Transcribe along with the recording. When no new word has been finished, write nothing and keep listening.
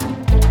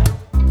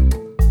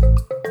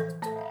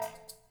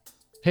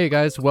Hey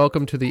guys,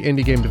 welcome to the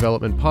Indie Game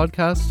Development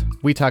Podcast.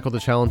 We tackle the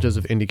challenges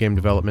of indie game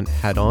development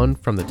head on,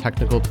 from the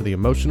technical to the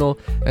emotional,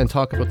 and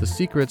talk about the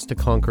secrets to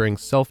conquering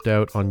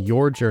self-doubt on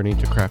your journey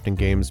to crafting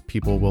games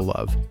people will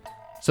love.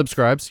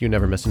 Subscribe so you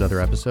never miss another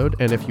episode,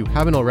 and if you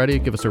haven't already,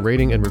 give us a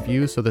rating and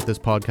review so that this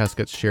podcast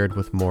gets shared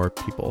with more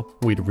people.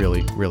 We'd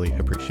really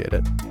appreciate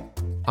it.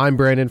 I'm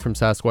Brandon from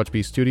Sasquatch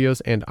Bee Studios,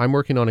 and I'm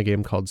working on a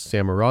game called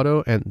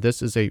Samarado, and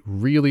this is a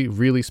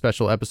really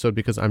special episode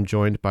because I'm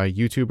joined by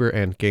YouTuber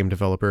and game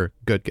developer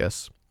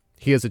Goodgis.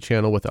 He has a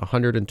channel with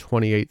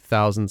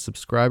 128,000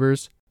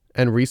 subscribers,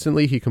 and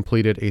recently he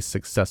completed a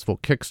successful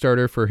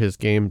Kickstarter for his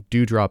game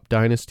Dewdrop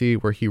Dynasty,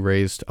 where he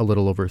raised a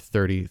little over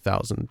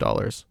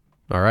 $30,000.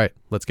 All right,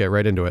 let's get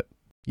right into it.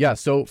 Yeah,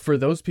 so for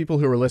those people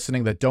who are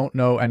listening that don't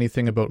know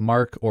anything about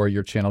Mark or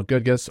your channel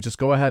Goodgis, just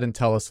go ahead and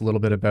tell us a little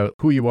bit about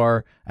who you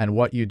are and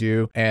what you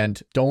do.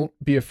 And don't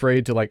be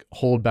afraid to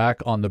hold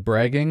back on the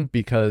bragging,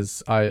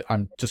 because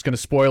I'm just going to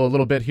spoil a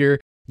little bit here.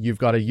 You've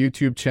got a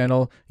YouTube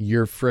channel.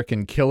 You're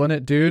freaking killing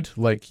it, dude.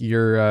 I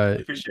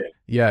appreciate it.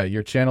 Yeah,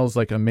 your channel's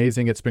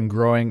amazing. It's been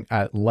growing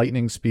at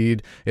lightning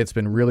speed. It's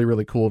been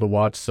really cool to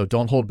watch. So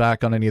don't hold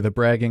back on any of the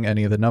bragging,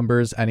 any of the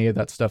numbers, any of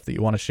that stuff that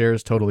you want to share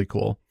is totally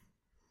cool.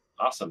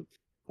 Awesome.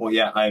 Well,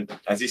 yeah,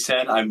 as you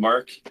said, I'm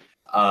Mark,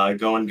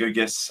 going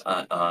Goodgis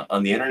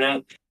on the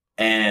internet,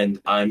 and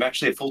I'm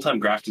actually a full-time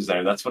graphic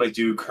designer. That's what I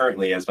do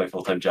currently as my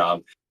full-time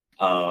job.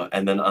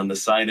 And then on the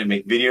side, I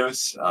make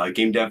videos,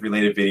 game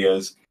dev-related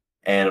videos,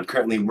 and I'm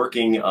currently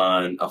working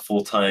on a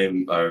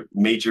full-time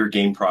major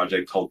game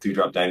project called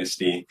Dewdrop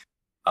Dynasty,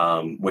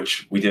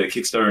 which we did a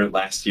Kickstarter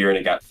last year, and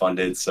it got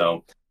funded.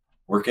 So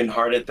working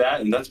hard at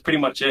that, and that's pretty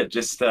much it.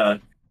 Just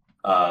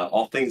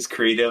all things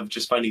creative,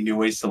 just finding new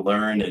ways to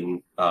learn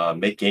and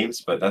make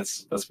games. But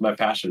that's my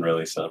passion,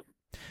 really. So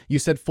you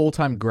said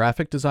full-time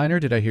graphic designer.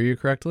 Did I hear you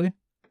correctly?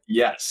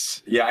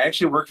 Yes. Yeah, I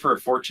actually work for a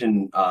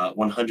Fortune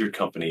 100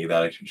 company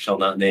that I shall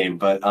not name,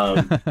 but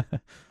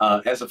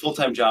as a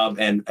full-time job,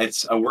 and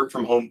it's a work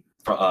from home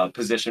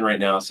position right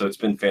now. So it's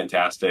been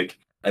fantastic,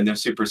 and they're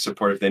super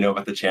supportive. They know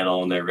about the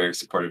channel, and they're very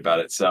supportive about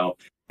it. So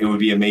it would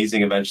be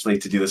amazing eventually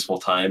to do this full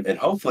time, and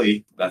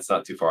hopefully that's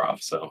not too far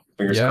off. So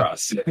fingers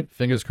crossed.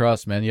 Fingers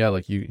crossed, man. Yeah,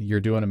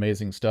 you're doing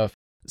amazing stuff.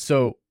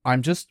 So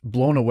I'm just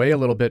blown away a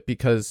little bit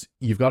because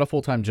you've got a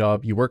full-time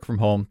job, you work from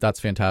home. That's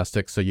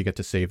fantastic. So you get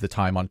to save the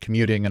time on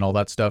commuting and all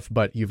that stuff.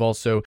 But you've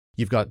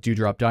got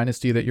Dewdrop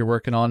Dynasty that you're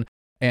working on.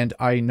 And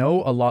I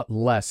know a lot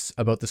less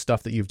about the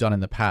stuff that you've done in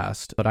the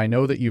past, but I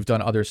know that you've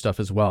done other stuff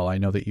as well. I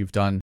know that you've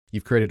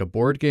created a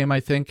board game,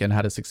 I think, and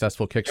had a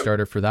successful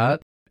Kickstarter for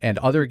that. And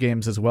other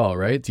games as well,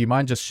 right? Do you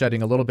mind just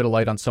shedding a little bit of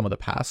light on some of the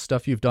past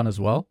stuff you've done as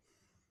well?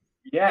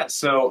 Yeah,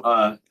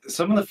 so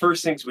some of the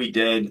first things we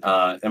did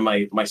in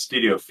my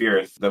studio,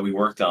 Fearth, that we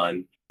worked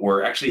on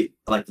were actually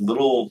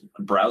little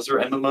browser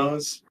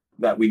MMOs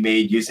that we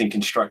made using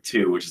Construct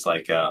 2, which is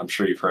I'm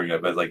sure you've heard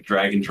of it, but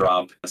drag and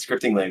drop a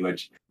scripting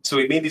language. So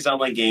we made these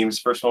online games.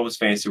 First one was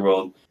Fantasy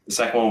World. The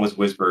second one was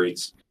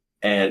Whizbirds.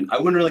 And I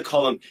wouldn't really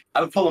call them,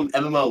 I would call them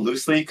MMO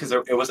loosely because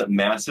it wasn't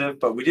massive,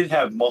 but we did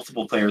have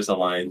multiple players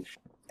online.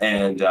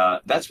 And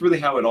that's really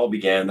how it all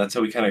began. That's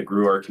how we kind of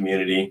grew our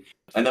community.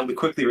 And then we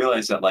quickly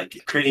realized that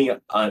creating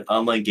an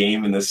online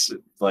game in this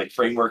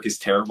framework is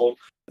terrible.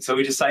 So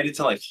we decided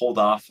to hold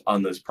off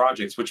on those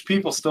projects, which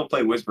people still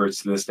play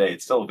Whizbirds to this day.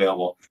 It's still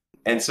available.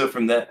 And so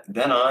from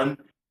then on,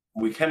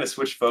 we kind of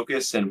switched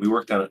focus, and we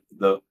worked on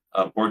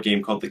a board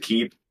game called The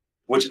Keep,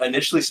 which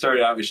initially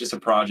started out as just a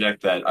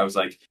project that I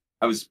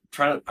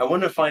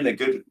wanted to find a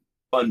good,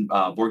 fun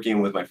board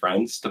game with my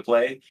friends to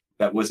play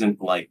that wasn't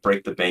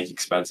break the bank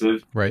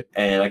expensive. Right.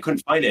 And I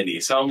couldn't find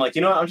any. So I'm I'm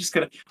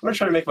gonna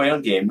try to make my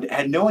own game. I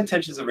had no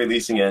intentions of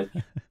releasing it.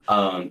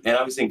 And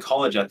I was in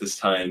college at this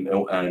time,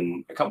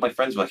 and a couple of my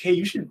friends were like, hey,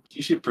 you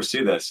should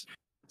pursue this.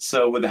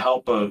 So with the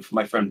help of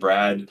my friend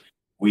Brad,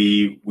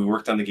 we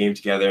worked on the game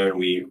together, and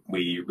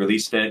we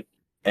released it.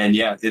 And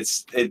yeah,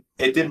 it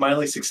did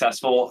mildly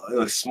successful,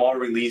 a small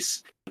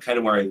release, kind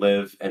of where I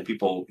live, and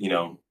people,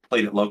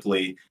 played it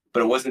locally.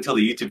 But it wasn't until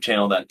the YouTube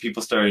channel that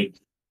people started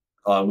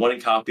wanting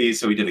copies.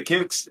 So we did a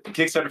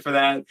Kickstarter for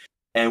that.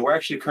 And we're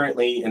actually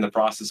currently in the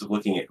process of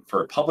looking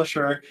for a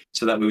publisher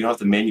so that we don't have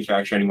to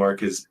manufacture anymore.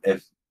 Because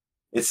if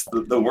it's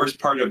the worst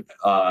part of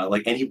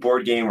any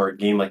board game or a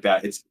game like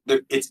that,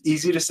 it's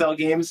easy to sell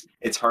games.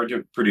 It's hard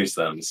to produce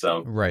them.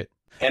 So right.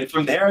 And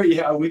from there,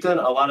 yeah, we've done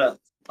a lot of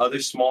other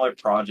smaller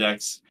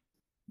projects.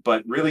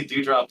 But really,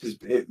 Dewdrop.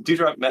 The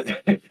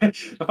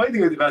funny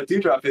thing about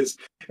Dewdrop is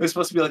it was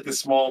supposed to be this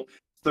small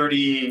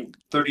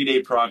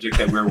 30-day project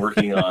that we're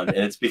working on, and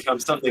it's become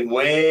something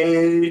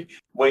way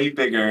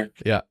bigger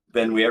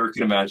than we ever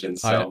could imagine.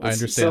 So I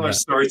understand. Similar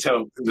story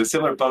to the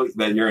similar boat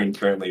that you're in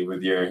currently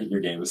with your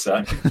games.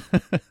 So.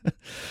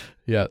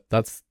 Yeah,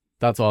 that's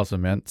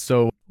awesome, man.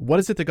 So what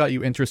is it that got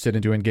you interested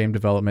in doing game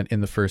development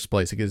in the first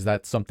place? Is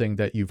that something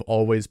that you've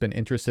always been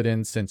interested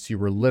in since you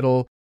were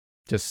little?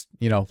 Just,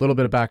 a little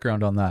bit of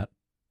background on that.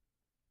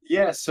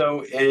 Yeah,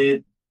 so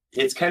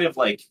it's kind of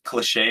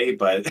cliche,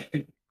 but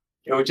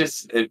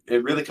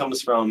it really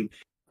comes from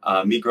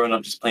me growing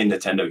up just playing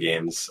Nintendo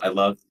games. I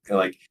love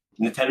like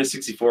Nintendo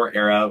 64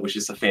 era, which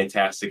is a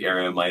fantastic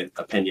era in my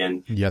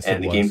opinion, Yes,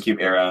 and it the was.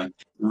 GameCube era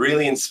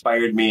really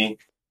inspired me.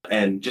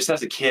 And just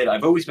as a kid,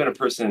 I've always been a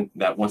person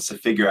that wants to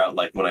figure out,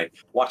 like when I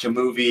watch a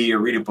movie or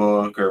read a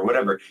book or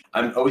whatever,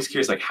 I'm always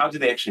curious, like how do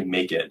they actually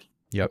make it?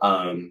 Yep.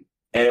 And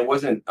it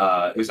wasn't.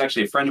 It was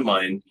actually a friend of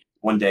mine.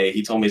 One day,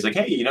 he told me, he's like,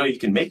 "Hey, you know, you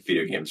can make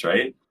video games,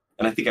 right?"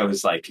 And I think I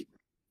was like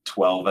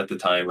 12 at the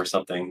time or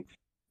something.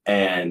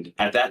 And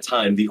at that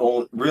time, the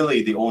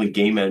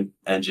only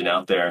engine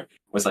out there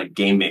was like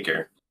Game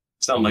Maker.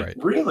 So I'm like, Right.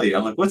 really?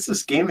 I'm like, what's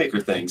this Game Maker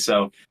thing?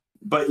 So,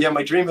 but yeah,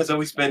 my dream has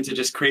always been to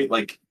just create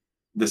like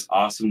this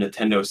awesome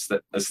Nintendo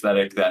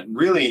aesthetic that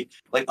really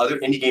like other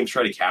indie games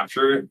try to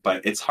capture,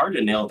 but it's hard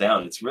to nail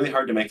down. It's really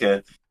hard to make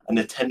a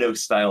Nintendo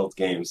styled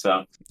game.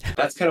 So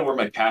that's kind of where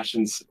my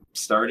passions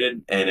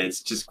started, and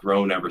it's just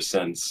grown ever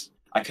since.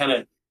 I kind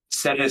of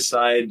set it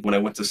aside when I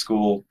went to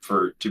school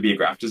to be a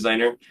graphic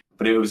designer,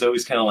 but it was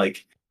always kind of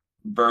like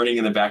burning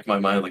in the back of my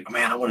mind, like, oh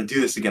man, I want to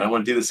do this again. I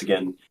want to do this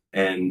again.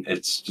 And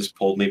it's just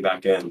pulled me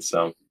back in.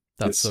 So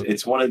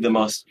it's one of the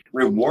most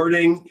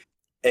rewarding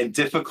and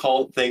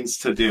difficult things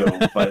to do,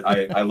 but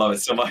I love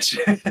it so much.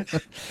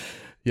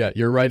 Yeah,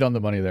 you're right on the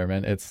money there,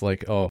 man. It's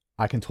like, oh,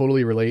 I can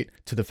totally relate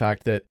to the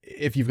fact that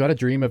if you've got a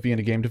dream of being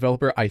a game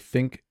developer, I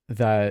think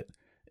that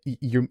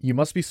you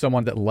must be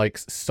someone that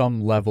likes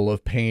some level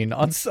of pain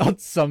on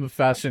some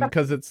fashion,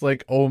 because it's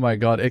like, oh my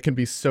God, it can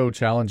be so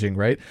challenging,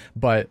 right?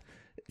 But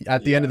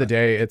at the end of the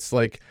day, it's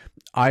like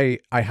I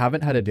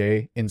haven't had a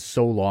day in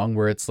so long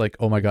where it's like,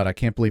 oh my God, I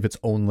can't believe it's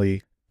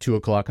only 2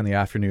 o'clock in the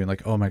afternoon.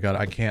 Like, oh my God,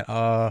 I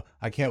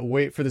can't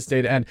wait for this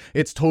day to end.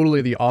 It's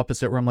totally the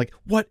opposite, where I'm like,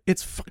 what?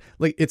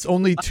 Like, it's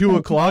only 2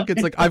 o'clock.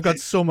 It's like, I've got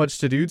so much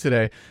to do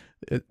today.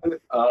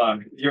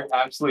 You're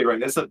absolutely right.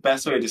 That's the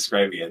best way of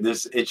describing it.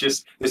 It's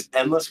just this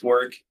endless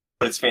work,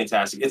 but it's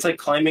fantastic. It's like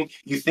climbing.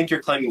 You think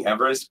you're climbing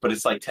Everest, but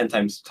it's like 10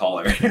 times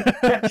taller.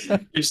 You're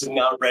just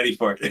not ready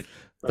for it.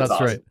 That's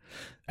awesome. right.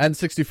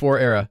 N64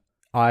 era.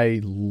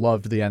 I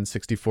loved the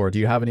N64. Do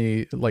you have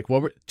any, like,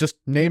 just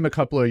name a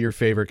couple of your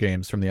favorite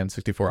games from the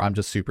N64? I'm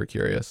just super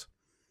curious.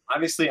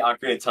 Obviously,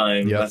 Ocarina of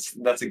Time. Yep.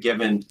 That's a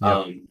given.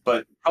 Yep.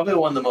 But probably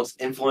one of the most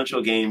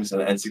influential games on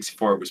the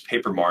N64 was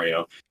Paper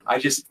Mario.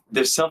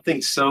 There's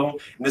something and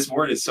this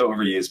word is so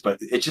overused, but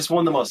it's just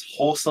one of the most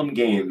wholesome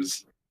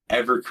games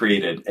ever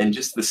created, and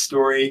just the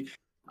story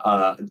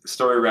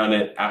around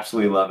it.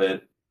 Absolutely love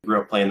it. Grew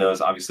up playing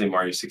those. Obviously,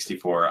 Mario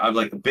 64. I'm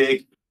like a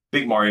big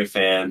Mario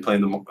fan.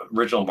 Playing the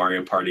original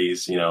Mario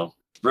parties. You know,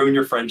 ruin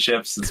your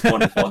friendships. It's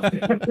wonderful.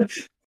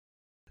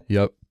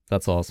 Yep.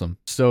 That's awesome.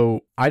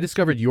 So I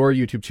discovered your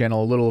YouTube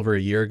channel a little over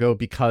a year ago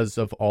because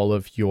of all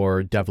of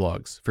your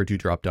devlogs for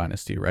Dewdrop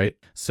Dynasty, right?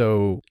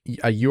 So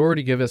you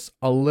already give us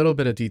a little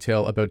bit of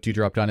detail about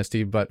Dewdrop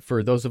Dynasty, but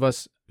for those of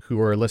us who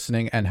are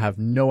listening and have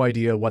no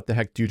idea what the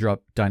heck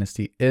Dewdrop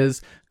Dynasty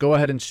is, go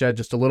ahead and shed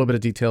just a little bit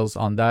of details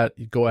on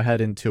that. Go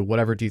ahead into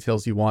whatever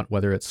details you want,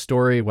 whether it's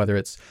story, whether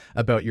it's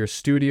about your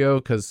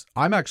studio, because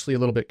I'm actually a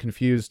little bit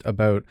confused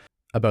about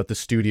the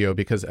studio,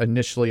 because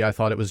initially I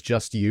thought it was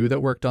just you that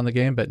worked on the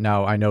game, but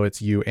now I know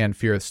it's you and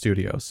Fearth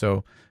Studio.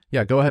 So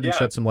yeah, go ahead and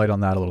shed some light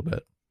on that a little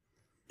bit.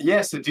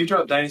 Yeah, so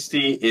Dewdrop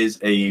Dynasty is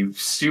a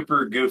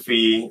super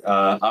goofy,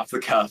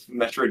 off-the-cuff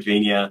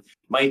Metroidvania.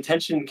 My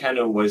intention kind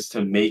of was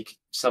to make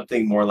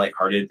something more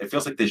lighthearted. It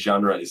feels like the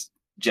genre is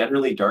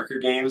generally darker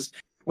games,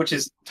 which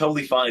is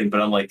totally fine,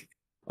 but I'm like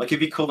it'd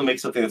be cool to make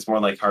something that's more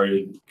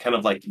lighthearted, kind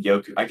of like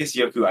Yoku. I guess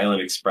Yoku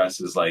Island Express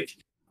is like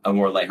a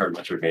more lighthearted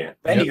Metroidvania.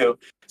 But anywho,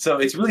 so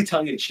it's really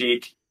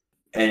tongue-in-cheek,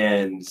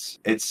 and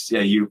it's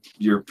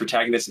your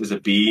protagonist is a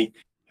bee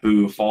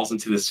who falls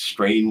into this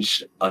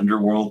strange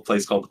underworld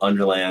place called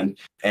Underland,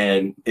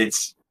 and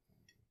it's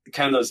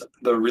kind of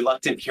the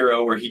reluctant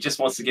hero where he just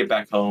wants to get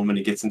back home, and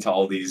he gets into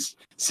all these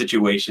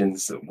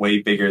situations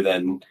way bigger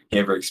than he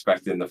ever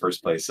expected in the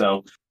first place.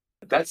 So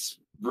that's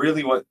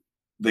really what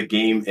the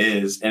game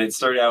is, and it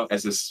started out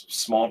as this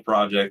small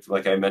project,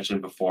 like I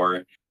mentioned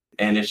before,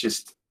 and it's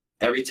just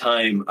every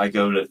time I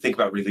go to think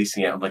about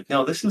releasing it, I'm like,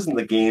 no, this isn't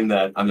the game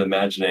that I'm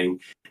imagining.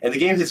 And the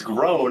game has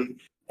grown,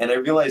 and I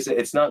realize that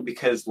it's not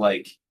because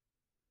my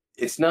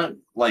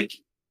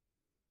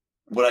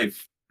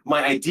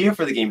idea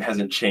for the game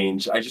hasn't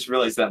changed. I just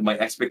realized that my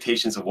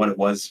expectations of what it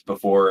was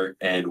before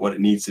and what it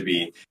needs to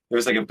be,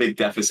 there's like a big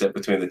deficit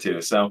between the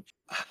two. So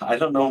I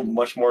don't know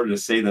much more to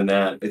say than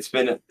that. It's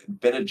been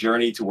a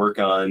journey to work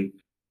on.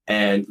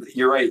 And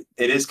you're right,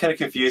 it is kind of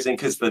confusing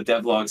because the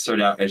devlog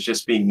started out as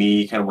just being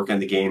me kind of working on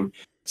the game.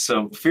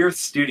 So Fearth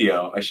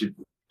Studio,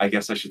 I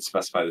guess I should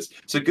specify this.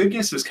 So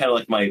Goodgis is kind of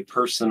like my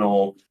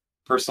personal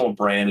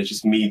brand. It's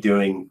just me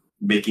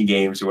making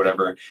games or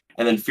whatever.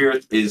 And then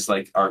Fearth is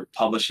like our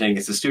publishing.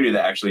 It's a studio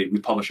that actually we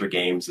publish our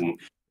games,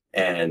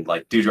 and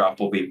like Dewdrop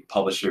will be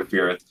published through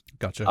Fearth.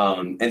 Gotcha.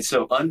 And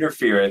so under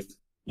Fearth,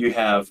 you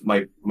have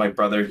my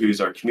brother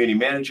who's our community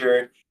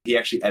manager. He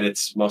actually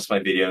edits most of my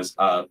videos.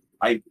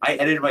 I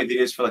edited my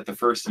videos for like the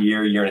first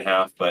year and a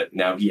half, but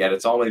now he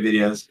edits all my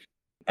videos.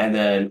 And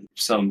then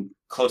some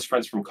close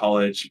friends from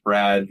college,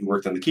 Brad, who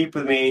worked on the Keep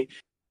with me,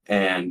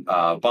 and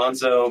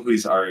Bonzo,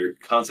 who's our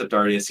concept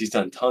artist. He's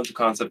done tons of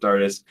concept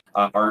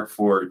art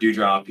for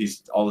Dewdrop.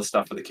 He's all the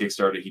stuff for the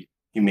Kickstarter.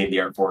 He made the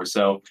art for.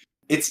 So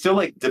it's still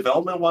like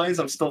development wise,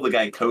 I'm still the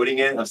guy coding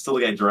it. I'm still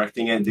the guy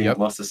directing it and doing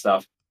most of the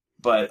stuff.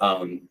 But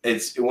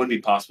it wouldn't be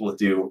possible to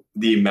do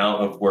the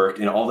amount of work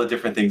and all the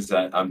different things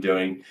that I'm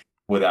doing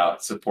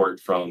without support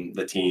from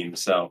the team.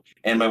 So,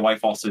 and my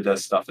wife also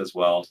does stuff as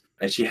well.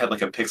 And she had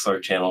like a pixel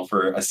art channel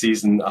for a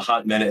season, a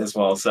hot minute as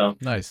well. So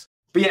nice.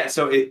 But yeah,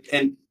 so it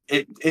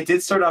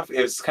did start off,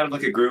 it was kind of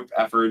like a group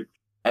effort.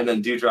 And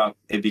then Dewdrop,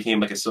 it became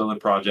like a solo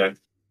project.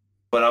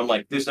 But I'm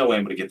like, there's no way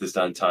I'm going to get this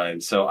done in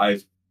time. So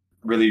I've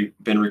really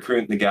been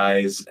recruiting the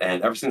guys.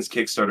 And ever since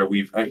Kickstarter,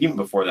 even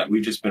before that,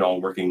 we've just been all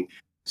working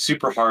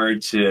super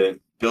hard to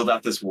build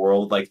out this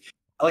world. Like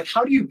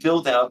how do you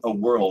build out a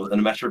world in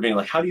a Metroidvania?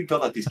 Like, how do you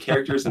build out these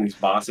characters and these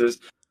bosses?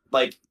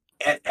 Like,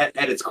 at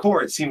its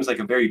core, it seems like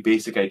a very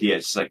basic idea.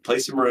 It's just like play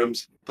some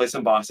rooms, play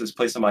some bosses,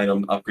 play some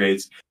item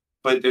upgrades.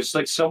 But there's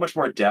like so much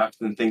more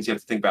depth and things you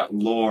have to think about,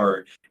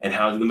 lore and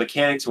how do the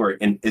mechanics work,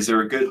 and is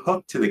there a good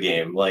hook to the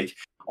game? Like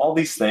all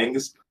these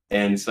things,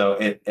 and so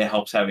it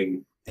helps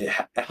having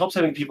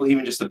people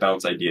even just to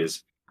bounce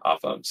ideas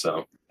off of.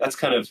 So that's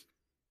kind of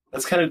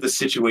the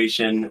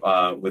situation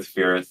with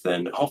Ferrith,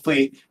 and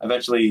hopefully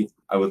eventually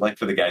I would like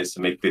for the guys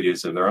to make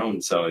videos of their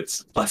own so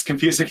it's less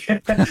confusing.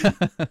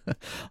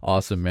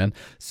 Awesome, man.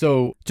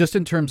 So just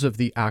in terms of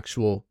the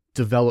actual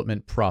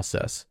development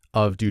process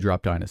of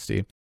Dewdrop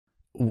Dynasty,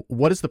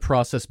 what has the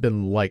process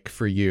been like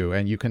for you?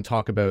 And you can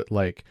talk about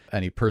like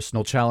any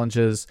personal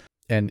challenges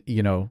and,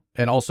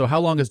 and also how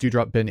long has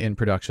Dewdrop been in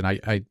production?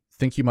 I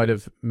think you might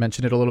have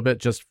mentioned it a little bit,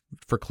 just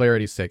for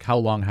clarity's sake. How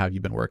long have you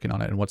been working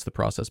on it and what's the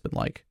process been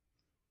like?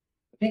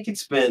 I think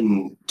it's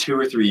been 2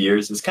 or 3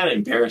 years. It's kind of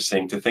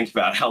embarrassing to think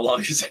about how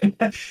long it's been.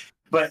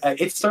 But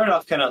it started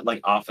off kind of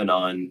like off and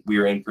on. We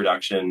were in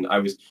production.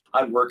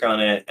 I'd work on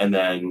it and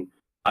then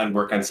I'd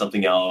work on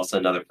something else,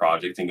 another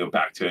project, and go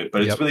back to it.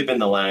 But it's really been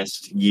the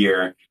last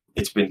year.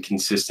 It's been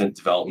consistent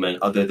development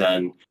other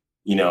than,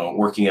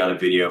 working on a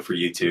video for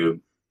YouTube.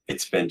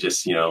 It's been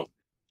just,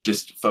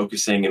 just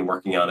focusing and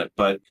working on it.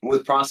 But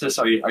with process,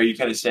 are you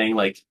kind of saying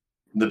like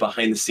the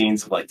behind the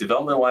scenes of like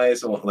development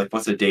wise, or like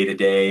what's a day to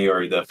day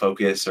or the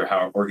focus or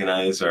how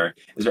organized, or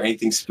is there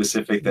anything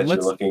specific that you're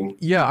looking?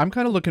 Yeah, I'm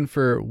kind of looking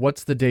for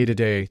what's the day to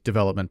day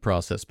development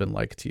process been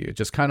like to you?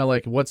 Just kind of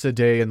like what's a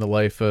day in the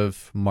life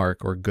of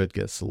Mark or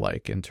Goodgis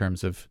like in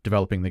terms of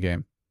developing the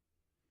game?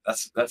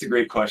 That's a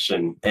great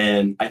question.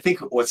 And I think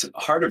what's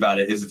hard about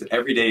it is that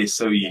every day is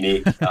so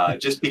unique.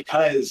 Just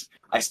because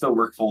I still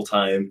work full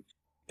time,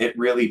 it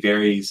really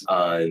varies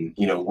on,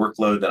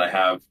 workload that I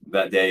have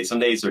that day. Some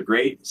days are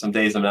great. Some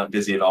days I'm not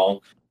busy at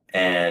all.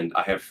 And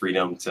I have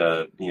freedom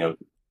to,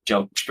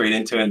 jump straight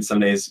into it. And some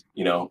days,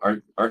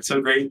 aren't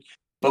so great.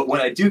 But when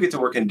I do get to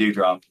work in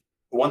Dewdrop,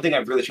 one thing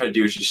I've really tried to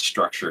do is just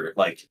structure,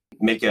 like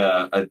make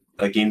a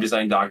game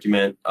design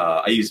document.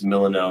 I use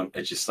Milanote.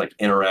 It's just like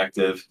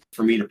interactive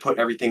for me to put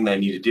everything that I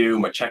need to do,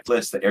 my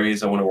checklist, the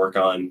areas I want to work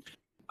on.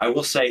 I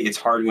will say it's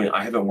hard when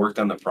I haven't worked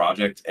on the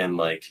project and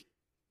like,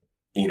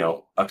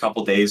 a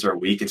couple days or a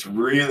week. It's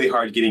really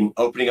hard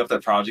opening up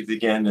that project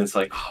again. And it's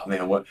like, oh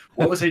man, what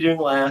was I doing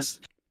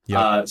last?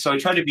 Yeah. So I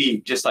try to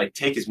be just like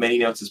take as many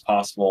notes as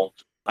possible.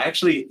 It's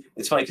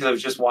funny because I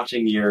was just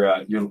watching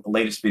your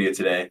latest video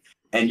today,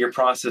 and your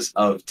process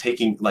of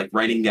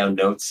writing down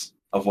notes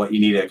of what you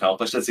need to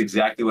accomplish. That's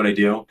exactly what I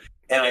do.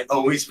 And I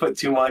always put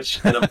too much,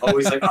 and I'm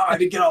always like, I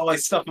didn't get all my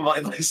stuff on my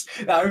list.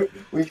 When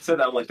you said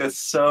that, I'm like, that's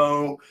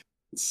so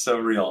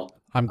real.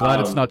 I'm glad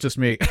it's not just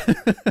me.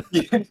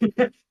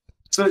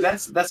 So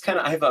that's kind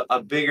of, I have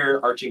a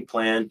bigger arching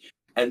plan.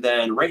 And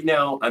then right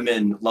now I'm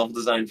in level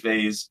design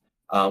phase.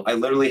 I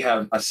literally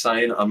have a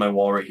sign on my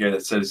wall right here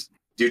that says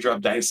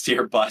Dewdrop Dynasty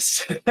or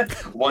bust,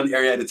 one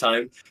area at a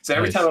time. So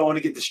every time I want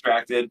to get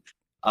distracted,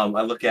 I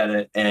look at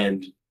it.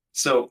 And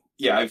so,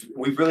 yeah,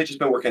 we've really just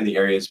been working on the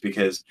areas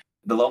because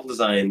the level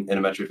design in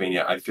a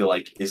Metroidvania, I feel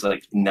like is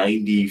like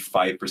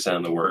 95%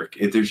 of the work.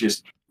 There's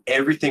just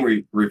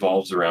everything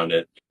revolves around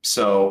it.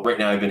 So right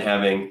now I've been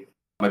having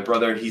my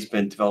brother, he's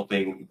been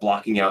developing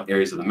blocking out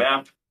areas of the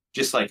map,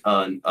 just like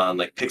on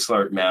like pixel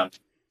art map.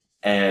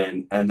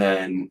 And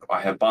then I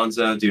have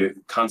Bonzo do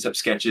concept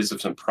sketches of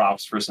some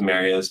props for some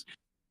areas.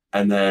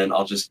 And then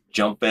I'll just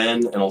jump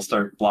in and I'll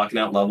start blocking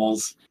out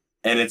levels.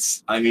 And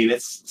it's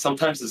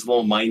sometimes it's a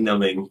little mind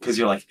numbing because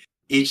you're like,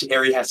 each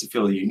area has to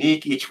feel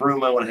unique. Each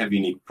room I want to have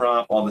unique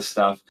prop, all this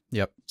stuff.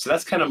 Yep. So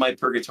that's kind of my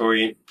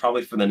purgatory,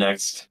 probably for the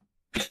next,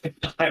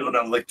 I don't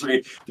know, like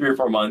three or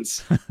 4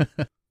 months.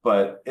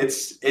 But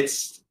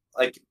it's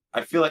like,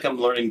 I feel like I'm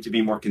learning to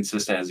be more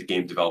consistent as a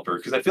game developer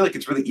because I feel like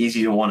it's really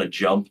easy to want to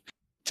jump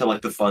to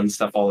like the fun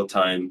stuff all the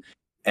time,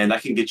 and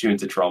that can get you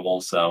into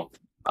trouble. So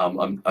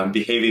I'm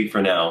behaving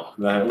for now.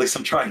 At least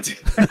I'm trying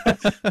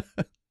to.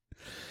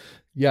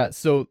 Yeah,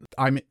 so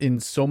I'm in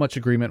so much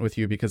agreement with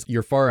you because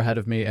you're far ahead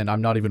of me, and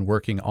I'm not even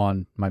working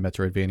on my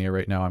Metroidvania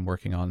right now. I'm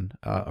working on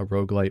a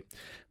roguelite.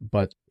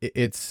 But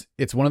it's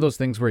one of those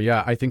things where,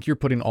 yeah, I think you're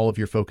putting all of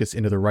your focus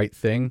into the right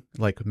thing.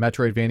 Like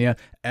Metroidvania,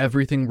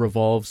 everything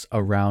revolves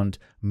around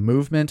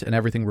movement and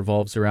everything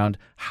revolves around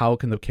how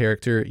can the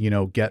character, you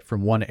know, get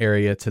from one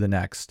area to the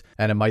next.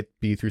 And it might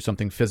be through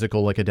something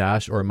physical like a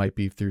dash, or it might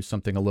be through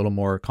something a little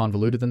more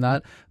convoluted than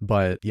that.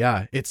 But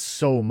yeah, it's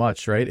so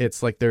much, right?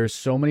 It's like there's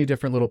so many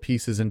different little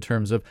pieces in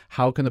terms of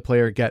how can the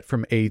player get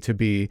from A to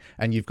B.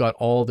 And you've got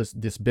all this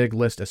big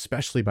list,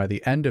 especially by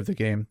the end of the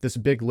game, this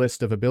big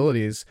list of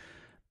abilities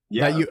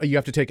that you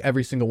have to take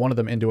every single one of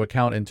them into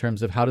account in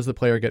terms of how does the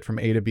player get from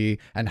A to B,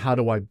 and how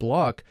do I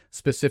block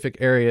specific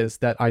areas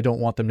that I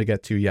don't want them to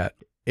get to yet.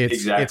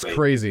 It's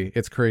crazy.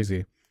 It's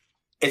crazy.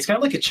 It's kind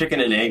of like a chicken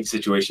and egg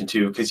situation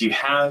too, because you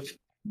have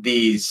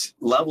these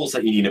levels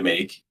that you need to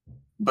make,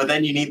 but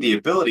then you need the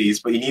abilities,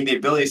 but you need the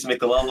abilities to make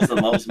the levels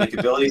and levels to make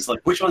abilities. Like,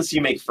 which ones do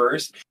you make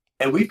first?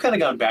 And we've kind of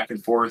gone back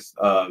and forth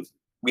of,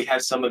 we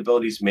have some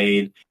abilities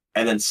made,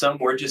 and then some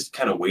we're just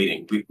kind of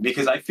waiting,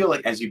 because I feel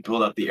like as you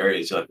build up the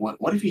areas, you're like,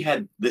 what if you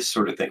had this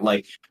sort of thing?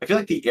 Like, I feel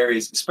like the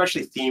areas,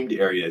 especially themed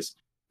areas,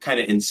 kind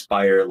of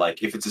inspire,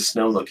 like if it's a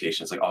snow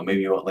location, it's like, oh,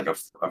 maybe you want like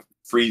a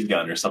freeze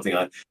gun or something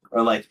like,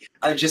 or like,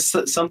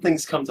 some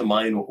things come to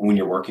mind when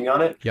you're working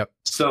on it. Yep.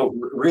 So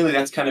really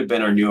that's kind of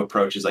been our new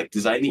approach, is like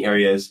design the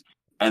areas.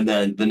 And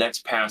then the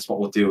next pass, what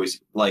we'll do is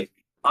like,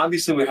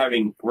 obviously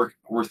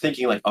we're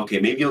thinking like, okay,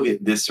 maybe you'll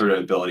get this sort of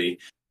ability.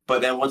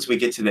 But then once we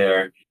get to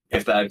there,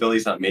 if that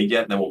ability's not made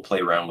yet, then we'll play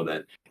around with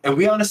it. And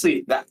we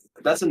honestly,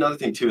 that's another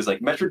thing too, is like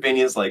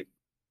Metroidvania is like,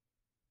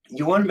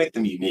 you want to make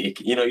them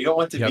unique. You know, you don't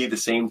want to be the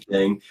same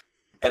thing.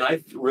 And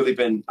I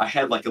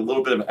had like a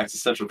little bit of an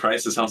existential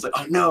crisis. I was like,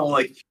 oh no,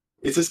 like,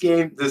 it's this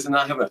game does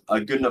not have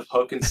a good enough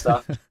hook and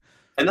stuff.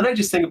 And then I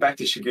just think back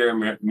to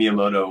Shigeru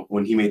Miyamoto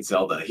when he made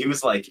Zelda. He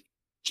was like,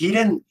 he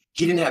didn't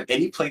have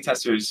any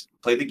playtesters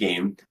play the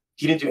game.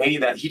 He didn't do any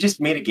of that. He just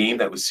made a game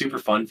that was super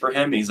fun for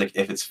him. And he's like,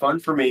 if it's fun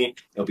for me,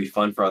 it'll be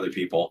fun for other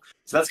people.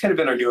 So that's kind of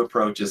been our new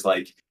approach, is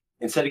like,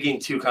 instead of getting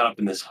too caught up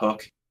in this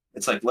hook,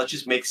 it's like, let's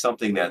just make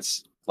something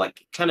that's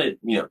like kind of,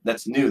 you know,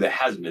 that's new, that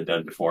hasn't been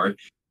done before.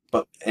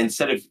 But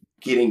instead of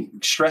getting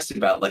stressed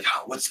about like,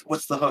 oh,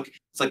 what's the hook?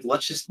 It's like,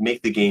 let's just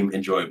make the game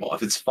enjoyable.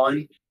 If it's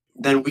fun,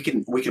 then we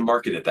can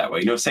market it that way.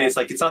 You know what I'm saying? It's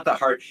like, it's not that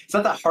hard. It's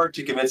not that hard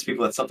to convince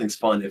people that something's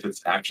fun if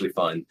it's actually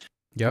fun.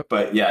 Yep.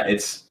 But yeah,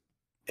 it's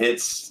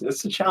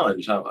a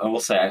challenge. I will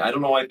say, I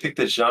don't know why I picked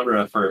this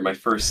genre for my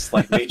first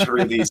like major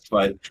release,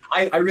 but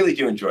I really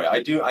do enjoy it.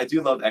 I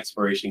do love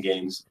exploration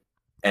games,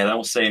 and I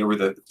will say over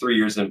the 3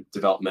 years of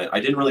development, I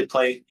didn't really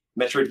play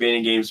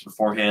Metroidvania games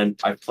beforehand.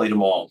 I've played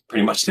them all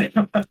pretty much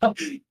now.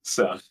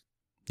 So,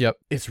 yep,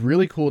 it's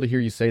really cool to hear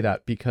you say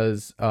that,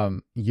 because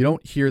you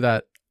don't hear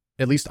that.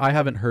 At least I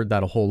haven't heard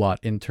that a whole lot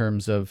in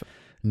terms of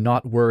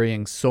not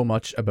worrying so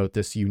much about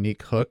this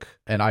unique hook.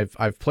 And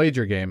I've played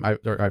your game,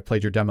 I've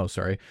played your demo,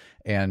 sorry,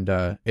 and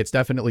it's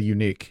definitely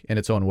unique in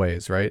its own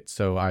ways, right?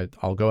 So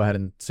I'll go ahead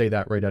and say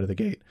that right out of the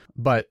gate.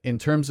 But in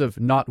terms of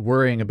not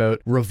worrying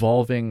about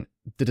revolving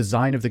the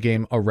design of the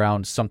game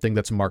around something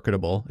that's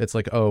marketable, it's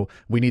like, oh,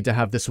 we need to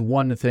have this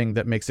one thing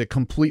that makes it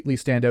completely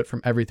stand out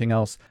from everything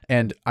else.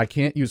 And I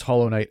can't use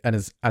Hollow Knight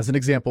as an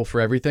example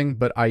for everything,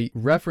 but I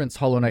reference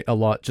Hollow Knight a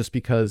lot just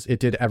because it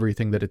did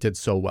everything that it did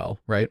so well,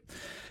 right?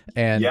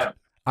 And yeah.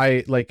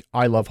 I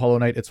love Hollow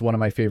Knight. It's one of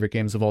my favorite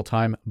games of all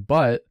time.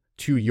 But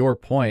to your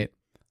point,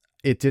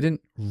 it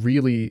didn't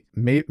really,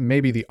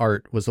 maybe the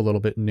art was a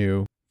little bit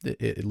new.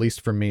 At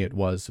least for me it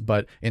was,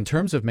 but in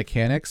terms of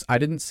mechanics, I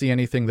didn't see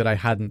anything that I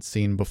hadn't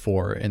seen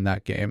before in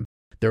that game.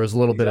 There was a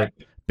little bit of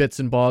bits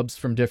and bobs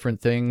from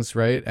different things,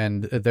 right?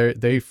 And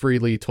they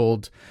freely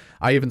told,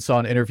 I even saw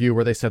an interview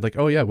where they said like,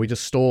 oh yeah, we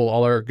just stole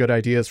all our good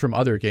ideas from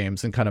other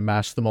games and kind of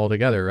mashed them all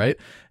together, right?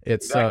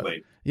 It's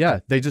exactly.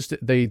 Yeah,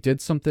 they did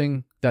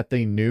something that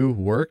they knew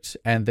worked,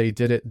 and they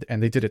did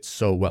it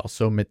so well,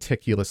 so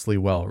meticulously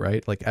well,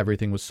 right? Like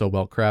everything was so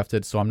well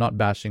crafted. So I'm not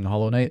bashing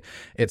Hollow Knight.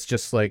 It's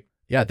just like,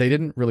 yeah, they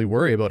didn't really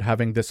worry about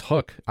having this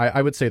hook.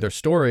 I would say their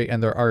story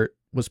and their art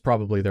was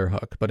probably their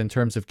hook, but in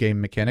terms of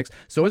game mechanics,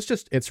 so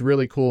it's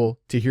really cool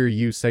to hear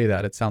you say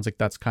that. It sounds like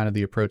that's kind of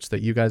the approach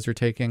that you guys are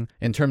taking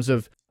in terms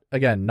of,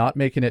 again, not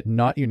making it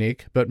not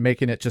unique, but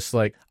making it just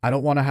like, I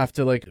don't want to have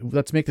to like,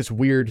 let's make this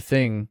weird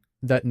thing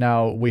that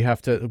now we're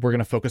going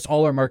to focus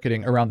all our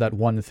marketing around that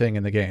one thing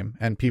in the game.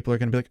 And people are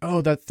going to be like, oh,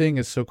 that thing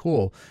is so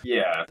cool.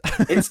 Yeah,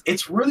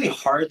 it's really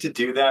hard to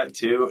do that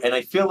too. And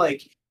I feel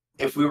like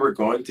if we were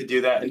going to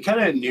do that, and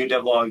kind of new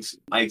devlogs,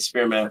 I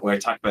experiment where I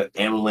talk about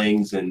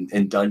amelings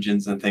and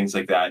dungeons and things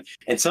like that.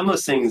 And some of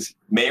those things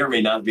may or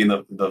may not be in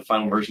the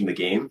final version of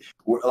the game.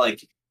 We're,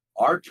 like,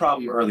 our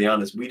problem early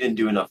on is we didn't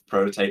do enough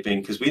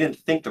prototyping because we didn't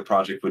think the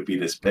project would be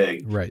this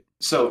big. Right.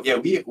 So yeah,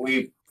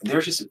 we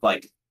there's just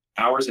like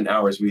hours and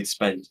hours we'd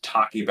spend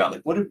talking about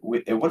like, what if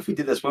we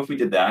did this? What if we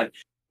did that?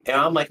 And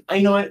I'm like,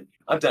 you know what?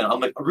 I'm done. I'm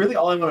like, really,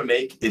 all I want to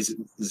make is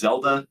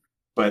Zelda,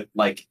 but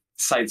like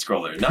side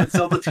scroller, not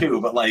Zelda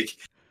 2, but like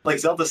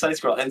Zelda side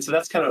scroll. And so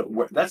that's kind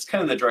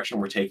of the direction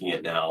we're taking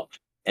it now.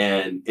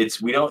 And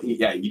you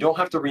don't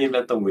have to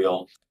reinvent the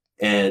wheel.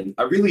 And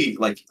I really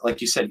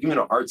like you said, even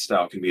an art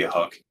style can be a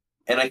hook.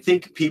 And I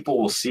think people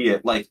will see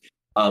it. Like,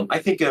 I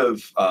think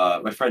of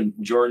my friend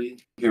Jordan,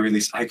 who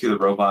released Haiku the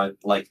Robot.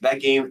 Like, that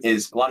game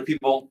is, a lot of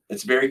people,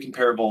 it's very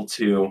comparable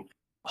to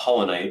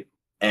Hollow Knight.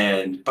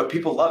 But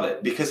people love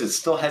it because it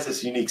still has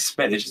this unique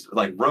spin. It's just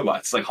like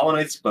robots, like Hollow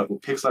Knights, but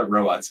with pixel art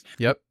robots.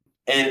 Yep.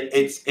 And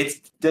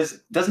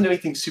doesn't do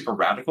anything super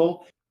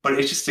radical, but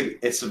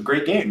it's a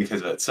great game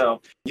because of it.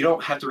 So you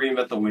don't have to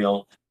reinvent the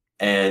wheel,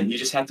 and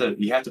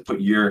you have to put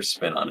your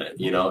spin on it,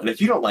 And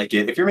if you don't like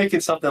it, if you're making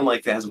something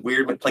like that has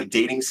weird like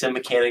dating sim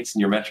mechanics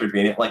in your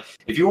Metroidvania, like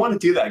if you want to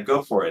do that,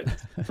 go for it.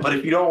 But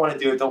if you don't want to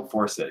do it, don't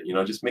force it.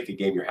 Just make a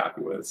game you're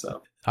happy with.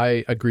 So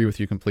I agree with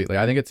you completely.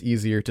 I think it's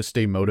easier to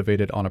stay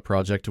motivated on a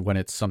project when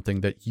it's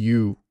something that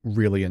you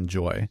really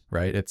enjoy,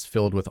 right? It's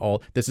filled with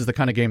this is the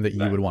kind of game that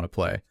you would want to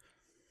play.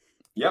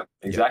 Yep,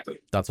 exactly.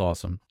 Yep, that's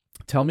awesome.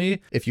 Tell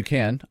me, if you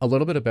can, a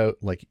little bit about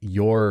like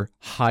your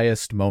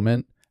highest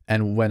moment.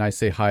 And when I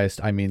say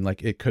highest, I mean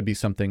like it could be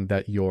something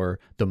that you're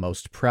the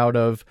most proud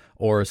of,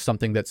 or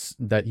something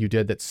that you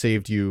did that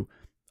saved you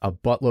a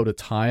buttload of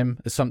time,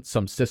 some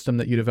system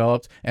that you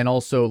developed. And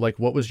also, like,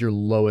 what was your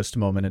lowest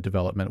moment in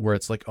development where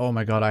it's like, oh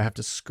my God, I have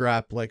to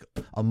scrap like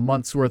a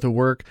month's worth of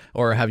work?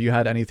 Or have you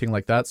had anything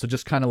like that? So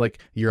just kind of like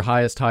your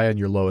highest high and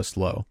your lowest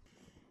low.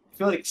 I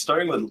feel like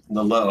starting with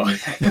the low, I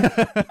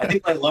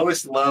think my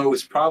lowest low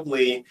was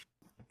probably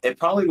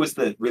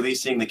the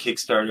releasing the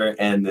Kickstarter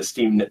and the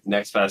Steam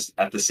Next Fest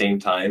at the same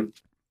time.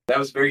 That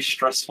was a very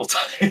stressful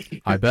time.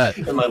 I bet.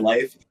 In my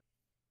life,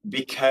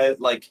 because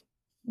like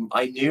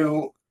I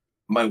knew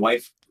my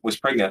wife was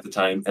pregnant at the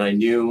time, and I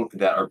knew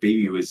that our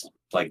baby was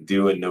like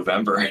due in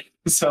November.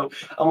 So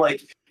I'm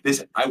like,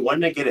 I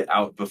wanted to get it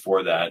out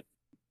before that.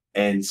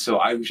 And so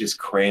I was just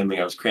cramming.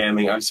 I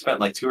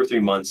spent like 2 or 3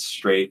 months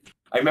straight.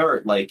 I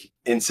remember like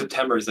in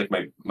September is like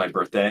my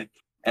birthday.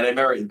 And I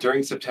remember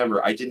during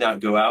September, I did not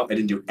go out. I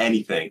didn't do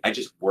anything. I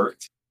just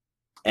worked.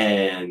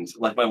 And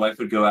like my wife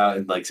would go out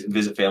and like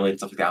visit family and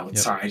stuff like that. I'm like,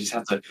 sorry, I just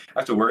have to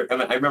work. I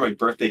remember my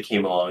birthday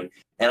came along,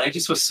 and I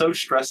just was so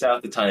stressed out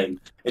at the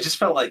time. It just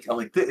felt like, I'm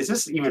like, is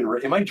this even,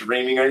 am I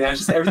dreaming right now?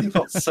 Just everything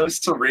felt so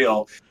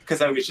surreal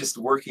because I was just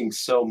working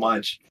so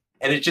much.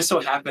 And it just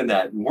so happened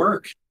that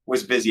work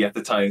was busy at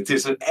the time too.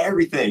 So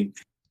everything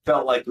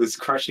felt like it was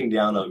crushing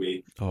down on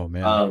me. Oh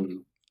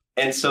man.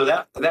 And so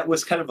that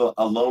was kind of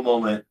a low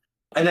moment.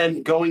 And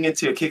then going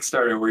into a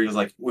Kickstarter where he was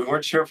like, we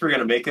weren't sure if we were going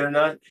to make it or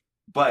not.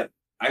 But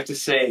I have to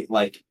say,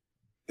 like,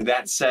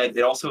 that said,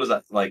 it also was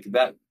like,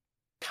 that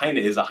kind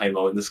of is a high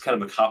moment. This is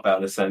kind of a cop out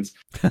in a sense.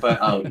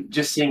 But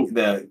just seeing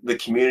the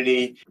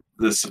community,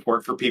 the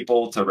support for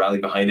people to rally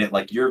behind it.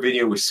 Like, your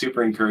video was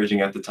super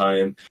encouraging at the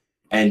time.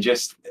 And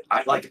just,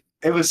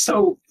 it's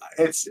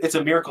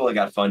a miracle it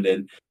got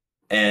funded.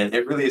 And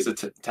it really is a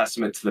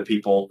testament to the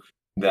people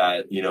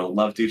that,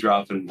 love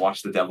Dewdrop and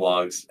watch the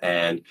devlogs.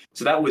 And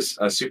so that was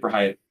a super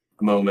high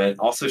moment.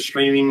 Also,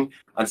 streaming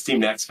on Steam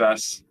Next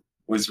Fest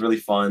was really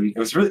fun. It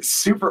was really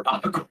super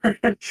awkward.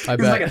 There's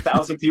like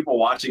 1,000 people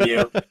watching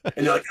you,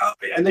 and you're like, oh,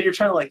 and then you're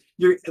trying to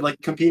you're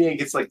competing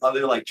against like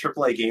other like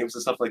AAA games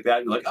and stuff like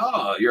that. And you're like,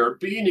 oh, you're a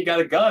bee and you got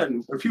a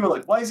gun. Or people are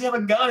like, why does he have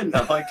a gun?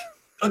 I'm like,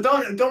 oh,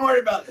 don't worry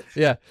about it.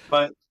 Yeah.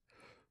 But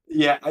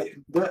yeah,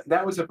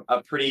 that was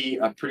a pretty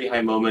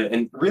high moment.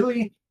 And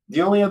really,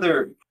 the only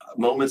other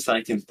moments that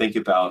I can think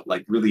about,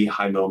 like really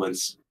high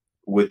moments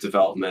with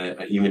development,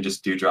 even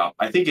just Dewdrop,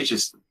 I think it's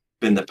just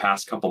been the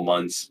past couple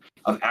months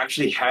of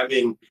actually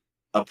having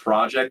a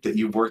project that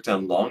you've worked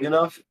on long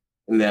enough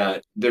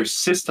that there's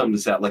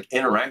systems that like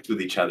interact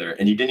with each other,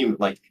 and you didn't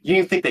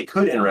even think they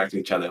could interact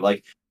with each other.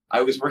 Like,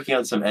 I was working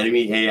on some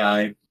enemy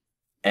AI,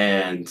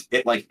 and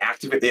it like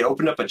it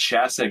opened up a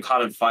chest and it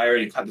caught on fire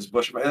and it caught this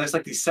bush, and there's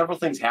like these several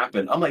things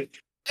happened. I'm like,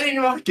 I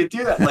didn't know I could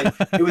do that. Like,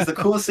 it was the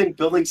coolest thing,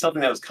 building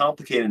something that was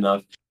complicated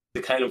enough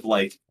to kind of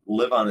like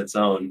live on its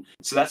own.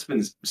 So that's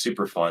been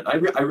super fun.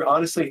 I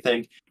honestly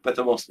think that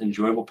the most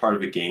enjoyable part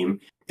of a game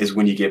is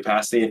when you get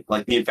past the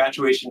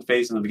infatuation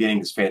phase in the beginning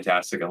is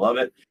fantastic. I love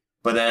it.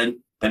 But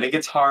then it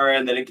gets hard,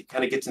 and then it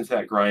kind of gets into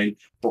that grind.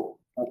 But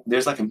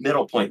there's like a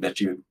middle point that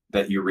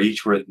you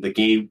reach where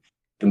the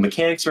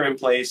mechanics are in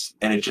place,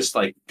 and it's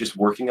just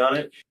working on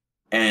it.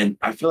 And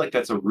I feel like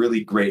that's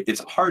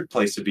it's a hard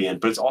place to be in,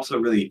 but it's also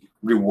a really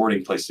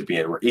rewarding place to be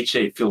in, where each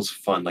day feels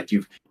fun. Like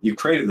you've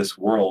created this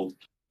world,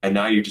 and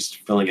now you're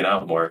just filling it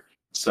out more.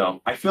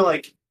 So I feel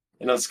like,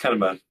 it's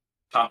kind of a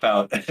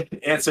cop-out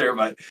answer,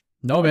 but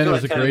no, man, it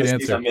was a great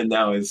answer. I'm in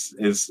now is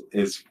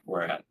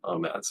where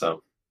I'm at.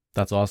 So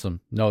that's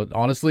awesome. No,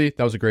 honestly,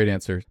 that was a great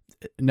answer.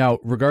 Now,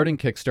 regarding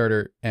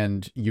Kickstarter,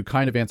 and you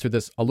kind of answered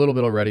this a little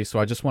bit already, so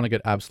I just want to get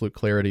absolute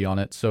clarity on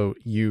it. So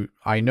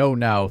I know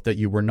now that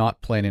you were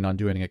not planning on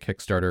doing a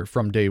Kickstarter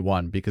from day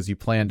one, because you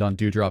planned on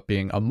Dewdrop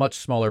being a much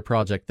smaller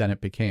project than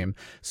it became.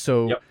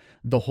 So yep.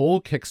 The whole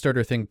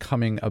Kickstarter thing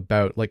coming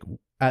about, like,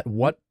 at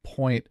what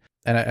point,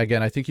 and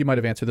again, I think you might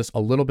have answered this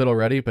a little bit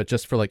already, but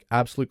just for like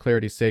absolute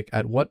clarity's sake,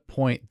 at what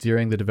point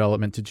during the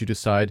development did you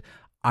decide,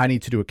 I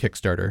need to do a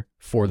Kickstarter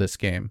for this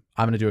game?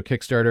 I'm going to do a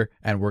Kickstarter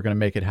and we're going to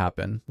make it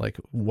happen. Like,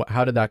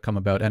 how did that come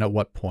about, and at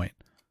what point?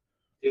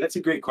 Yeah, that's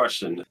a great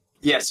question.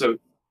 Yeah, so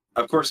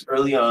of course,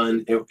 early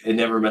on, it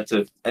never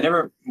I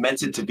never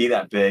meant it to be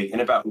that big.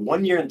 And about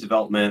 1 year in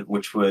development,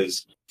 which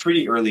was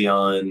pretty early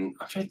on,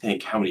 I'm trying to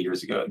think how many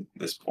years ago at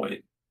this point.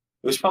 It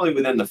was probably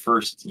within the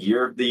first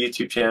year of the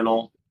YouTube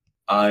channel.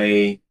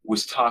 I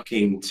was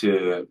talking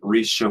to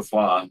Reese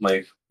Chauffois,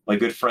 my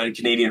good friend,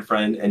 Canadian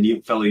friend,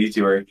 and fellow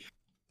YouTuber,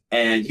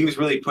 and he was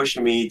really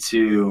pushing me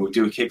to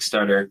do a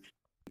Kickstarter.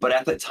 But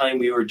at that time,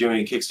 we were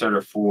doing a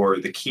Kickstarter for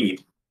The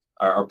Keep,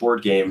 our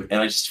board game,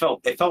 and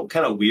it felt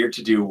kind of weird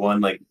to do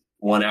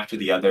one after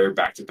the other,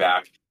 back to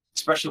back,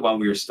 especially while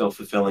we were still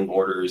fulfilling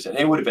orders, and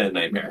it would have been a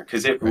nightmare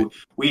because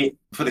we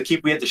for The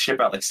Keep we had to ship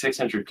out like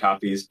 600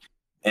 copies,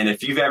 and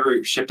if you've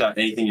ever shipped out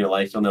anything in your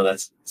life, you'll know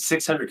that's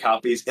 600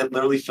 copies. It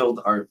literally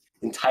filled our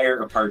entire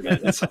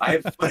apartment. And so I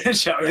have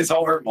footage of it. It's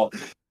horrible.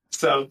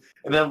 So,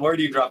 and then where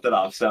do you drop that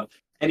off? So,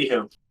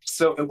 anywho,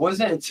 so it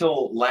wasn't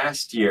until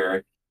last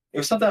year. It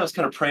was something I was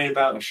kind of praying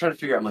about. I was trying to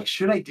figure out, I'm like,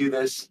 should I do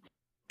this?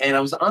 And I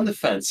was on the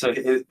fence. So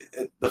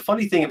the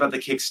funny thing about the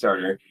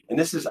Kickstarter,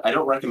 and I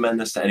don't recommend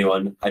this to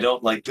anyone.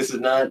 This is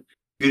not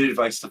good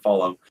advice to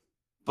follow,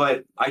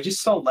 but I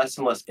just saw less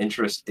and less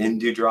interest in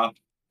Dewdrop.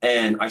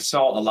 And I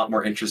saw a lot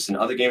more interest in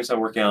other games I'm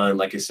working on.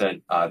 Like I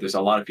said, there's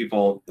a lot of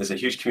people, there's a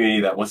huge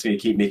community that wants me to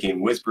keep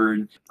making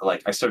Wizbird.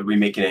 Like I started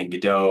remaking it in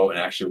Godot and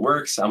it actually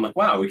works. I'm like,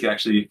 wow, we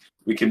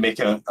can make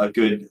a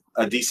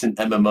decent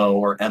MMO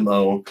or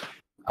MO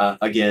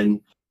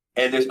again.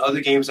 And there's other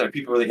games that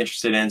people are really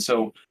interested in.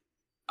 So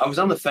I was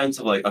on the fence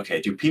of like, okay,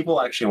 do people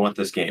actually want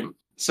this game?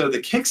 So the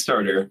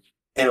Kickstarter,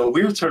 in a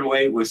weird sort of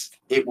way, was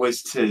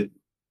to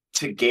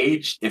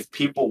gauge if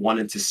people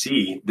wanted to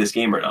see this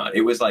game or not.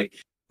 It was like,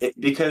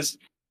 because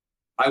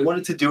I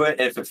wanted to do it,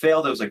 and if it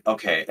failed, I was like,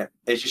 okay,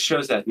 it just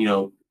shows that,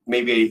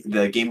 maybe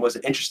the game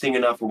wasn't interesting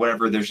enough or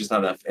whatever, there's just not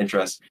enough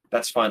interest.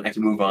 That's fine, I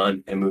can move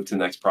on and move to the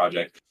next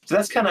project. So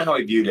that's kind of how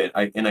I viewed it,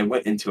 and I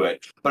went into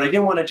it. But I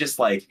didn't want to just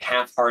like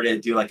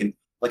half-hearted do like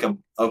a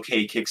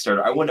okay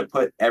Kickstarter. I wanted to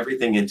put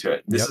everything into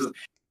it.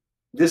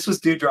 This was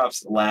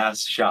Dewdrop's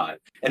last shot,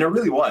 and it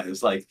really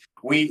was. Like,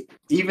 we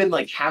even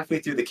like halfway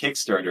through the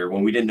Kickstarter,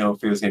 when we didn't know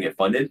if it was going to get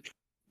funded,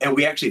 and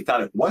we actually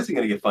thought it wasn't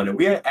going to get funded,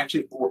 we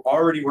actually were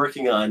already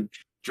working on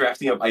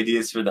drafting up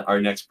ideas for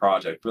our next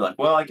project. We're like,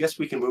 well, I guess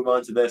we can move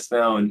on to this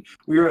now, and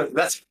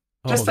that's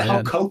just to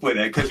help cope with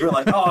it, because we're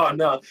like, oh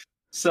no.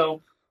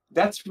 So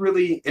it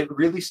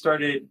really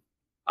started.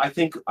 I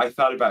think I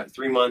thought about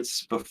 3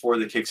 months before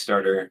the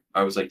Kickstarter.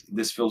 I was like,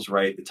 this feels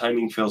right. The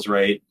timing feels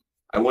right.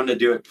 I wanted to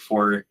do it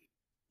before,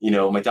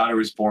 my daughter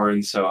was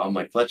born. So I'm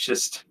like, let's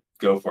just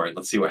go for it.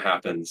 Let's see what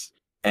happens.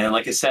 And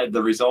like I said,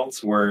 the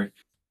results were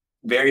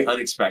very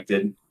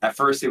unexpected. At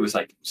first, it was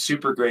like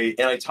super great.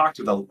 And I talked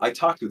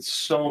with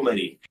so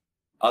many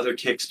other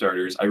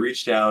Kickstarters. I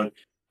reached out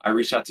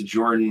to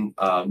Jordan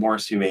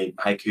Morris, who made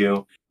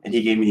Haiku, and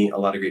he gave me a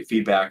lot of great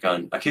feedback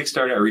on a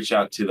Kickstarter. I reached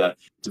out to the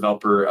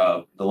developer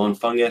of The Lone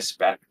Fungus,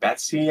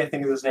 Batsy, I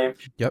think is his name.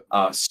 Yep.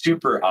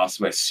 Super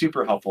awesome,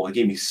 super helpful. He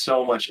gave me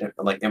so much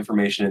like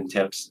information and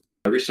tips.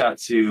 I reached out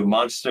to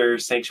Monster,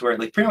 Sanctuary,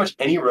 like pretty much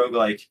any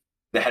roguelike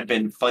that had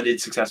been funded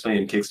successfully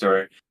in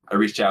Kickstarter. I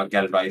reached out,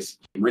 got advice.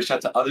 Reached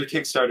out to other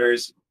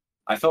Kickstarters.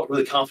 I felt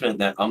really confident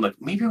that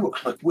maybe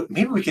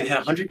we can hit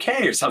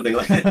 100K or something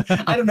like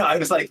that. I don't know. I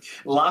was like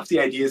lofty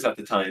ideas at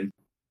the time.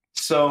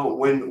 So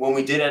when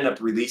we did end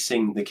up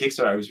releasing the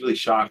Kickstarter, I was really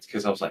shocked,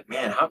 because I was like,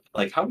 man, how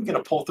are we going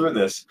to pull through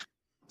this?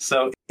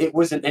 So it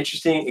was an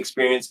interesting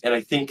experience, and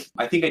I think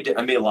I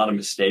made a lot of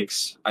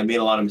mistakes. I made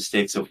a lot of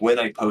mistakes of when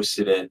I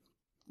posted it,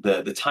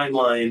 the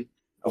timeline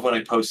of when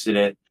I posted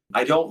it.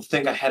 I don't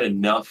think I had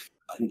enough,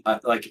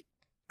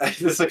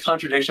 this is a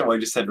contradiction of what I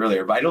just said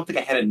earlier, but I don't think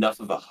I had enough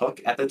of a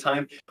hook at the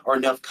time or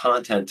enough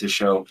content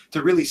to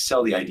really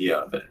sell the idea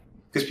of it.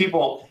 Because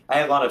I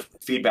had a lot of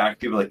feedback.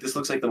 People were like, this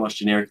looks like the most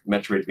generic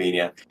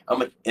Metroidvania. I'm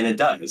like, and it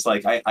does.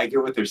 Like, I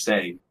get what they're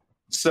saying.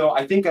 So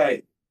I think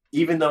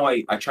even though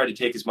I try to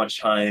take as much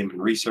time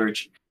and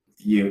research,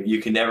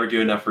 you can never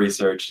do enough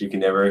research. You can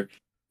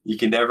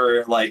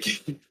never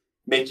like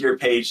make your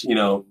page,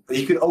 you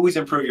could always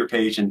improve your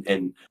page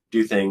and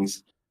do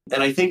things.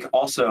 And I think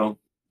also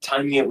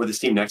timing it with the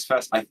Steam Next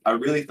Fest, I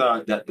really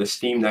thought that the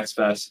Steam Next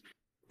Fest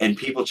and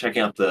people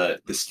checking out the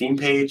Steam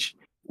page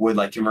would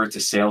like convert to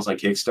sales on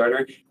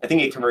Kickstarter. I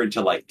think it converted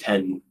to like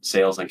 10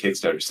 sales on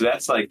Kickstarter. So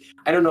that's like,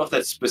 I don't know if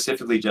that's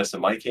specifically just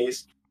in my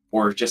case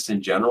or just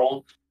in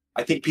general.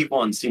 I think people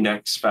on Steam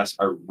Next Fest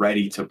are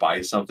ready to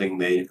buy something.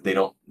 They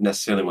don't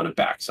necessarily want to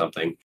back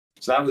something.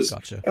 So that was,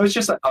 It was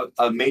just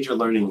a major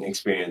learning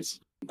experience.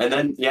 And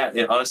then,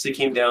 it honestly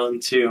came down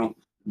to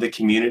the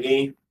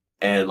community.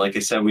 And like I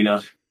said, we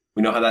know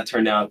how that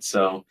turned out.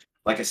 So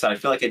like I said, I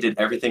feel like I did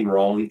everything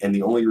wrong. And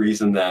the only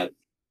reason that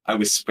I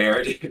was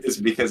spared is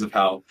because of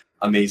how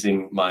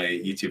amazing my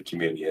YouTube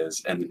community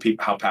is and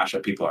how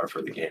passionate people are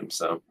for the game.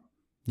 So,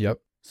 yep.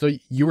 So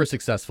you were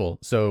successful.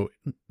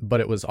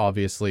 But it was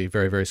obviously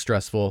very, very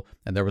stressful.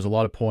 And there was a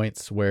lot of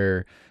points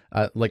where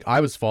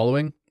I was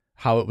following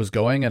how it was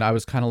going, and I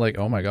was kind of like,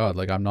 oh my God,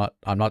 like I'm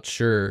not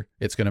sure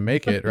it's going to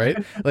make it. Right.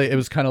 Like it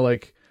was kind of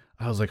like,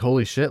 I was like,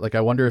 holy shit. Like,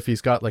 I wonder if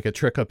he's got like a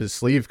trick up his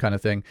sleeve kind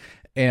of thing.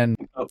 And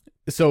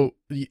so,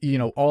 you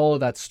know, all of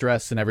that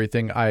stress and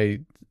everything, I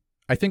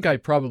think I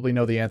probably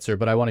know the answer,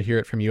 but I want to hear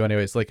it from you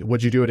anyways. Like,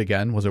 would you do it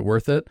again? Was it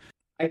worth it?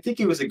 I think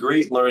it was a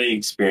great learning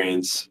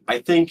experience. I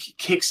think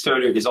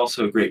Kickstarter is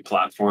also a great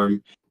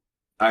platform.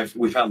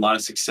 We've had a lot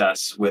of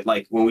success with,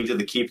 like, when we did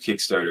the Keep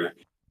Kickstarter,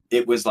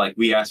 it was like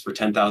we asked for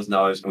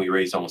 $10,000 and we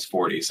raised almost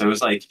 40. So it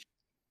was like,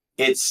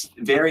 it's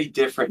very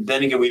different.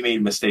 Then again, we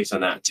made mistakes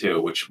on that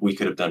too, which we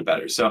could have done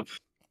better. So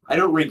I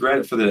don't regret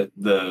it for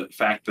the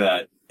fact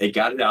that it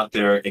got it out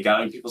there, it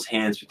got it in people's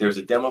hands. There was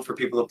a demo for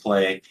people to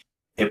play.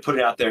 It put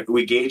it out there.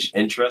 We gauged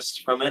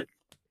interest from it.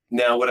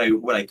 Now, would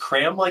I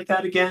cram like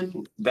that again?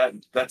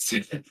 That's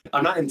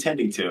I'm not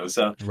intending to.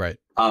 So right.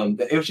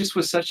 It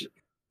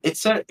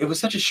was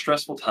such a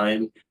stressful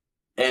time,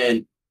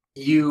 and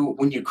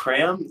when you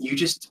cram,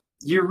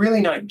 you're really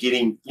not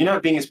you're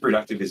not being as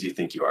productive as you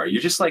think you are.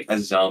 You're just like a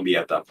zombie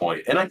at that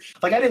point. And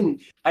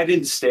I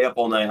didn't stay up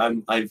all night.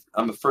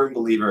 I'm a firm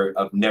believer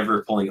of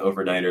never pulling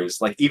overnighters.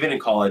 Like, even in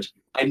college,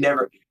 I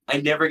never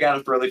got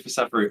up early for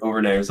stuff for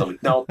overnighters. I'm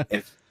like, no,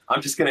 if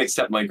I'm just going to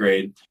accept my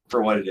grade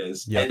for what it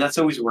is. Yep. And that's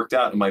always worked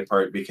out in my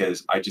part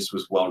because I just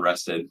was well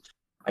rested.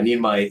 I need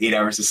my 8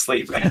 hours of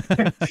sleep.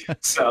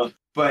 So,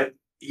 but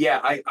yeah,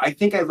 I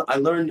think I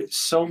learned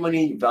so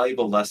many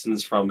valuable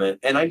lessons from it.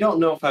 And I don't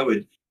know if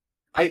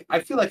I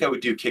feel like I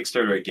would do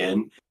Kickstarter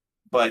again,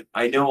 but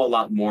I know a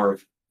lot more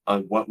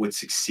on what would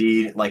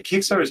succeed. Like,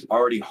 Kickstarter is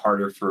already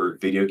harder for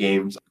video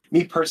games.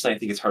 Me personally, I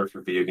think it's harder for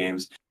video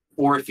games.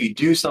 Or if you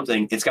do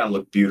something, it's got to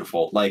look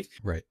beautiful. Like,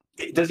 right.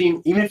 It doesn't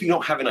even if you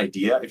don't have an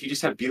idea, if you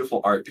just have beautiful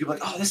art, people are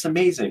like, oh, this is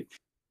amazing.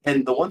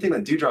 And the one thing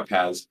that Dewdrop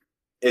has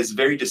is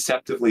very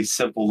deceptively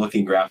simple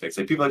looking graphics.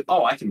 Like, people are like,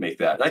 oh, I can make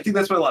that. And I think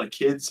that's why a lot of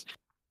kids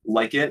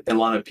like it, and a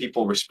lot of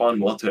people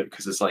respond well to it,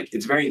 because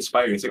it's very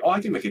inspiring. It's like, oh,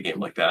 I can make a game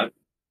like that.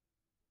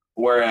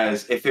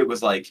 Whereas if it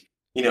was like,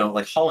 you know,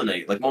 like Hollow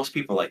Knight, like, most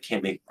people like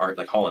can't make art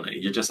like Hollow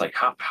Knight. You're just like,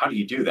 how do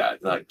you do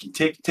that? Like,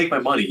 take my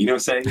money, you know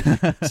what I'm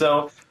saying?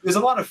 So there's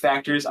a lot of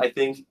factors. I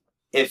think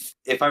if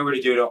I were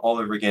to do it all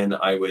over again,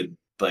 I would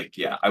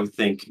I would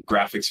think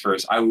graphics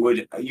first.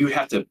 You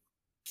have to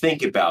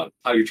think about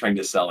how you're trying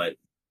to sell it.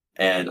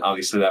 And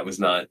obviously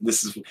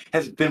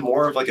has been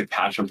more of like a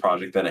passion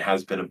project than it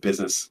has been a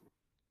business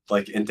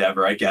like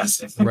endeavor, I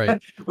guess.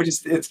 Right.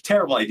 It's a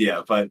terrible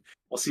idea, but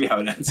we'll see how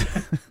it ends.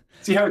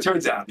 See how it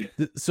turns out.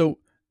 So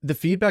the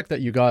feedback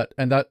that you got,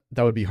 and that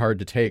would be hard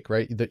to take,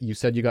 right? That you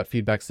said you got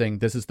feedback saying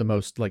this is the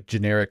most like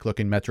generic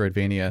looking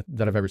Metroidvania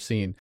that I've ever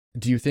seen.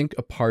 Do you think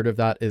a part of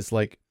that is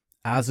like,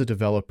 as a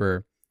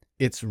developer,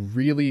 it's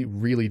really,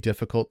 really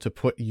difficult to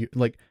put you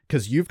like,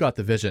 because you've got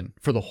the vision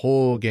for the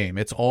whole game.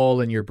 It's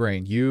all in your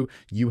brain. You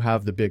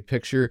have the big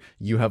picture.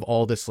 You have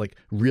all this like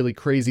really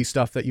crazy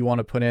stuff that you want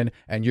to put in,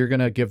 and you're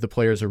going to give the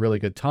players a really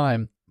good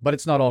time, but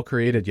it's not all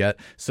created yet.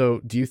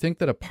 So do you think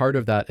that a part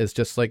of that is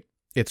just like,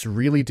 it's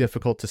really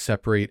difficult to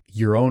separate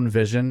your own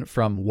vision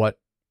from what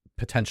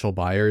potential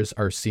buyers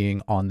are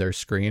seeing on their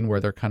screen,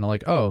 where they're kind of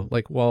like, oh,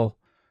 like, well,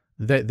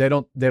 they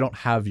don't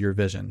have your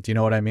vision. Do you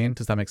know what I mean?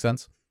 Does that make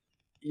sense?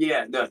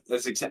 Yeah, no,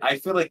 I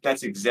feel like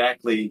that's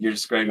exactly, you're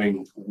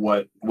describing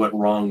what went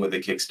wrong with the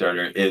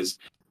Kickstarter. Is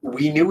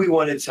we knew we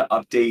wanted to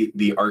update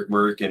the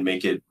artwork and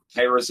make it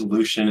higher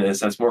resolution, and in a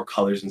sense more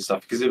colors and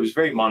stuff, because it was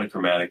very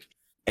monochromatic.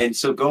 And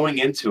so going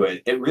into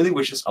it, it really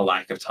was just a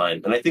lack of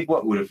time. And I think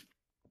what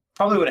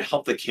probably would have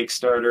helped the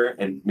Kickstarter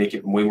and make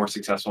it way more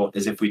successful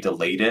is if we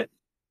delayed it.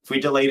 If we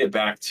delayed it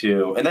back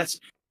to, and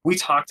we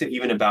talked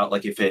even about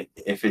like, if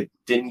it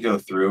didn't go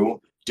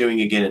through, doing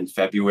again in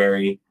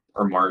February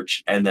or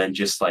March, and then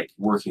just like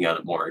working on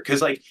it more.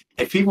 Because like,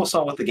 if people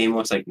saw what the game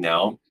looks like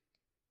now,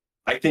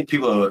 I think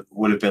people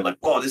would have been like,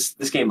 oh, this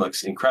game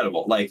looks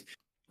incredible. Like,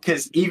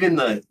 because even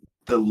the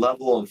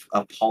level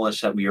of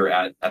polish that we were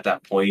at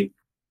that point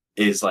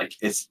is like,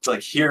 it's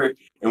like here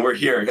and we're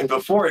here, and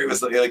before it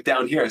was like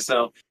down here.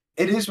 So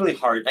it is really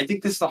hard. I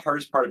think this is the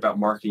hardest part about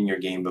marketing your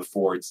game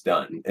before it's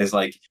done, is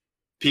like,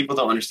 people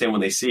don't understand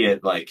when they see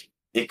it. Like,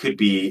 it could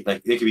be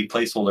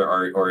placeholder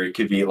art, or it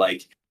could be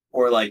like,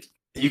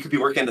 you could be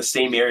working in the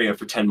same area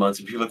for 10 months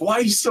and people are like, why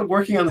are you still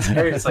working on this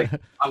area? It's like,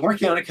 I'm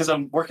working on it because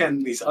I'm working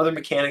on these other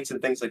mechanics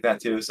and things like that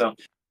too. So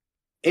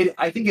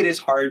I think it is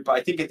hard, but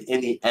I think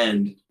in the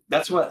end,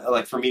 that's what,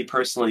 like, for me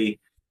personally,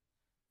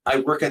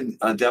 I work on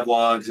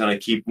devlogs and I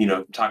keep,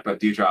 talking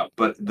about Dewdrop,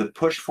 but the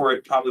push for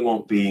it probably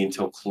won't be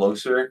until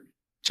closer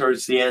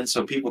towards the end,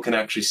 so people can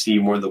actually see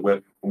more of the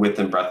width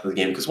and breadth of the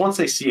game. Because once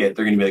they see it,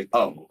 they're going to be like,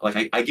 oh,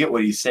 like, I get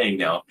what he's saying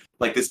now.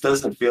 Like, this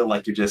doesn't feel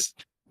like you're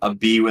just a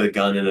bee with a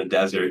gun in a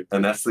desert,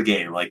 and that's the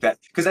game, like that,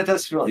 because that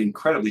does feel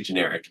incredibly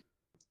generic.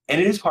 And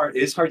it is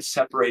hard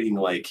separating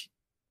like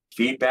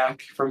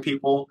feedback from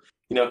people,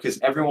 because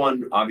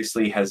everyone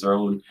obviously has their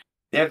own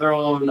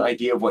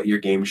idea of what your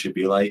game should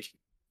be like.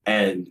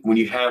 And when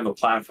you have a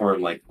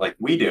platform like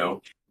we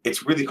do,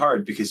 it's really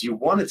hard, because you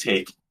want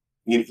to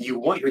you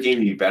want your game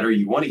to be better,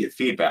 you want to get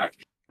feedback,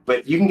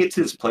 but you can get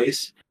to this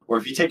place or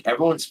if you take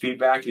everyone's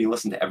feedback and you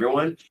listen to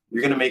everyone,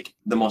 you're going to make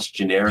the most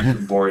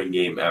generic, boring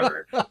game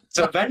ever.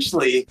 So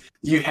eventually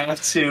you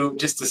have to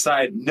just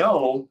decide,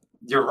 no,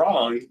 you're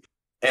wrong.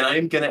 And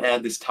I'm going to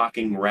add this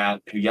talking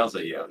rat who yells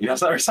at you,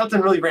 or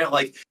something really random.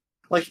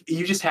 Like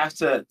you just have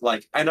to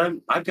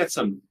and I've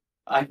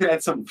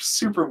had some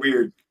super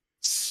weird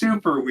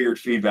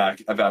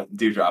feedback about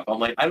Dewdrop. I'm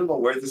like, I don't know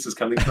where this is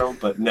coming from,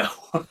 but no.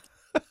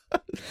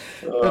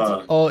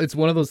 It's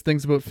one of those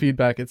things about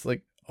feedback. It's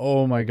like,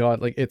 oh my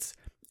God, like it's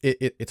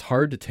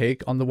hard to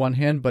take on the one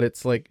hand, but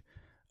it's like,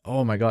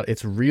 oh my God,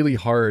 it's really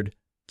hard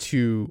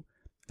to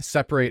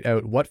separate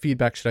out what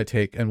feedback should I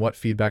take and what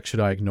feedback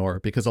should I ignore,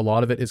 because a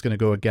lot of it is going to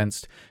go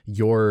against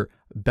your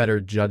better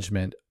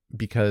judgment,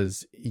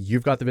 because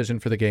you've got the vision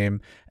for the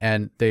game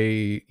and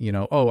they,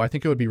 oh, I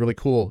think it would be really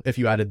cool if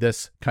you added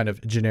this kind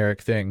of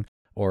generic thing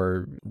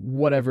or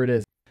whatever it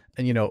is.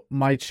 And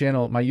my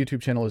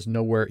YouTube channel is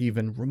nowhere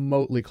even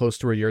remotely close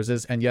to where yours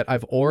is. And yet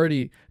I've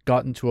already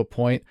gotten to a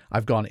point,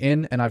 I've gone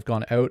in and I've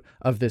gone out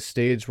of this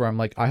stage where I'm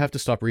like, I have to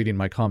stop reading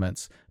my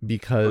comments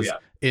because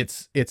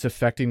it's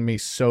affecting me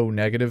so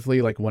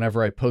negatively. Like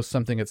whenever I post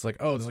something, it's like,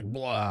 oh, there's like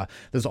blah,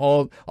 there's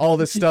all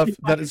this stuff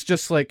that it's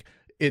just like,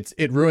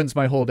 it ruins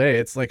my whole day.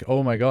 It's like,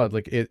 oh my God,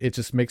 like it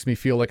just makes me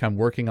feel like I'm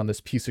working on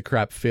this piece of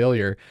crap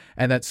failure.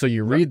 And so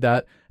you read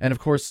that. And of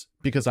course,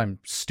 because I'm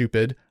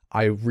stupid,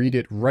 I read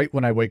it right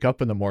when I wake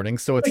up in the morning.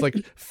 So it's like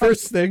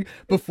first thing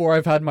before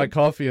I've had my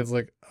coffee, it's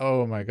like,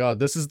 oh my God,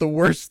 this is the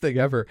worst thing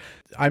ever.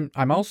 I'm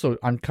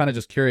kind of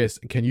just curious.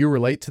 Can you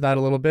relate to that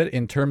a little bit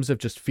in terms of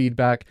just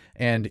feedback,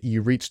 and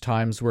you reach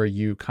times where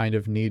you kind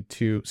of need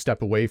to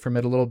step away from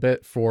it a little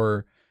bit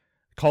for,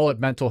 call it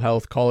mental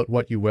health, call it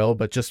what you will,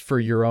 but just for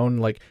your own,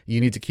 like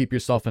you need to keep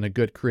yourself in a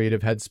good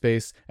creative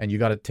headspace and you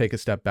got to take a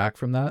step back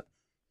from that?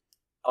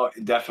 Oh,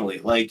 definitely.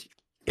 Like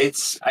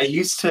I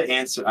used to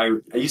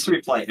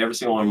reply every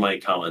single one of my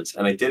comments,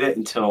 and I did it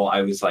until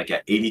I was like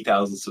at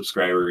 80,000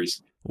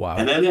 subscribers. Wow.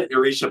 And then it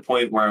reached a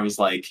point where I was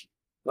like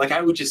I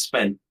would just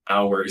spend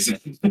hours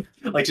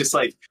just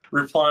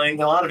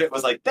replying. A lot of it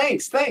was like,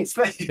 thanks.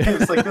 It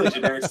was like really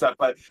generic stuff,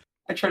 but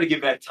I try to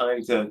give back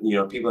time to,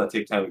 people that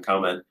take time to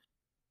comment.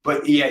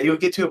 But yeah, it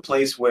would get to a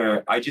place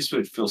where I just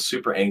would feel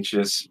super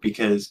anxious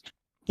because,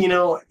 you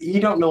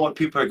don't know what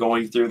people are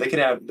going through. They could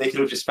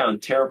have just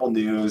found terrible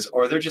news,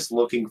 or they're just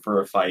looking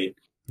for a fight.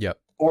 Yep.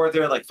 Or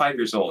they're like 5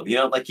 years old.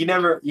 You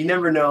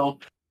never know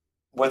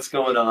what's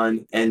going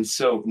on. And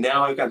so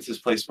now I've gotten to this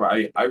place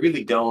where I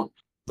really don't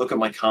look at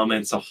my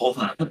comments a whole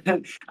lot.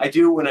 I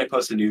do when I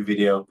post a new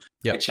video.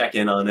 Yep. I check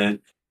in on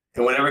it.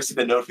 And whenever I see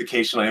the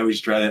notification, I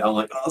always dread it. I'm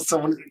like, oh,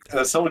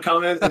 someone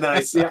commented, and then I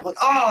see it, I'm like,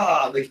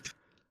 ah,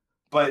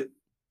 but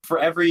for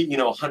every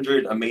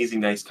 100 amazing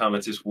nice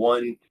comments, there's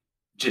one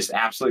just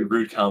absolutely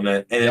rude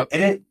comment, and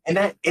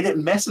it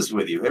messes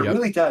with you. It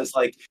really does.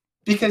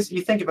 Because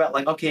you think about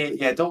okay,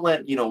 yeah, don't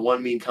let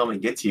one mean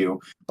comment get to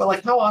you.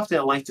 But how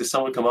often does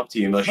someone come up to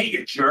you and be like, hey,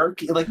 you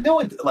jerk? No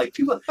one,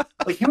 people,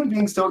 human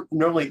beings don't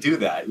normally do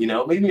that.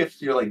 Maybe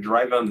if you're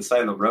driving on the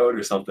side of the road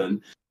or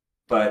something.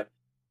 But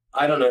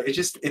I don't know.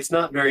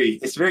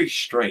 It's very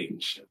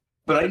strange.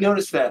 But I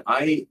noticed that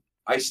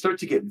I start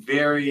to get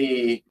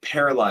very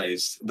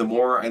paralyzed the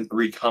more I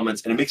read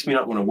comments, and it makes me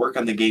not want to work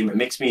on the game. It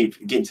makes me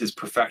get into this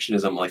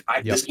perfectionism.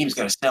 This game's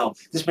got to sell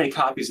this many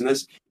copies and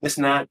this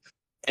and that.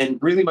 And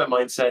really my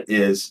mindset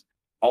is,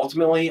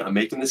 ultimately, I'm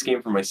making this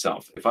game for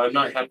myself. If I'm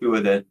not happy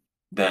with it,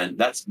 then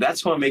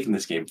that's who I'm making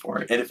this game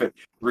for. And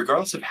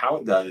regardless of how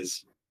it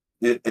does,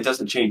 it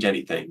doesn't change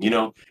anything.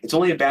 It's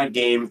only a bad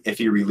game if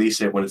you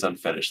release it when it's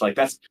unfinished.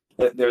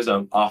 There's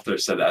an author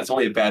said that. It's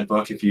only a bad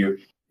book if you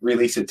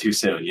release it too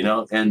soon,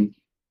 and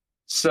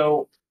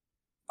so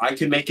I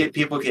could make it,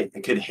 people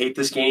could hate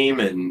this game,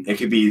 and it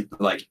could be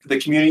the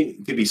community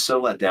could be so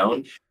let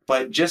down,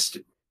 but just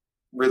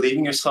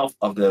relieving yourself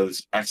of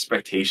those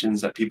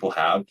expectations that people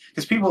have,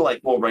 because people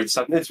will write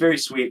stuff and it's very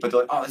sweet, but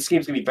they're like, oh, this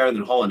game's gonna be better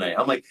than Hollow Knight.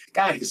 I'm like,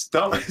 guys,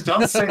 don't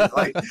say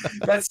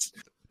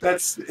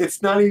that's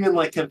it's not even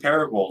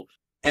comparable.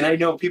 And I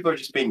know people are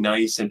just being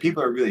nice and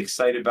people are really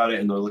excited about it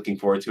and they're looking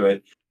forward to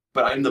it.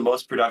 But I'm the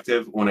most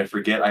productive when I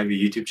forget I have a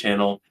YouTube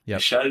channel. Yep. I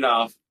shut it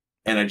off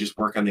and I just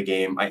work on the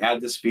game. I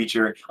add this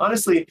feature.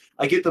 Honestly,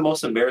 I get the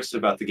most embarrassed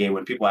about the game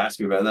when people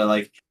ask me about it. They're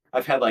like,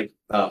 I've had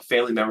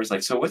family members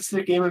so what's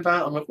the game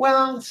about? I'm like,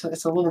 well, it's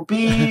a little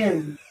bee.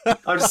 And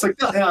I'm just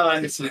like, no,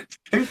 have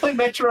you played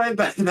Metroid?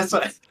 That's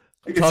what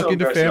I get. Talking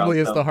to family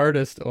is the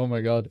hardest. Oh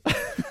my God.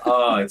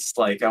 Oh, it's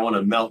I want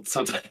to melt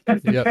sometimes.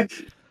 Yep.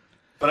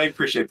 But I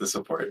appreciate the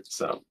support.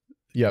 So.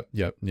 Yep,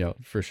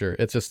 for sure.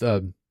 It's just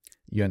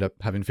you end up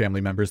having family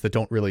members that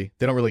don't really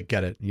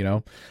get it,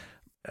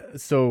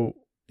 So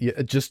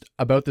yeah, just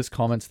about this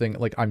comments thing,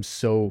 I'm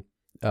so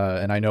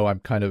and I know I'm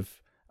kind of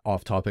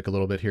off topic a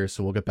little bit here,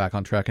 so we'll get back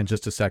on track in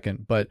just a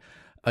second, but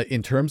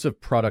In terms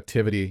of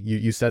productivity,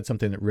 you said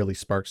something that really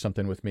sparked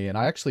something with me. And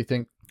I actually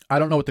think, I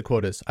don't know what the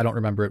quote is. I don't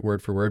remember it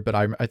word for word, but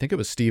I think it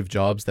was Steve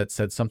Jobs that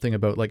said something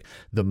about like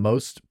the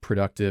most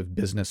productive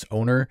business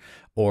owner,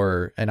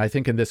 and I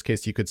think in this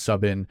case, you could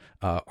sub in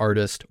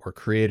artist or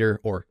creator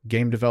or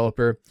game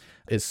developer,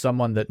 is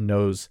someone that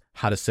knows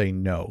how to say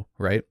no,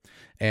 right?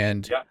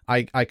 And Yeah.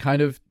 I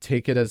kind of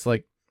take it as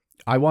like,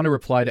 I want to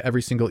reply to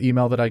every single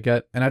email that I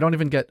get. And I don't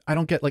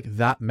get like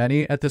that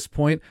many at this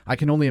point. I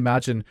can only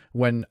imagine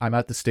when I'm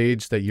at the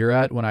stage that you're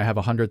at, when I have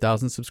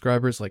 100,000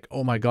 subscribers, like,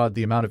 oh my God,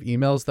 the amount of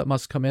emails that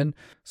must come in.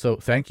 So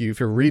thank you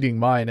for reading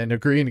mine and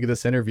agreeing to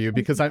this interview,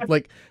 because I'm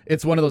like,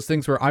 it's one of those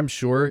things where I'm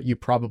sure you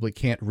probably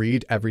can't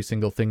read every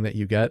single thing that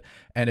you get.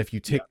 And if you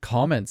take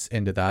comments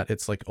into that,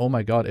 it's like, oh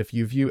my God, if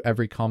you view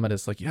every comment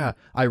as like, yeah,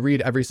 I read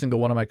every single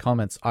one of my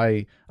comments.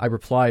 I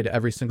reply to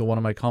every single one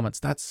of my comments.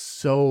 That's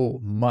so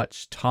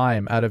much time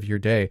out of your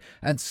day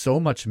and so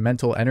much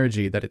mental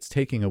energy that it's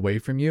taking away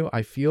from you.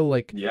 I feel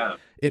like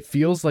it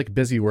feels like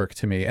busy work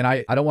to me. And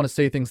I don't want to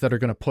say things that are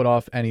going to put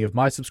off any of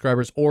my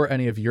subscribers or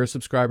any of your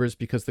subscribers,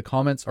 because the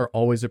comments are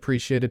always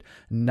appreciated.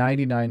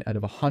 99 out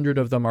of 100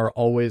 of them are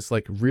always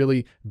like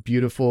really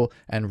beautiful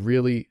and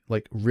really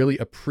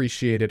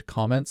appreciated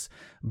comments.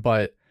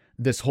 But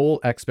this whole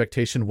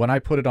expectation, when I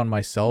put it on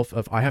myself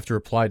of I have to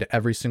reply to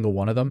every single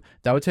one of them,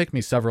 that would take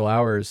me several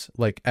hours,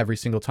 like every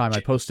single time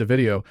I post a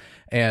video.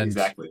 And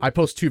I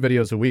post 2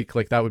 videos a week.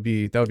 Like that would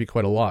be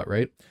quite a lot,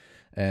 right?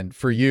 And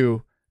for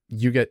you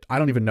get, I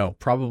don't even know,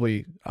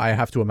 probably I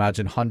have to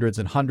imagine hundreds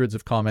and hundreds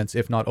of comments,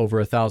 if not over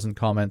 1,000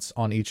 comments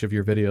on each of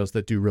your videos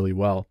that do really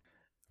well.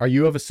 Are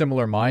you of a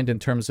similar mind in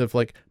terms of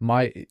like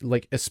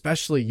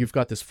especially you've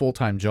got this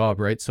full-time job,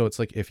 right? So it's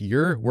like if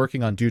you're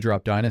working on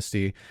Dewdrop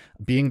Dynasty,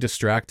 being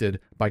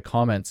distracted by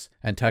comments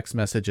and text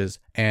messages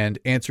and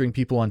answering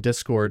people on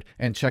Discord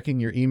and checking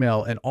your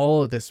email and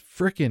all of this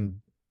freaking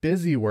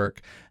busy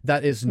work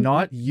that is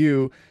not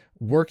you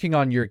working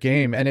on your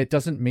game. And it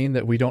doesn't mean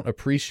that we don't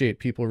appreciate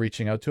people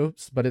reaching out to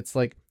us, but it's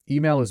like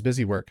email is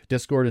busy work.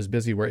 Discord is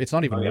busy work. It's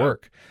not even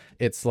work.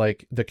 It's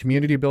like the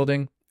community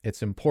building.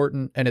 It's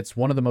important, and it's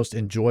one of the most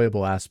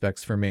enjoyable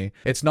aspects for me.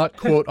 It's not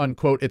quote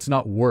unquote, it's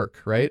not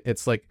work, right?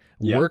 It's like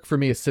work for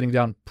me is sitting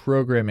down,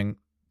 programming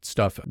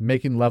stuff,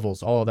 making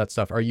levels, all of that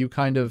stuff. Are you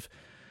kind of,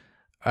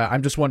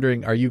 I'm just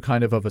wondering, are you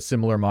kind of a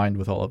similar mind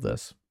with all of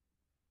this?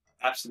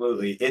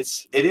 Absolutely.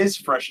 It is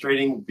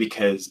frustrating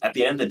because at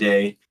the end of the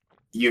day,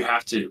 you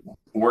have to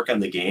work on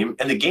the game,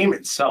 and the game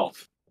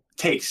itself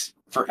takes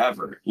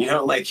forever. You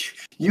know, like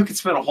you could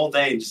spend a whole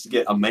day just to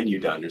get a menu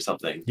done or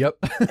something. Yep.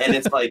 And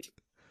it's like,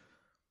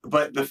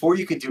 but before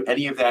you can do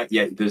any of that,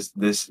 there's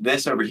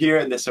this over here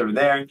and this over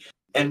there.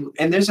 And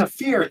there's a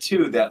fear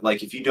too that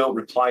like if you don't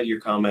reply to your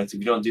comments, if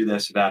you don't do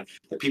this or that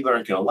people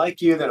aren't gonna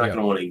like you, they're not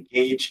gonna want to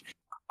engage.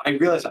 I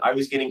realized I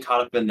was getting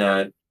caught up in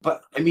that.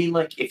 But I mean,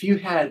 like if you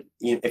had,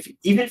 even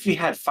if you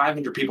had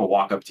 500 people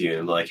walk up to you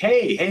and be like,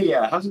 hey,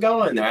 how's it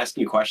going? And they're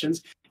asking you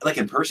questions, like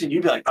in person,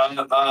 you'd be like,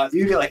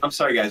 I'm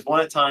sorry guys, one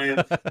at a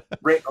time,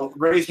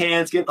 raise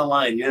hands, get in the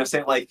line. You know what I'm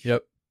saying? Like,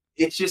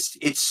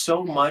 it's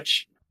so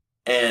much.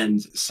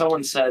 And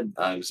someone said,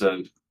 it was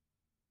an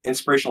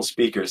inspirational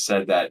speaker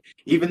said that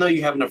even though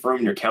you have enough room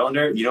in your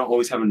calendar, you don't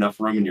always have enough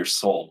room in your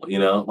soul,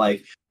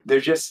 like they're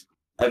just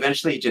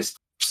eventually just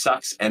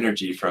sucks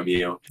energy from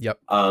you. Yep.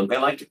 And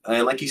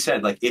like you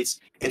said, like it's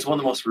one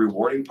of the most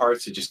rewarding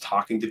parts of just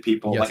talking to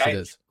people. Yes, like it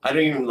is. I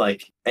don't even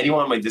like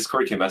anyone on my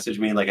Discord can message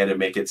me. Like I didn't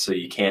make it so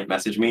you can't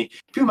message me.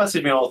 People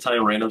message me all the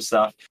time, random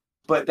stuff.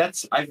 But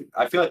I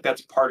feel like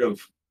that's part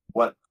of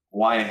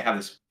why I have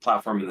this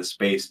platform in this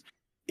space,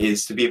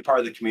 is to be a part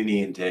of the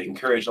community and to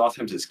encourage. A lot of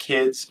times it's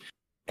kids,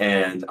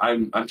 and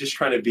I'm just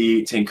trying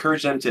to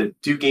encourage them to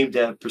do game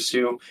dev,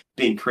 pursue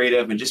being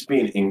creative, and just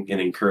being an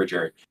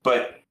encourager.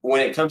 But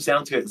when it comes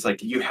down to it, it's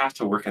like you have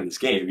to work on this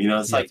game.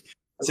 It's like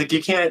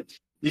you can't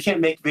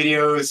make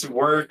videos,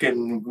 work,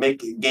 and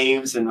make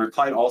games and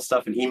reply to all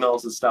stuff and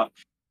emails and stuff.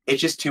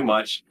 It's just too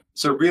much.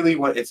 So really,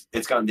 what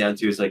it's gotten down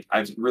to is like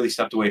I've really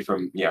stepped away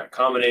from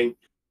commenting.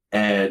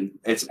 And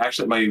it's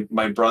actually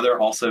my brother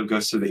also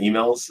goes through the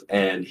emails,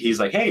 and he's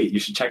like, hey, you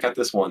should check out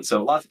this one.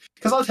 So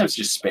because a lot of times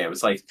it's just spam.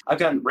 It's like I've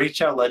gotten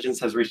Raid Out Legends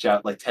has reached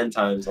out like 10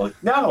 times. I'm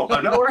like, no,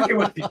 I'm not working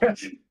with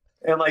you.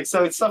 And like,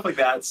 so it's stuff like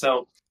that.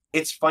 So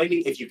it's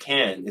finding, if you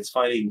can, it's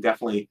finding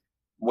definitely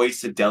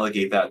ways to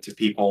delegate that to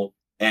people.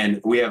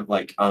 And we have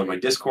like on my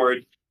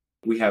Discord,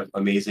 we have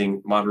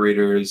amazing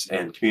moderators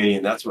and community.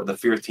 And that's what the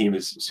Fear team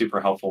is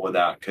super helpful with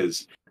that,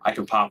 because I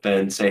can pop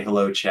in, say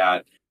hello,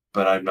 chat,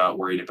 but I'm not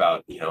worried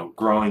about,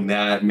 growing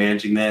that,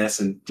 managing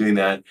this and doing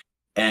that.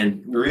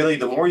 And really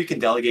the more you can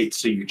delegate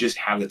so you just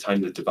have the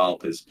time to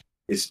develop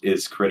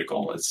is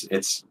critical.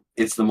 It's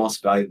the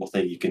most valuable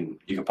thing you can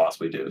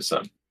possibly do.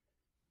 So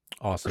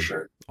awesome. For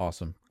sure.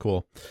 Awesome.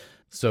 Cool.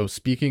 So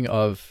speaking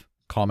of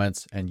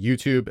comments and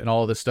YouTube and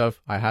all of this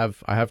stuff, I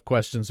have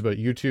questions about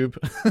YouTube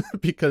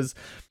because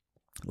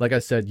like I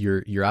said,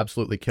 you're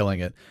absolutely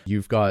killing it.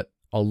 You've got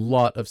a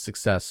lot of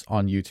success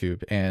on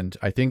YouTube. And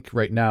I think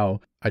right now,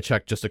 I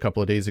checked just a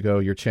couple of days ago,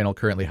 your channel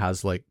currently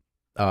has like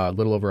a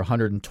little over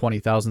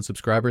 120,000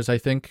 subscribers, I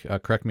think.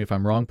 Correct me if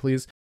I'm wrong,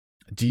 please.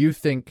 Do you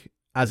think,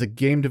 as a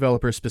game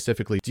developer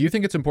specifically, do you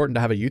think it's important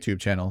to have a YouTube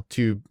channel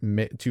to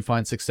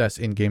find success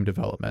in game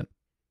development?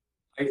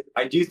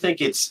 I do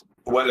think it's,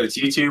 whether it's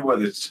YouTube,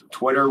 whether it's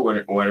Twitter,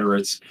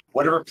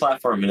 whatever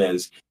platform it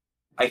is,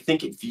 I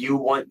think if you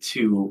want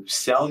to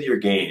sell your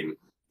game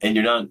and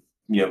you're not,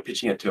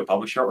 pitching it to a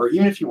publisher, or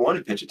even if you want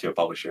to pitch it to a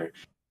publisher,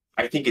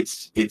 I think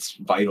it's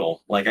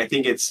vital. Like, I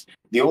think it's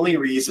the only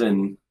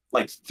reason,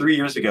 like 3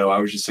 years ago, I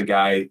was just a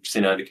guy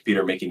sitting on a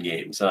computer making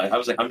games. I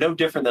was like, I'm no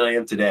different than I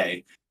am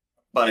today,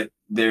 but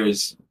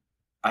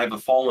I have a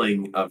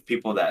following of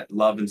people that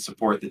love and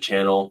support the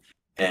channel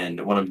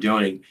and what I'm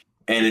doing.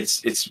 And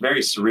it's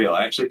very surreal.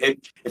 Actually,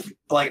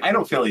 I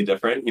don't feel any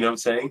different, you know what I'm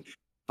saying?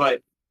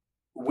 But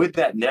with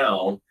that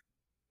now,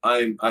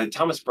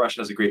 Thomas Brush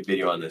has a great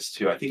video on this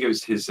too. I think it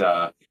was his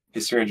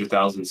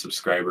 300,000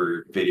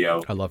 subscriber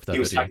video. I love that. He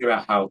was talking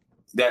about how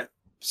that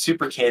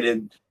super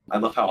candid. I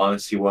love how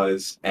honest he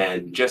was,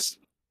 and just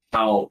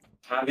how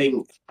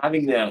having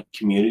that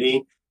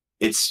community,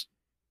 it's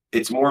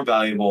more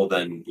valuable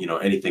than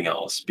anything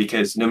else,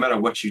 because no matter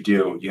what you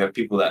do, you have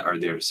people that are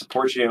there to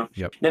support you.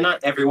 Yep. Now,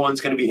 not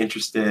everyone's going to be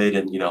interested,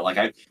 and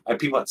I have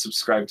people that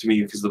subscribe to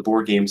me because of the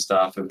board game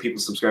stuff, and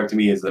people subscribe to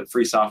me as the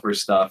free software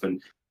stuff,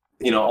 and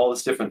all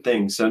this different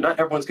things. So not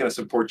everyone's going to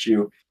support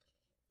you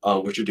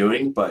what you're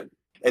doing, but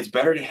it's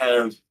better to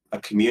have a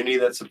community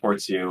that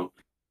supports you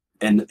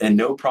and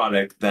no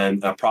product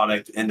than a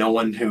product and no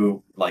one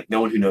who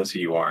knows who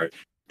you are.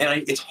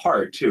 And it's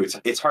hard too.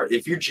 It's hard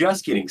if you're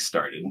just getting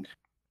started.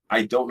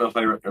 I don't know if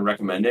I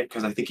recommend it,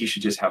 because I think you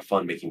should just have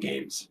fun making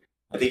games.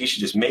 I think you should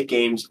just make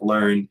games,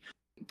 learn.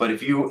 But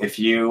if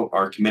you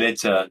are committed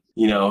to,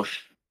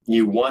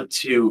 you want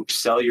to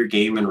sell your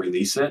game and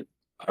release it,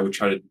 I would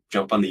try to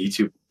jump on the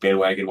YouTube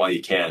bandwagon while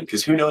you can,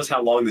 because who knows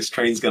how long this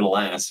train's going to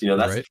last.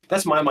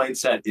 That's my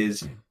mindset.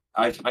 Is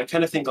I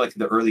kind of think like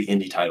the early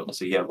indie titles.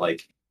 So you have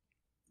like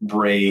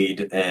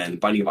Braid and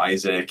Binding of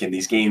Isaac, and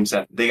these games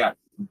that they got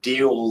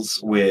deals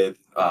with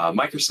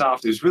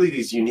Microsoft. There's really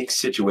these unique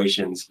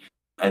situations.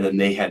 And then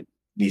they had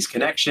these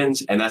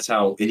connections, and that's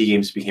how indie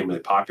games became really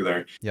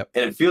popular. Yep.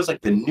 And it feels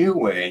like the new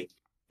way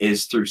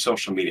is through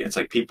social media. It's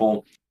like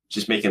people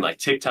just making like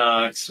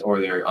TikToks, or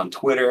they're on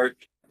Twitter.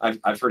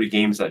 I've heard of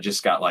games that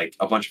just got like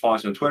a bunch of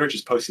followers on Twitter,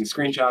 just posting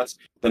screenshots.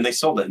 Then they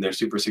sold it and they're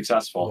super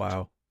successful.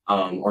 Wow.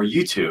 Or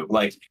YouTube.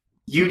 Like,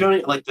 you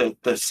don't, like,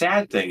 the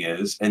sad thing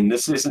is, and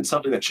this isn't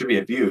something that should be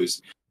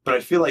abused, but I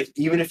feel like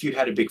even if you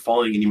had a big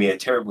following and you made a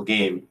terrible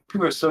game,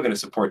 people are still going to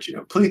support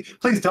you.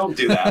 Please don't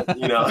do that,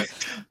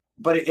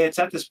 But it's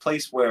at this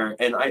place where,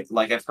 and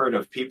I've heard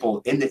of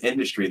people in the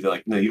industry, they're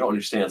like, no, you don't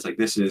understand. It's like,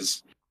 this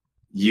is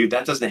you,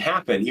 that doesn't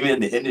happen. Even in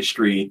the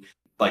industry,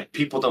 like,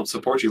 people don't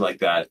support you like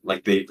that,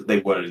 like they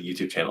would on a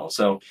YouTube channel.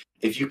 So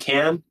if you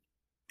can,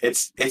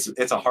 it's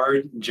a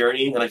hard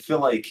journey. And I feel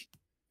like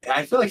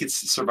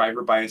it's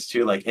survivor bias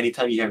too. Like,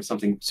 anytime you have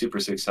something super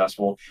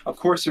successful, of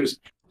course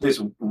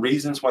there's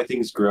reasons why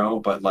things grow,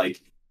 but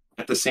like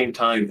at the same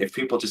time, if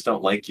people just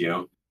don't like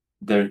you,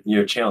 then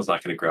your channel's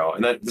not going to grow.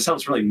 And that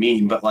sounds really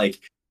mean, but like,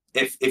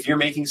 if you're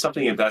making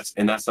something, if that's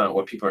not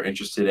what people are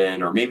interested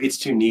in, or maybe it's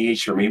too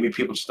niche, or maybe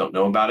people just don't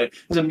know about it,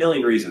 there's a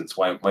million reasons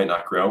why it might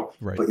not grow.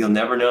 Right. But you'll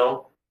never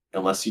know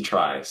unless you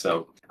try.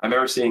 So I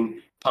remember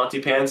seeing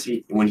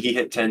Pontypants, when he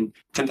hit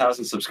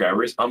 10,000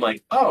 subscribers, I'm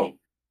like, oh,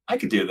 I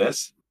could do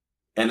this.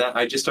 And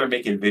I just started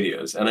making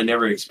videos, and I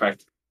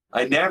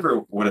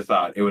never would have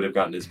thought it would have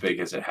gotten as big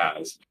as it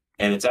has.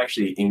 And it's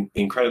actually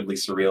incredibly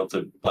surreal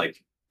to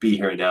like be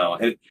here now.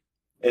 And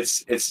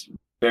it's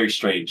very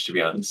strange, to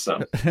be honest.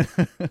 So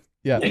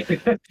yeah,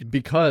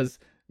 because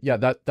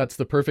that's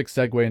the perfect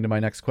segue into my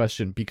next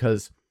question,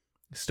 because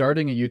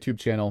starting a YouTube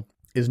channel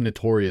is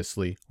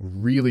notoriously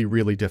really,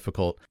 really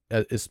difficult,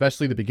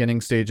 especially the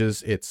beginning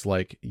stages. It's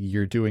like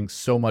you're doing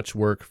so much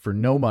work for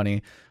no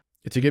money.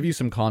 To give you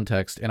some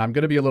context, and I'm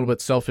going to be a little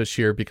bit selfish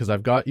here because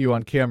I've got you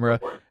on camera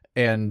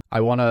and I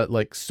want to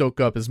like soak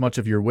up as much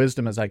of your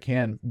wisdom as I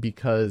can,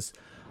 because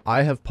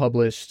I have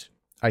published,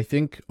 I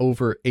think,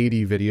 over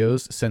 80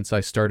 videos since I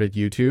started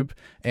YouTube.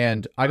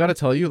 And I got to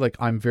tell you, like,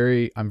 I'm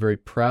very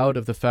proud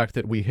of the fact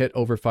that we hit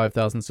over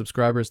 5,000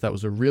 subscribers. That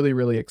was a really,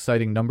 really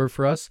exciting number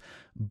for us.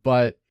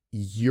 But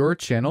your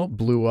channel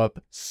blew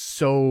up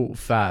so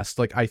fast.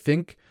 Like, I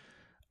think,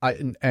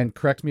 and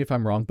correct me if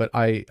I'm wrong, but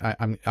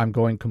I'm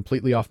going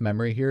completely off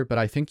memory here, but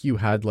I think you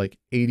had like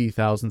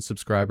 80,000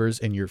 subscribers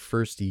in your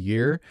first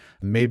year.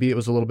 Maybe it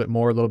was a little bit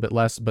more, a little bit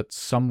less, but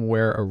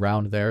somewhere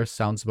around there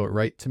sounds about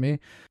right to me.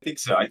 I think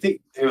so. I think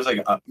it was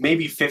like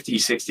maybe 50,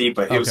 60,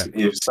 but it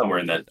was somewhere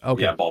in that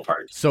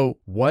ballpark. So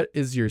what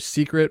is your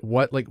secret?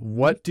 What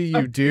do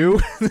you do?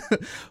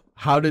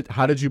 How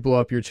did you blow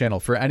up your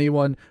channel? For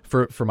anyone,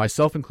 for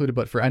myself included,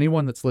 but for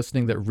anyone that's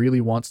listening that really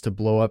wants to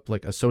blow up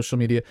like a social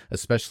media,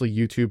 especially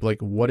YouTube,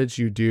 like, what did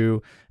you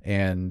do?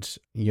 And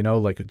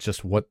like,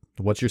 just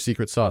what's your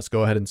secret sauce?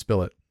 Go ahead and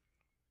spill it.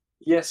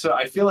 Yeah, so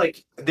I feel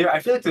like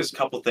there's a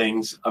couple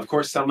things. Of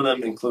course, some of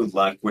them include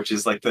luck, which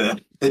is like the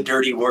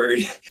dirty word.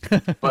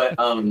 But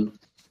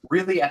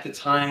really at the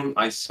time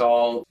I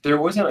saw there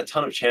wasn't a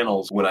ton of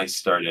channels when I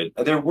started.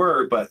 There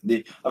were, but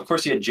of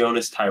course you had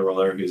Jonas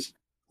Tyroller, who's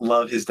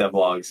love his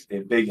devlogs, a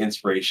big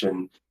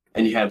inspiration.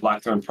 And you had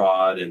Blackthorn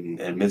Prod and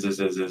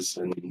Mrs.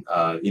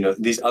 and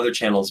these other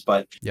channels,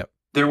 but Yep.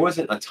 there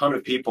wasn't a ton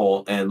of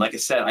people. And like I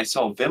said, I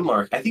saw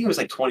Vimlark. I think it was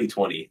like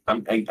 2020.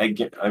 I'm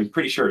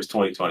pretty sure it's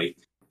 2020.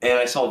 And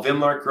I saw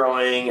Vimlark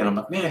growing, and I'm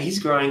like, man, he's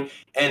growing.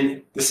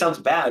 And this sounds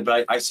bad,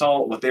 but I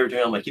saw what they were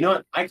doing. I'm like, you know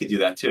what? I could do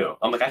that too.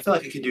 I'm like, I feel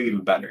like I could do even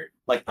better.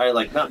 Like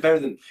not better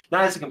than,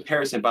 not as a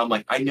comparison, but I'm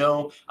like, I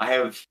know I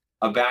have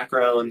a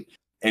background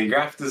in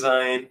graphic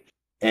design.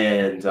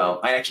 And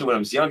I actually, when I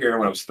was younger,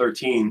 when I was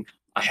 13,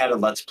 I had a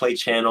Let's Play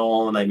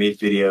channel and I made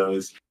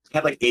videos. I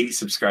had like 80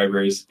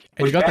 subscribers.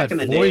 And you got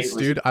that voice,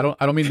 dude. I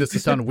don't mean this to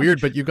sound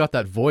weird, but you got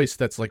that voice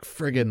that's like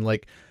friggin'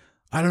 like,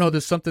 I don't know,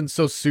 there's something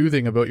so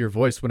soothing about your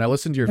voice. When I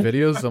listen to your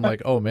videos, I'm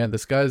like, oh man,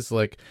 this guy's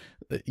like,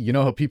 you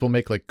know how people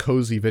make like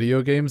cozy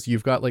video games?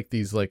 You've got like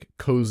these like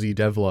cozy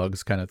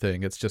devlogs kind of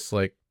thing. It's just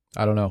like,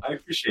 I don't know. I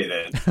appreciate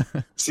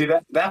it. See,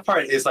 that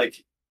part is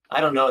like,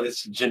 I don't know,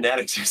 this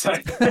genetics or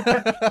something.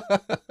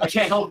 I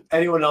can't help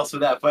anyone else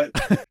with that, but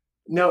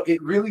no,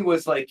 it really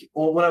was like,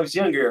 well, when I was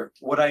younger,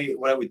 what I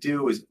would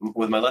do was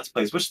with my Let's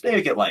Plays, which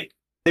they want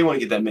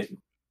to get that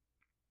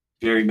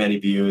very many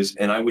views,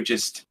 and I would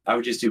just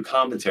do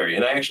commentary,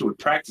 and I actually would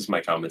practice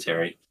my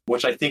commentary,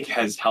 which I think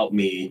has helped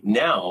me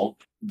now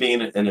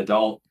being an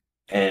adult,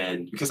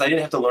 and because I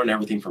didn't have to learn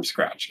everything from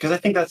scratch, because I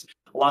think that's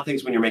a lot of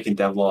things when you're making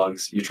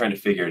devlogs, you're trying to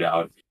figure it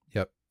out.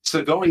 Yep.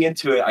 So going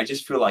into it, I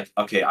just feel like,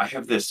 okay, I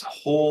have this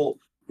whole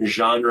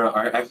genre,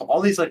 I have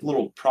all these like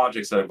little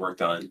projects that I've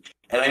worked on,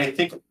 and I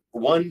think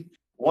one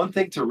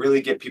thing to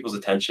really get people's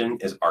attention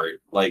is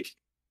art. Like,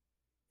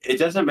 it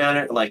doesn't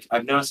matter, like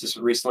I've noticed this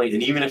recently,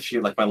 and even if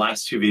you like, my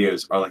last 2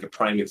 videos are like a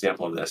prime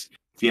example of this.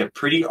 If you have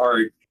pretty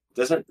art,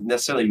 doesn't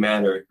necessarily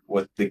matter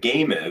what the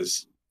game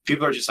is.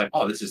 People are just like,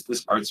 oh,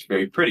 this art's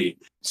very pretty.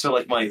 So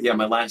like my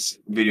last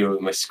video,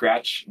 my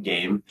Scratch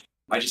game,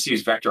 I just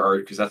use vector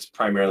art because that's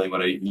primarily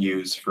what I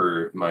use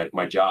for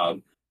my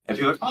job. And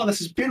people are like, oh,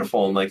 this is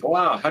beautiful. I'm like, oh,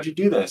 wow, how'd you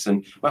do this?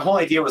 And my whole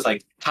idea was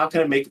like, how can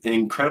I make an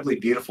incredibly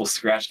beautiful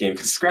Scratch game?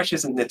 Because Scratch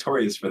isn't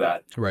notorious for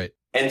that. Right.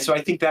 And so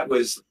I think that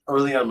was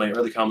early on, my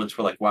early comments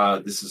were like, wow,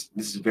 this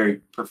is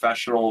very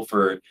professional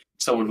for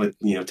someone with,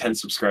 10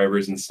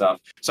 subscribers and stuff.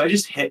 So I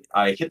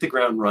hit the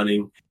ground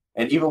running.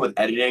 And even with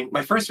editing,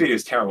 my first video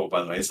is terrible,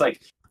 by the way. It's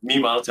like me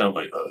monotone, I'm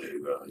like, oh, hey,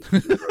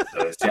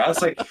 God. Yeah, I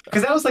was like,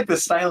 because that was like the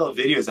style of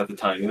videos at the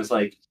time. It was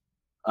like,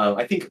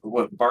 I think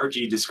what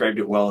Bargy described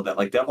it well, that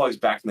like devlogs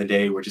back in the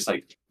day were just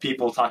like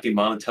people talking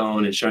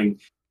monotone and showing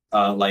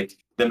like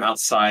them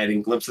outside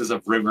and glimpses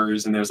of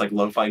rivers, and there's like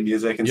lo-fi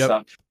music and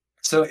stuff.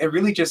 So it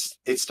really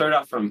it started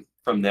out from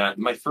that.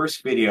 My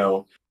first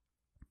video,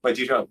 my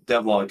Dewdrop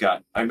devlog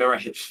I remember I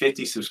hit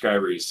 50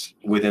 subscribers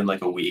within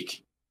like a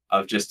week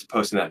of just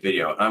posting that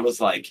video. And I was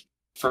like,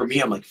 for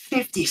me, I'm like,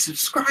 50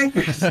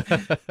 subscribers.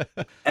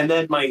 And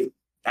then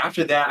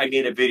after that, I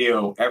made a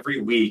video every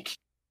week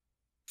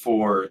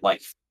for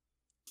like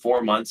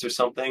 4 months or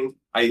something.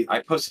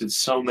 I posted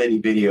so many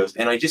videos,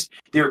 and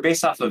they were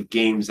based off of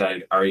games that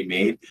I'd already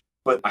made.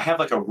 But I have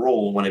like a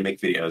rule when I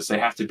make videos. They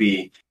have to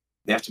be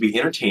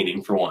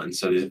entertaining, for one.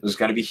 So there's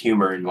got to be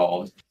humor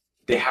involved.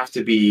 They have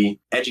to be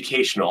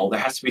educational. There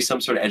has to be some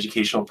sort of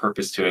educational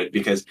purpose to it,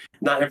 because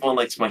not everyone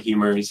likes my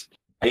humors.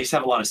 I used to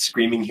have a lot of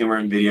screaming humor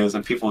in videos,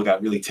 and people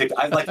got really ticked.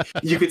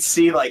 You could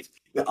see like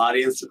the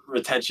audience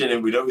retention,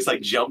 and we'd always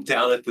like jump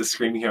down at the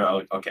screaming humor. I'm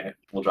like, okay,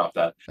 we'll drop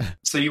that.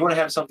 So you want to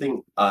have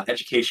something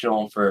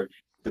educational for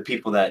the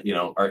people that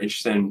are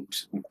interested in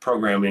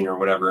programming or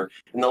whatever.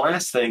 And the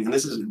last thing, and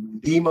this is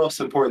the most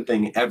important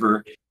thing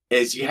ever,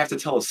 is you have to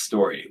tell a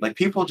story. Like,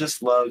 people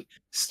just love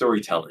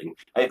storytelling.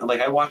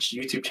 I watch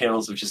YouTube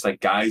channels of just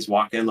like guys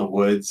walking in the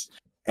woods,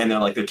 and they're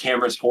like, the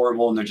camera's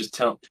horrible, and they're just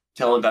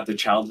telling about their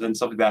childhood and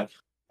stuff like that.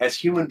 As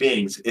human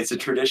beings, it's a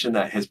tradition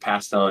that has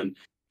passed on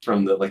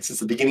from since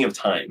the beginning of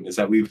time, is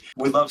that we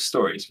love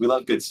stories. We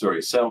love good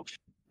stories. So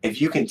if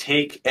you can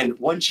and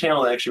one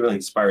channel that actually really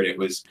inspired it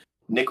was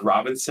Nick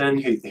Robinson,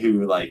 who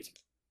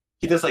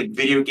he does like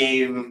video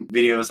game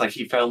videos. Like,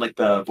 he found like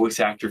the voice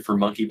actor for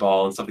Monkey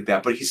Ball and stuff like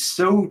that. But he's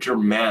so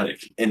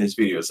dramatic in his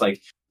videos.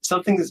 Like,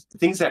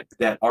 things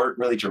that aren't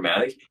really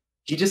dramatic,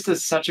 he just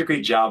does such a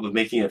great job of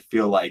making it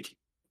feel like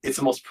it's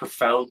the most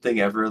profound thing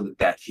ever,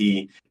 that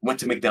he went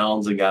to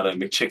McDonald's and got a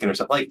McChicken or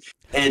something.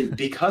 And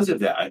because of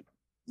that,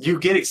 you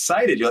get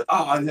excited. You're like,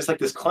 oh, and there's like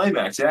this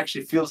climax. It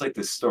actually feels like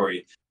this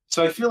story.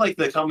 So I feel like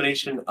the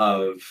combination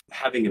of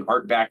having an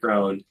art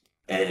background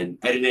and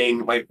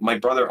editing, my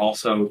brother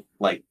also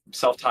like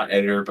self-taught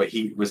editor, but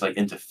he was like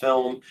into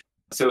film.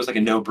 So it was like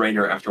a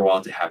no-brainer after a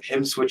while to have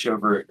him switch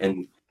over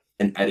and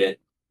edit.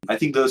 I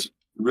think those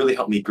really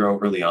helped me grow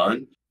early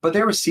on. But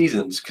there were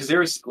seasons, because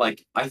there's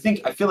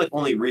I feel like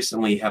only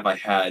recently have I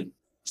had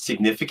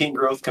significant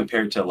growth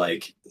compared to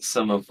like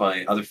some of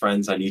my other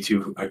friends on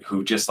YouTube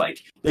who just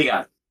like, they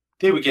got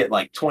they would get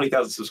like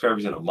 20,000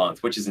 subscribers in a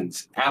month, which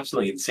is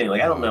absolutely insane.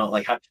 Like, I don't know,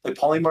 like, like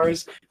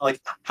Polymars, like,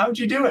 how'd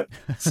you do it?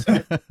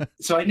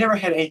 So I never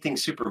had anything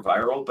super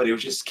viral, but it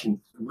was just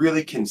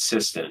really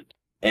consistent.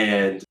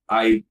 And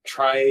I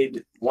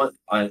tried one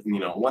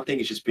thing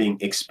is just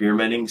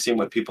experimenting, seeing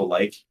what people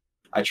like.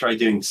 I tried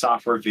doing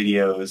software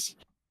videos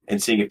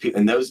and seeing if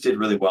and those did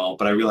really well.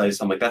 But I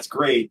realized I'm like, that's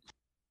great,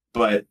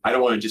 but I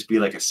don't want to just be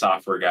like a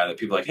software guy that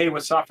people are like, hey,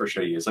 what software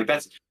should I use? Like,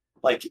 that's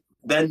like,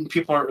 then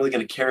people aren't really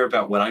going to care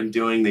about what I'm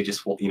doing. They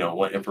just want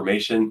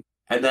information.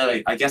 And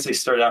then I guess I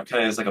started out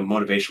kind of as like a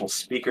motivational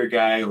speaker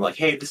guy, like,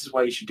 hey, this is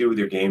what you should do with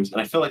your games.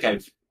 And I feel like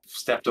I've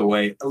stepped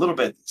away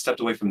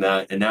from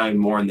that. And now I'm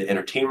more in the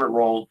entertainment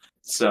role.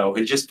 So,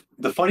 and just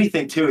the funny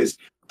thing too is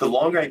the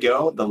longer I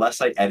go, the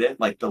less I edit.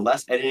 Like, the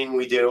less editing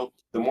we do,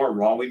 the more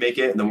raw we make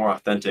it and the more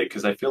authentic.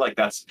 Because I feel like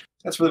that's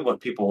really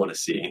what people want to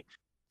see.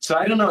 So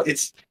I don't know.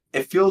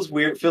 It feels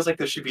weird. It feels like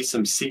there should be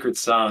some secret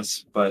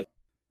sauce, but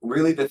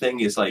really the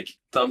thing is like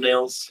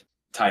thumbnails,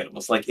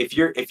 titles. Like, if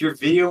your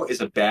video is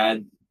a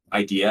bad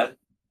idea,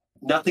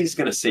 nothing's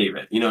going to save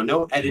it.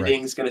 No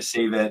editing is going to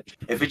save it.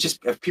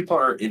 If people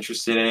aren't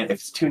interested in it, if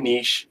it's too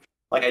niche,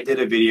 like I did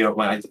a video,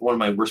 one of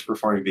my worst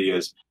performing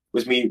videos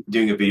was me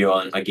doing a video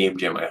on a game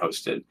jam I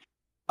hosted.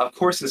 Of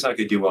course, it's not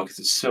going to do well because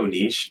it's so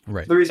niche.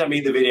 Right. The reason I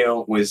made the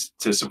video was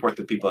to support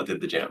the people that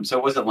did the jam. So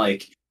it wasn't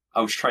like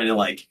I was trying to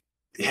like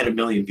hit 1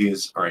 million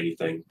views or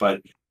anything.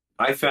 But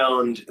I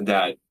found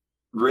that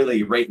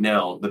really right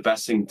now, the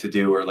best thing to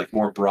do are like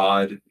more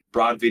broad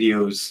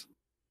videos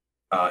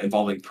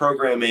involving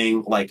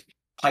programming. Like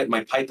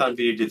my Python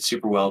video did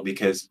super well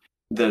because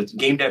the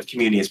game dev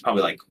community is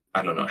probably like,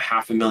 I don't know,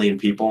 500,000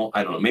 people.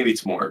 I don't know, maybe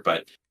it's more,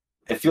 but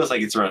it feels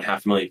like it's around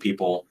 500,000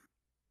 people.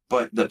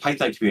 But the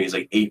Python community is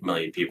like 8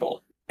 million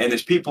people. And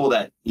there's people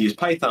that use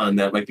Python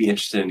that might be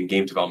interested in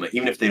game development,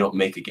 even if they don't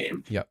make a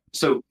game. Yep.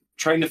 So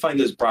trying to find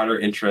those broader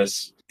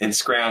interests, and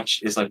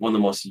Scratch is like one of the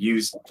most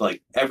used,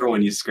 like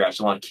everyone uses Scratch.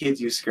 A lot of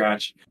kids use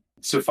Scratch.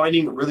 So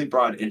finding really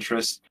broad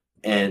interests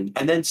and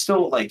then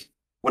still like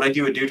when I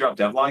do a Dewdrop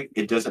devlog,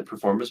 it doesn't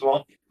perform as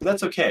well, but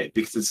that's okay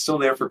because it's still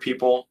there for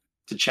people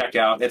to check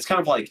out. It's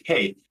kind of like,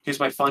 hey, here's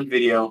my fun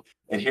video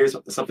and here's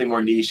something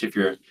more niche if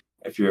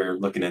you're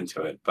looking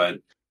into it. But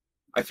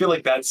I feel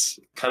like that's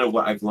kind of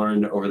what I've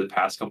learned over the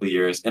past couple of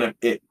years. And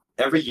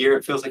every year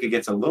it feels like it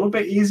gets a little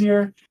bit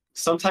easier.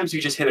 Sometimes you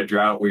just hit a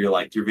drought where you're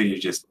like, your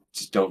videos just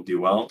don't do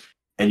well.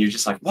 And you're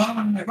just like,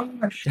 why?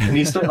 And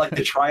you start like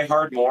to try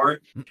hard more.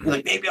 You're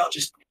like, maybe I'll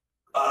just,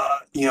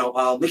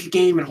 I'll make a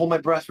game and hold my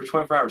breath for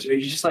 24 hours.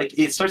 You just like,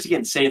 it starts to get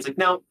insane. It's like,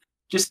 no,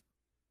 just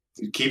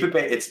keep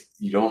it.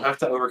 You don't have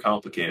to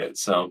overcomplicate it.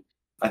 So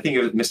I think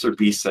Mr.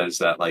 Beast says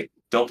that, like,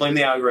 don't blame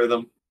the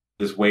algorithm.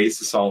 There's ways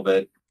to solve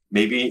it.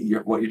 Maybe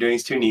what you're doing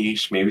is too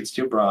niche. Maybe it's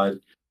too broad.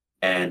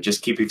 And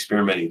just keep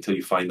experimenting until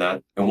you find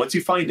that. And once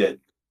you find it,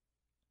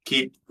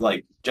 keep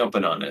like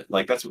jumping on it.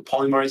 Like that's what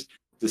Polymars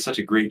does such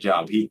a great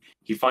job. He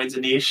finds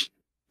a niche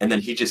and then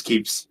he just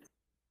keeps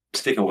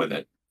sticking with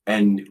it.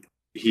 And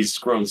he's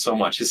grown so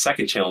much. His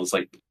second channel is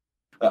like,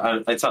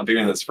 it's not bigger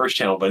than his first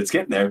channel, but it's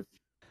getting there.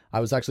 I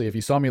was actually, if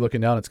you saw me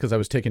looking down, it's because I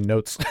was taking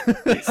notes.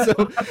 So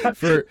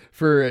for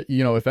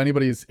if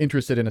anybody's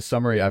interested in a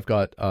summary, I've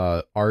got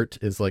art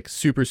is like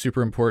super,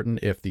 super important.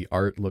 If the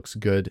art looks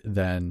good,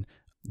 then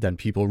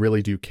people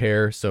really do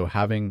care. So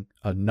having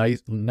a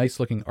nice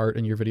looking art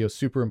in your video is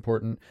super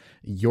important.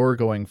 You're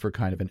going for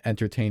kind of an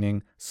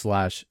entertaining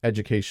 /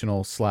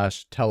 educational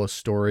 / tell a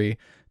story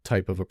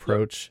type of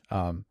approach.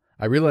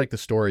 I really like the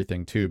story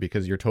thing too,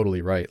 because you're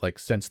totally right. Like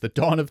since the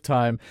dawn of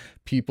time,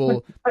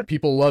 people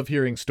love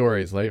hearing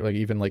stories, like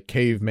even like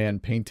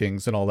caveman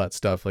paintings and all that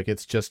stuff. Like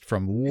it's just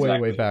from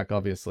way back,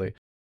 obviously.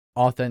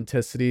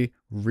 Authenticity,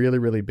 really,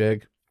 really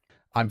big.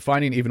 I'm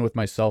finding even with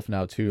myself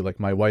now too, like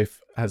my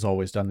wife has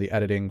always done the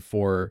editing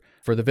for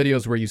the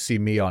videos where you see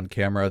me on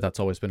camera. That's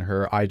always been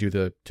her. I do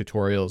the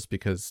tutorials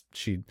because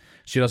she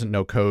doesn't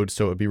know code,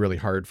 so it would be really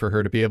hard for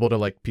her to be able to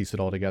like piece it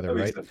all together,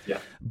 right? Yeah.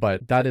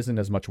 But that isn't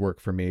as much work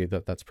for me.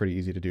 That's pretty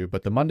easy to do.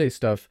 But the Monday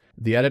stuff,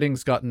 the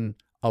editing's gotten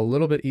a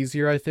little bit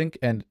easier, I think,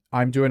 and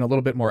I'm doing a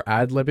little bit more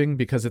ad-libbing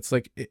because it's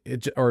like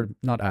or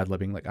not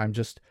ad-libbing, like I'm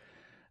just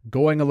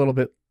going a little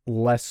bit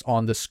less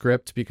on the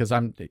script because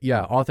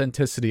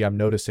authenticity I'm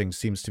noticing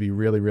seems to be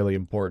really, really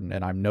important,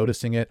 and I'm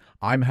noticing it.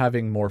 I'm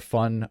having more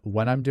fun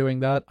when I'm doing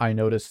that. I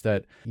notice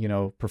that,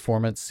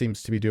 performance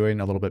seems to be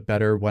doing a little bit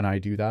better when I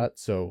do that,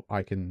 so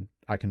I can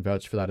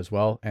vouch for that as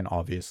well. And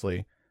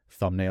obviously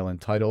thumbnail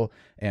and title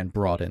and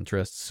broad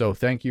interests. So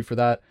thank you for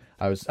that.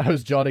 I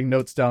was jotting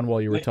notes down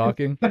while you were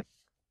talking.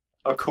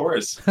 Of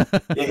course.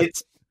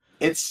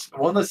 It's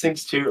one of those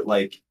things too,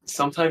 like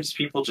sometimes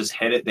people just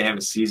hit it. They have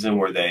a season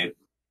where they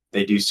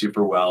do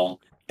super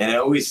well. And it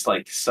always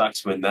like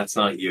sucks when that's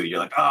not you. You're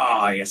like,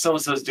 oh yeah,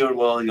 so-and-so's doing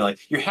well. And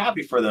you're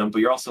happy for them, but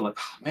you're also like,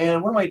 oh,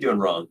 man, what am I doing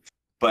wrong?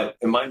 But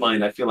in my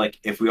mind, I feel like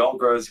if we all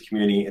grow as a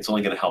community, it's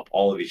only going to help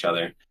all of each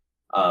other.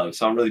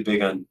 So I'm really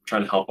big on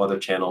trying to help other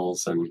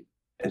channels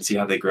and see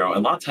how they grow.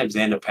 And a lot of times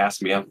they end up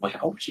passing me up. I'm like,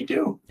 oh, what'd you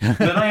do? And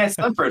then I ask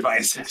them for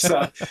advice.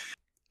 So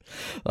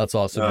That's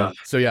awesome, man.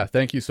 So yeah,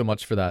 thank you so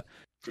much for that.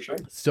 For sure.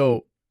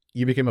 So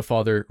you became a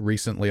father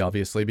recently,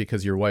 obviously,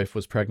 because your wife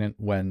was pregnant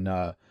when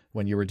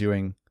you were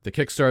doing the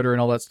Kickstarter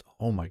and all that stuff.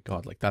 Oh my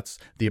God, like that's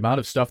the amount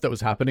of stuff that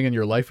was happening in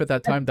your life at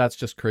that time. That's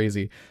just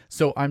crazy.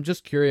 So I'm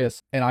just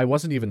curious, and I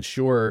wasn't even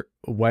sure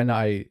when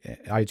I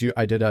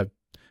did a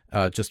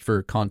just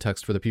for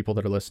context for the people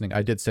that are listening,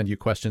 I did send you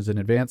questions in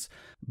advance,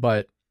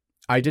 but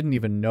I didn't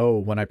even know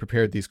when I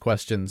prepared these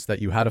questions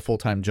that you had a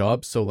full-time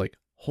job. So like,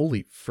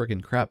 holy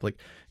friggin' crap. Like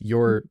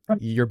you're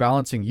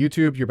balancing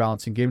YouTube, you're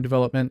balancing game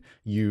development,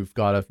 you've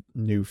got a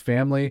new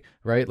family,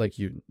 right? Like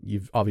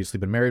you've obviously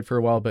been married for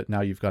a while, but now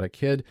you've got a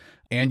kid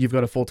and you've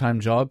got a full-time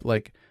job.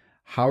 Like,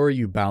 how are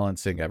you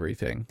balancing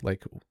everything?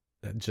 Like,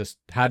 just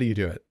how do you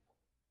do it?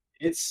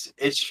 It's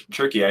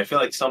tricky. I feel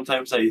like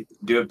sometimes I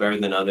do it better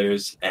than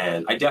others.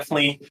 And I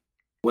definitely,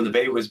 when the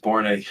baby was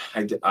born,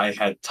 I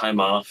had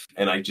time off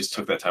and I just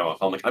took that time off.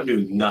 I'm like, I'm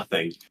doing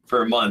nothing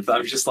for a month. I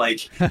was just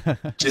like,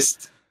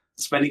 just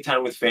spending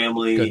time with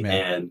family.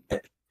 And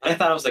I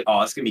thought I was like,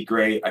 oh, it's going to be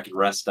great. I can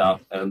rest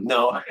up. And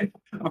no,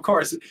 of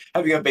course,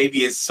 having a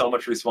baby is so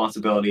much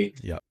responsibility.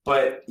 Yeah.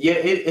 But yeah,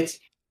 it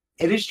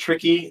is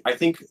tricky. I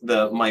think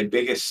my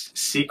biggest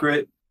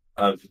secret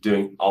of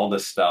doing all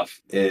this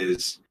stuff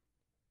is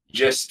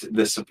just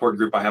the support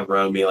group I have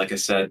around me. Like I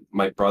said,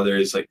 my brother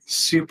is like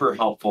super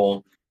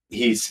helpful.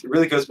 He's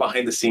really goes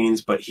behind the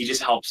scenes, but he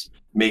just helps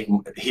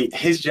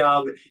his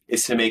job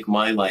is to make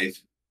my life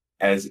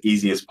as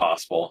easy as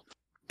possible.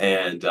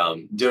 And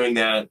doing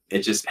that,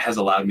 it just has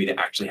allowed me to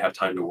actually have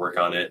time to work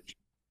on it.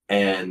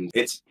 And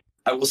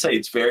I will say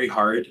it's very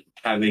hard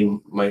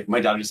having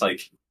my daughter's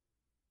like,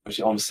 she's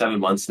almost 7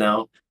 months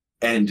now.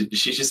 And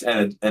she's just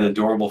at an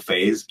adorable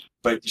phase,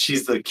 but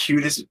she's the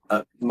cutest,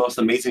 most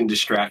amazing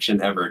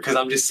distraction ever. Cause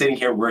I'm just sitting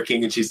here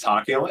working and she's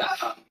talking. I'm like,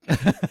 ah.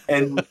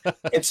 and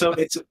so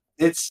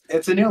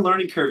it's a new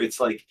learning curve. It's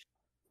like,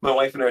 my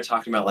wife and I are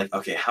talking about like,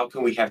 okay, how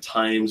can we have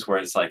times where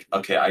it's like,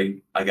 okay,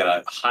 I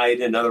gotta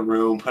hide in another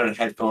room, put on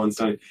headphones.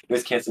 So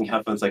it's canceling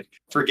headphones, like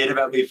forget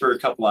about me for a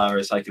couple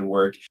hours so I can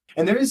work.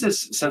 And there is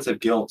this sense of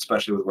guilt,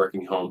 especially with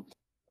working home,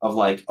 of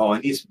like, oh, I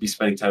need to be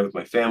spending time with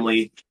my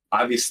family.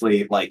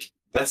 Obviously, like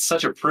that's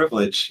such a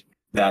privilege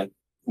that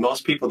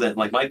most people didn't,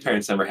 like my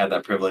parents never had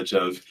that privilege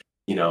of,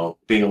 you know,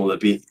 being able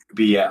to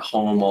be at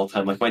home all the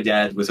time. Like my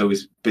dad was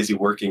always busy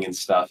working and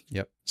stuff.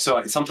 Yep.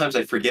 So sometimes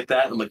I forget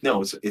that. I'm like,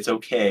 no, it's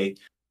okay.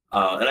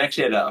 And I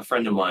actually had a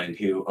friend of mine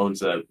who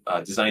owns a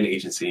design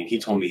agency, and he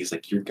told me, he's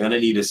like, you're going to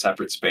need a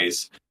separate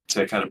space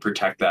to kind of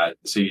protect that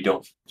so you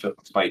don't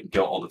fight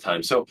guilt all the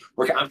time. So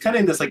I'm kind of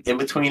in this like in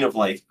between of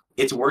like,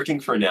 it's working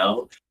for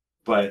now,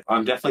 but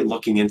I'm definitely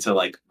looking into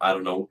like, I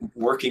don't know,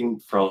 working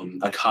from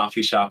a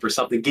coffee shop or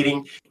something,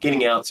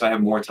 getting out so I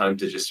have more time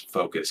to just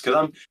focus.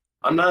 Because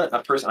I'm not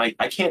a person,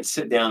 I can't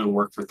sit down and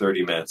work for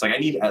 30 minutes. Like I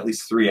need at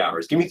least 3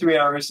 hours. Give me 3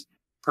 hours.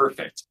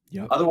 Perfect.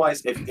 Yep.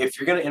 Otherwise, if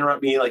you're going to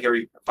interrupt me like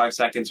every 5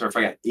 seconds, or if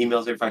I got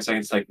emails every 5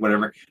 seconds, like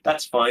whatever,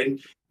 that's fine.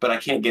 But I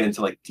can't get into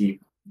like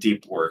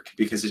deep work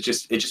because it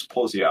just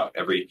pulls you out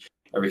every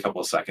couple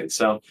of seconds.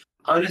 So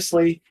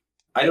honestly,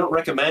 I don't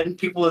recommend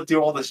people to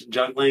do all this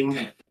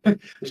juggling,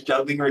 this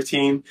juggling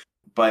routine,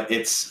 but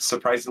it's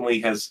surprisingly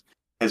has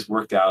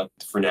worked out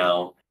for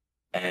now.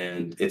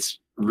 And it's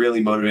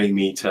really motivating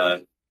me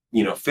to,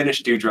 you know,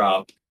 finish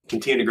Dewdrop,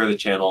 continue to grow the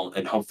channel,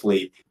 and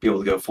hopefully be able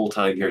to go full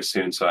time here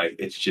soon. So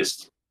it's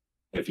just,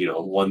 if you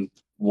know, one,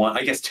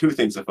 I guess 2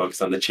 things to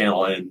focus on: the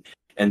channel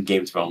and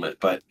game development.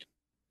 But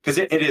because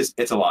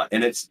it's a lot,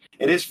 and it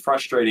is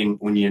frustrating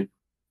when you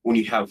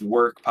have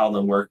work piled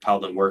on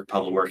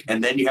work,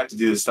 and then you have to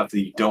do the stuff that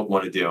you don't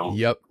want to do.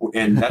 Yep.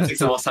 And that takes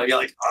the most time. You're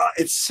like, oh,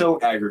 it's so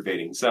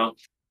aggravating. So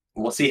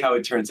we'll see how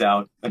it turns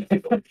out.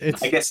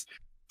 I guess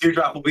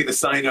Dewdrop will be the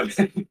sign of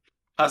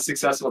how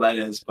successful that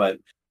is, but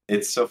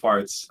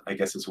I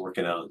guess it's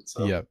working out.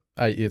 So. Yeah.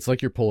 It's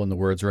like you're pulling the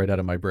words right out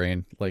of my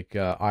brain. Like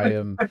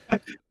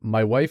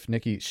my wife,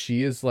 Nikki,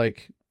 she is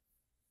like,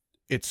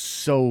 it's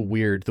so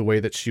weird the way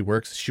that she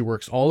works. She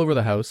works all over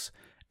the house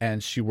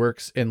and she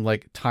works in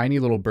like tiny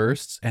little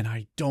bursts. And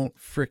I don't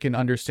freaking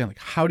understand. Like,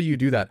 how do you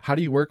do that? How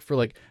do you work for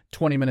like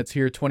 20 minutes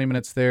here, 20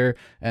 minutes there?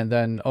 And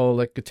then,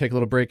 take a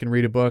little break and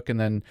read a book. And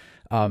then,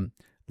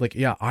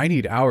 I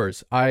need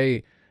hours.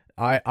 I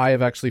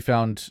have actually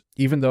found,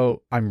 even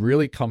though I'm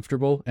really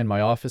comfortable in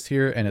my office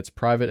here and it's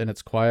private and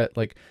it's quiet,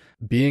 like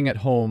being at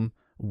home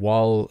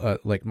while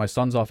my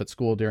son's off at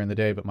school during the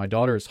day, but my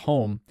daughter is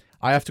home,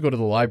 I have to go to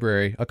the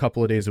library a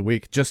couple of days a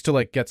week just to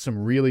like get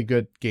some really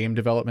good game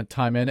development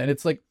time in. And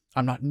it's like,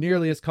 I'm not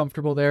nearly as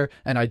comfortable there,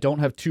 and I don't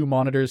have 2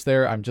 monitors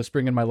there. I'm just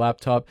bringing my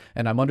laptop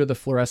and I'm under the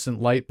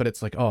fluorescent light, but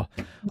it's like, oh,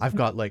 I've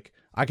got like,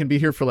 I can be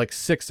here for like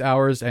 6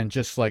 hours and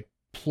just like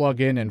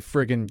plug in and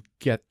friggin'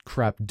 get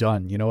crap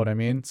done. You know what I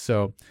mean?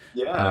 So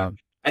yeah,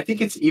 I think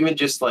it's even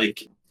just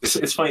like,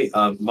 it's funny.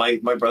 My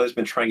brother's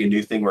been trying a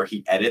new thing where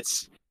he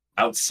edits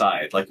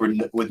outside, like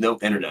with no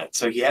internet.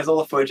 So he has all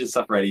the footage and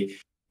stuff ready.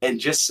 And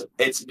just,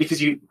 it's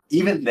because you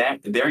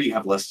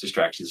have less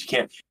distractions.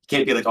 You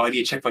can't be like, oh, I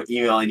need to check my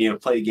email. I need to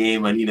play a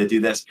game. I need to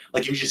do this.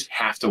 Like you just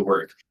have to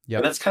work. Yep.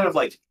 And that's kind of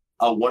like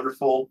a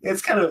wonderful,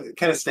 it's kind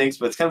of stinks,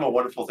 but it's kind of a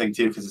wonderful thing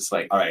too, because it's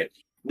like, all right,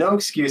 no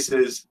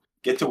excuses,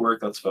 get to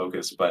work, let's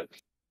focus. But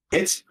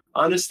it's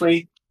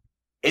honestly,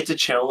 it's a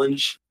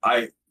challenge.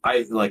 I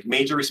like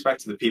major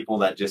respect to the people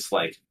that just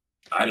like,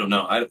 I don't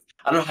know. I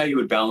don't know how you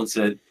would balance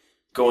it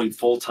going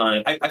full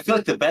time. I feel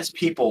like the best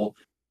people,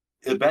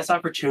 the best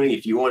opportunity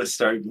if you want to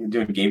start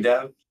doing game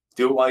dev,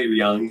 do it while you're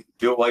young,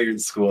 do it while you're in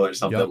school or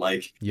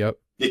something. Yep.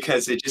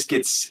 Because it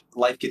just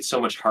life gets so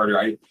much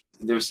harder.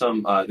 There's a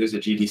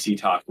GDC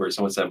talk where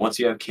someone said, once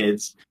you have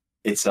kids,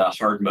 it's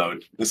hard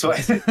mode. So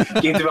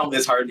game development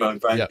is hard mode,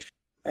 but Yep.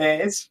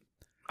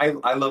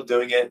 I love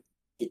doing it.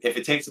 If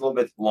it takes a little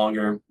bit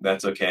longer,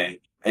 that's okay.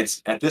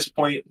 It's at this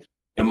point,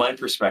 in my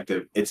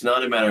perspective, it's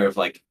not a matter of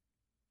like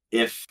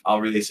if I'll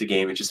release a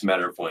game, it's just a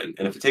matter of when.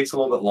 And if it takes a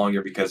little bit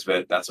longer because of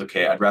it, that's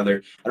okay. I'd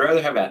rather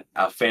have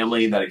a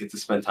family that I get to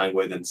spend time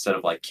with instead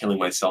of like killing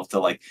myself to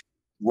like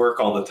work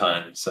all the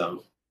time.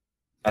 So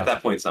at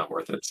that point, it's not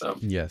worth it. So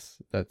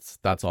yes,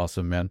 that's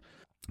awesome, man.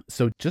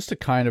 So just to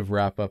kind of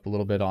wrap up a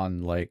little bit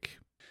on like,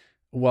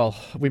 well,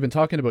 we've been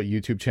talking about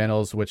YouTube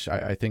channels, which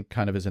I think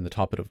kind of is in the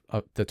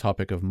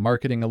topic of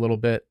marketing a little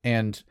bit.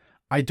 And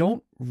I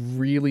don't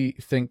really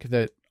think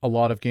that a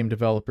lot of game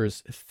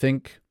developers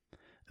think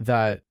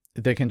that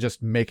they can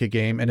just make a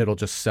game and it'll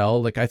just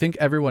sell. Like, I think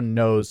everyone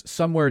knows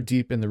somewhere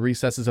deep in the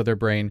recesses of their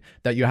brain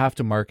that you have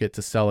to market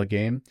to sell a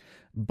game.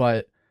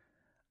 But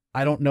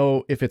I don't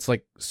know if it's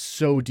like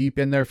so deep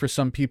in there for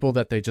some people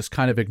that they just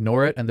kind of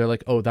ignore it. And they're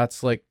like, oh,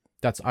 that's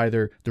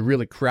either the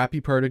really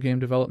crappy part of game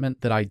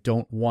development that I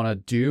don't want to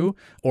do,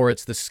 or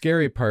it's the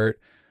scary part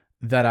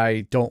that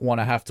I don't want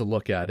to have to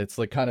look at. It's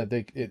like kind of,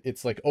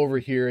 it's like over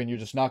here and you're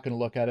just not going to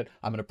look at it.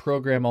 I'm going to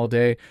program all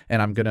day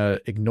and I'm going to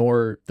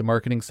ignore the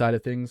marketing side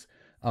of things.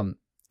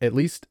 At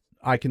least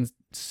I can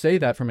say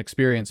that from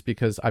experience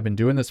because I've been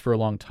doing this for a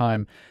long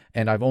time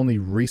and I've only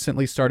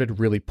recently started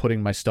really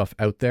putting my stuff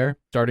out there,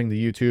 starting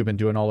the YouTube and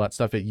doing all that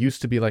stuff. It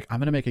used to be like, I'm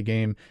going to make a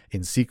game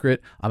in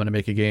secret. I'm going to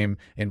make a game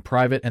in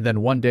private. And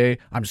then one day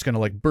I'm just going to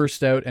like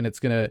burst out and it's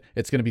going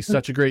to be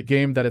such a great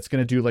game that it's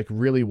going to do like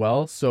really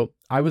well. So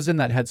I was in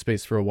that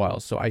headspace for a while.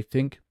 So I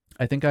think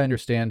I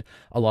understand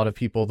a lot of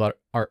people that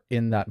are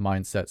in that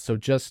mindset. So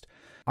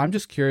I'm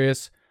just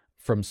curious,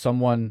 from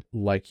someone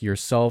like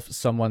yourself,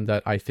 someone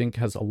that I think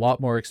has a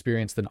lot more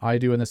experience than I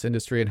do in this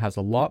industry and has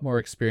a lot more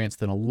experience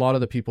than a lot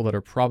of the people that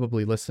are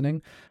probably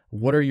listening.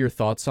 What are your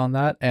thoughts on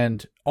that?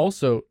 And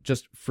also,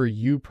 just for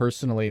you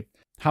personally,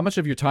 how much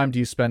of your time do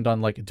you spend on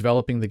like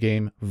developing the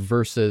game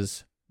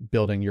versus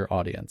building your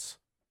audience?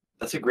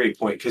 that's a great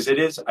point, because it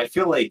is, I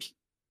feel like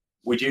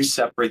we do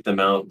separate them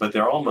out, but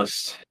they're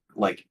almost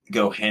like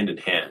go hand in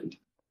hand.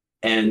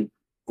 And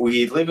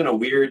we live in a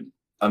weird,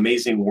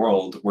 amazing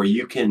world where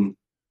you can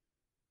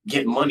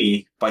get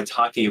money by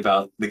talking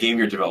about the game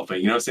you're developing.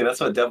 You know what I'm saying? That's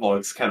what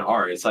devlogs kind of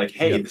are. It's like,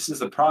 hey, Yep. this is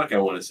the product I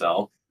want to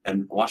sell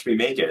and watch me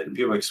make it. And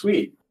people are like,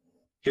 sweet,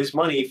 here's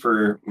money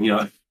for,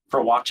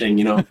 for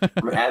watching,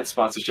 from ad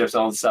sponsorships,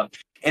 all this stuff.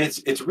 And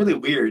it's really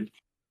weird,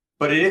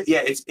 but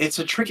it's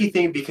a tricky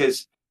thing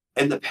because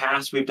in the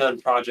past we've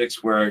done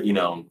projects where,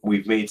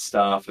 we've made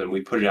stuff and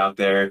we put it out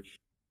there.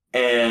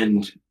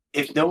 And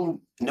if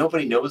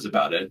nobody knows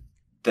about it,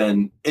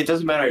 then it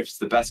doesn't matter if it's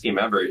the best game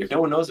ever. If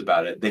no one knows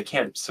about it, they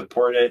can't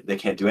support it. They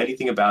can't do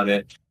anything about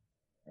it.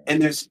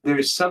 And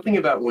there's something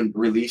about when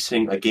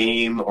releasing a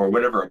game or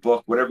whatever, a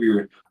book, whatever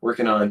you're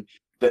working on,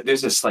 that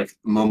there's this like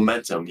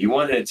momentum. You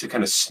want it to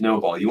kind of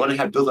snowball. You want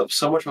to build up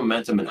so much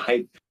momentum and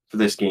hype for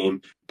this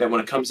game that when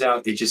it comes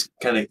out, it just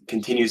kind of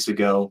continues to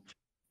go.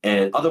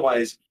 And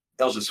otherwise,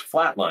 it'll just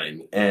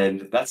flatline.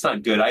 And that's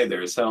not good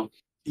either. So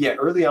yeah,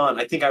 early on,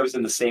 I think I was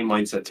in the same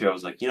mindset too. I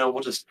was like, we'll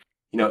just,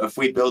 if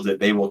we build it,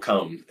 they will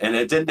come. And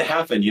it didn't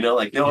happen,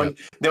 like no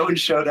one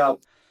showed up.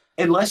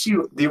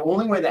 The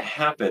only way that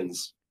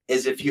happens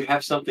is if you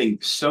have something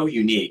so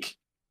unique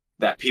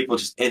that people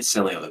just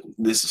instantly are like,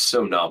 this is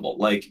so novel.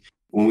 Like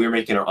when we were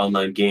making our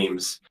online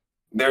games,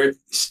 there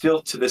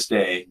still to this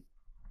day,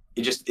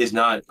 it just is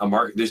not a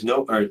market.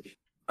 Or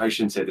I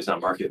shouldn't say there's not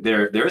a market.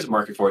 There is a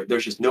market for it.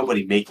 There's just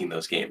nobody making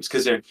those games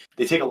because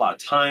they take a lot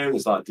of time.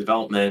 There's a lot of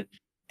development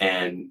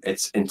and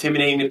it's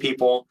intimidating to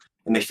people.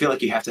 And they feel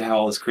like you have to have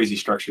all this crazy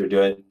structure to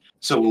do it.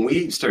 So when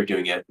we started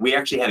doing it, we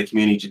actually had a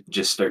community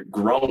just start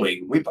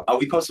growing. We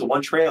posted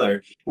one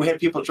trailer. We had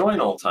people join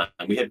all the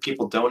time. We had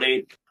people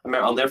donate. I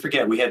mean, I'll never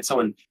forget. We had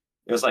someone,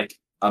 it was like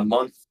a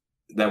month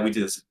that we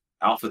did this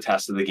alpha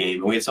test of the game.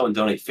 And we had someone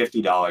donate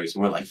 $50.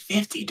 And we're like,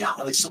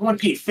 $50? Someone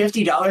paid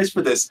 $50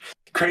 for this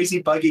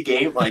crazy buggy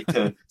game, like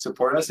to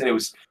support us. And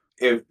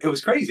it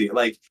was crazy.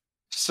 Like,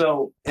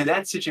 so in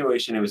that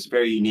situation, it was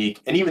very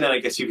unique. And even then, I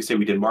guess you could say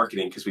we did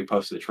marketing because we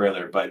posted a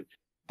trailer, but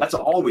that's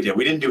all we did.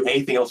 We didn't do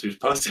anything else. We just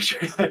posted a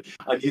trailer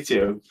on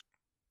YouTube.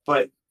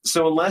 But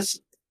so unless,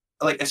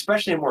 like,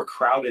 especially in more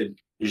crowded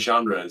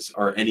genres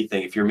or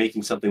anything, if you're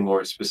making something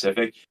more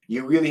specific,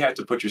 you really have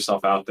to put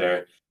yourself out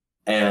there.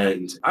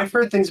 And I've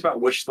heard things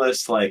about wish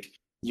lists, like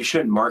you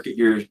shouldn't get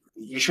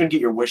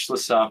your wish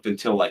lists up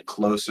until like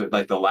closer,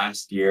 like the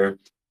last year,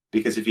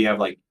 because if you have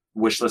like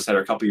wish lists that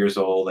are a couple years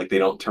old, like they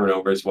don't turn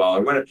over as well,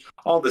 or whatever,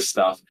 all this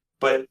stuff.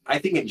 But I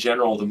think in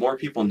general, the more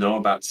people know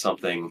about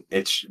something,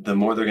 it's the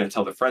more they're going to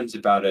tell their friends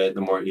about it.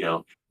 The more,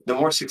 the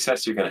more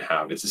success you're going to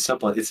have. It's as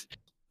simple. It's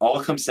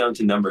all comes down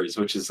to numbers,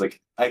 which is like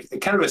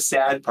kind of a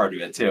sad part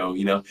of it too.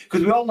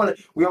 Because we all want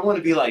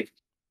to be like,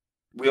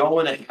 we all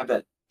want to have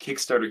that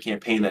Kickstarter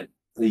campaign that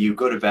you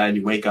go to bed and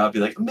you wake up,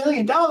 you're like $1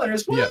 million. Wow.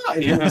 Yeah.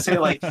 You know what I'm saying?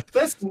 Like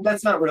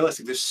that's not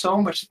realistic. There's so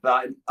much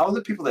thought. All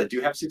the people that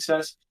do have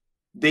success,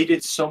 they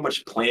did so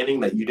much planning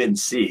that you didn't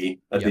see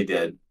that they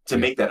did to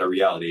make that a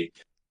reality.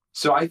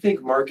 So I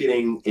think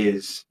marketing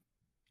is,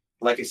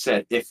 like I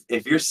said,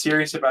 if you're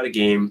serious about a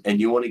game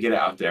and you want to get it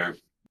out there,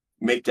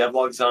 make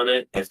devlogs on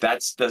it. If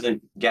that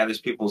doesn't gather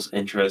people's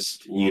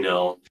interest,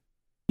 you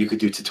could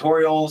do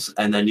tutorials,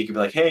 and then you could be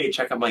like, hey,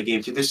 check out my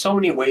game too. There's so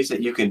many ways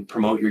that you can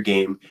promote your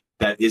game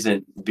that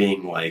isn't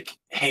being like,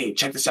 hey,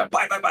 check this out,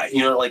 buy,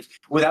 like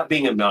without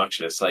being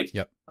obnoxious. Like,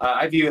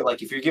 I view it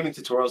like if you're giving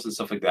tutorials and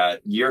stuff like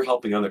that, you're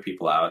helping other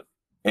people out.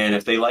 And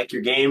if they like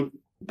your game,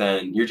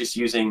 then you're just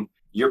using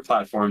your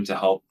platform to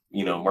help,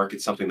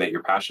 market something that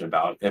you're passionate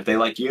about. If they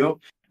like you,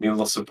 maybe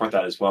they'll support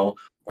that as well.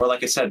 Or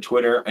like I said,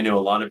 Twitter, I know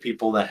a lot of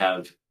people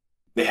that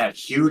they had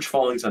huge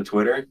followings on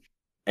Twitter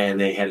and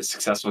they had a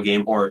successful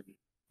game, or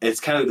it's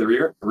kind of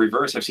the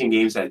reverse. I've seen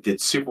games that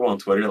did super well on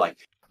Twitter, like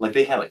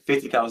they had like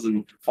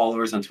 50,000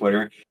 followers on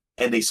Twitter,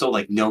 and they sold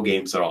like no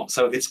games at all.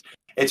 So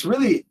it's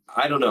really,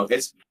 I don't know.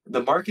 It's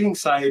the marketing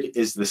side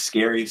is the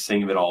scariest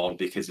thing of it all,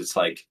 because it's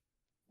like,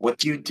 what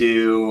do you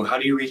do? How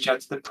do you reach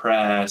out to the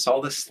press?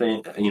 All this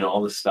thing,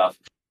 all this stuff.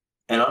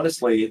 And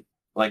honestly,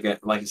 like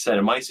I said,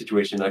 in my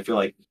situation, I feel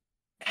like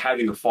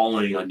having a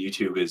following on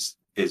YouTube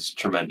is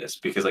tremendous,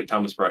 because like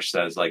Thomas Brush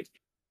says, like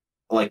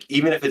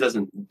even if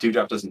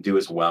Dewdrop doesn't do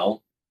as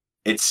well,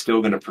 it's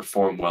still going to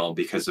perform well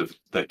because of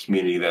the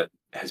community that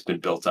has been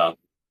built up.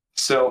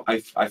 So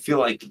I feel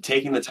like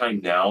taking the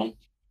time now,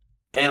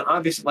 and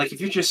obviously, like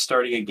if you're just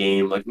starting a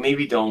game, like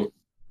maybe don't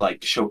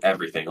like show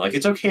everything. Like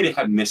it's okay to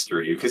have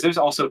mystery, because there's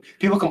also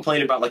people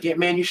complain about like, yeah,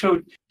 man, you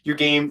showed your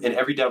game in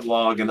every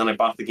devlog, and then I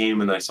bought the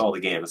game and then I saw the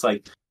game. It's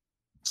like,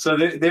 so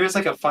there's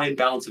like a fine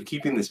balance of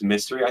keeping this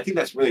mystery. I think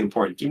that's really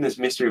important. Keeping this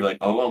mystery of like,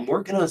 oh, I'm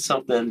working on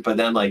something, but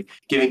then like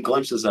giving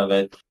glimpses of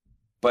it.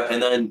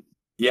 And then,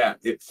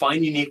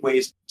 find unique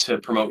ways to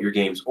promote your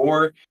games.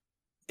 Or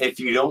if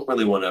you don't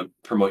really want to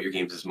promote your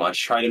games as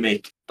much, try to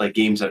make like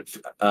games at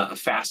a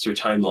faster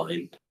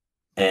timeline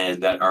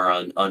and that are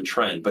on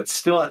trend. But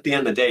still, at the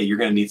end of the day, you're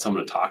going to need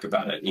someone to talk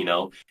about it,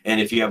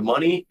 And if you have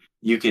money,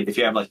 if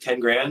you have like 10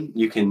 grand,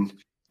 you can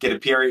get a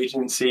PR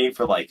agency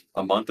for like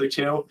a month or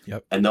two,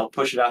 and they'll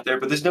push it out there.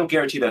 But there's no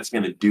guarantee that's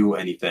going to do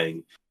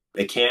anything.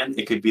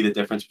 It could be the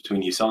difference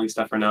between you selling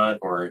stuff or not,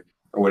 or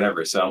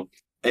whatever. So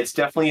it's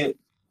definitely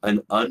an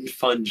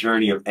unfun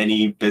journey of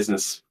any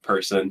business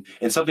person,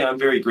 and something I'm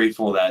very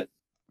grateful that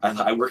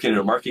I work in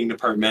a marketing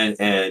department,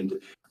 and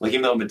like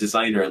even though I'm a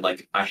designer,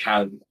 like I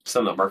have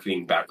some of the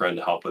marketing background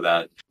to help with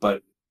that.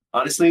 But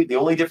honestly, the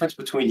only difference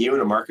between you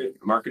and a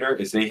marketer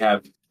is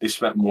they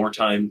spent more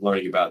time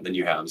learning about it than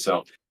you have.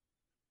 So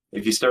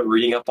if you start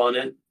reading up on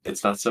it,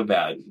 it's not so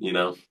bad,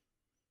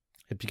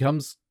 It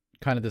becomes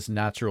kind of this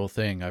natural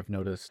thing, I've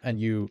noticed.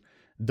 And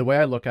the way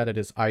I look at it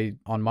is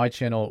on my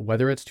channel,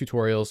 whether it's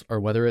tutorials or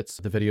whether it's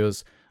the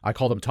videos, I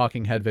call them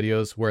talking head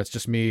videos, where it's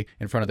just me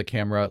in front of the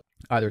camera,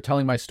 either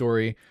telling my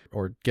story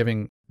or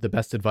giving the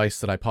best advice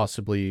that I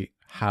possibly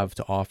have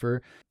to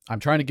offer. I'm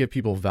trying to give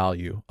people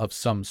value of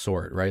some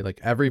sort, right? Like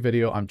every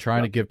video, I'm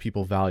trying to give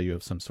people value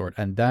of some sort.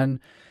 And then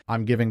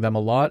I'm giving them a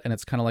lot, and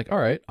it's kind of like, all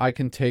right, I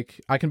can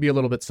be a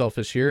little bit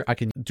selfish here. I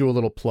can do a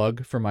little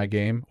plug for my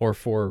game or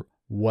for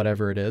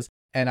whatever it is.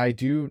 And I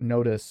do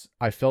notice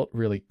I felt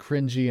really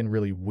cringy and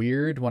really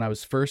weird when I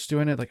was first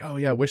doing it. Like, oh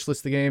yeah,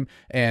 wishlist the game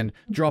and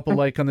drop a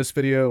like on this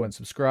video and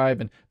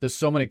subscribe. And there's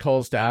so many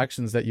calls to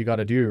actions that you got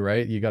to do,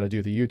 right? You got to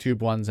do the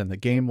YouTube ones and the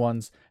game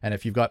ones. And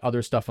if you've got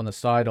other stuff on the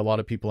side, a lot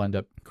of people end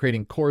up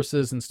creating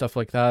courses and stuff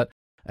like that.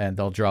 And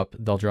they'll drop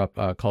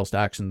calls to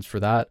actions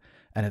for that.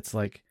 And it's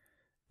like,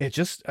 it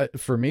just,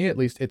 for me at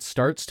least, it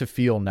starts to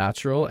feel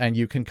natural, and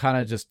you can kind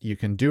of you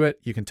can do it.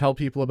 You can tell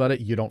people about it.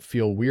 You don't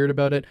feel weird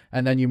about it.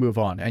 And then you move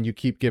on and you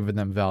keep giving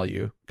them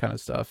value kind of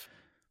stuff.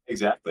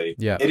 Exactly.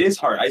 Yeah. It is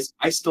hard.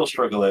 I still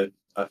struggle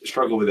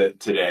with it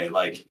today.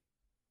 Like,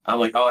 I'm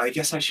like, oh, I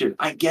guess I should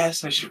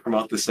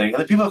promote this thing.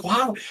 And then people are like,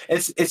 wow,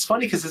 it's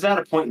funny because it's at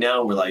a point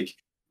now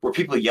where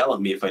people yell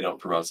at me if I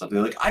don't promote something.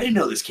 They're like, I didn't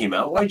know this came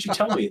out. Why didn't you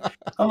tell me?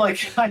 I'm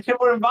like, I didn't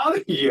want to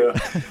bother you.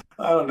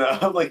 I don't know.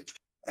 I'm like,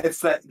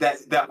 it's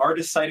that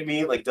artist side of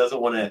me like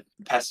doesn't want to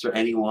pester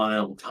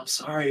anyone. I'm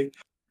sorry,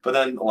 but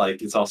then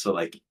like it's also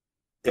like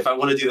if I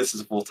want to do this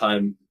as a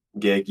full-time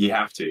gig, you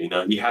have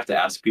to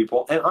ask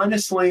people. And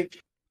honestly,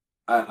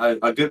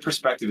 a good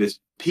perspective is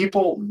a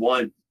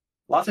lot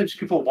of times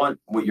people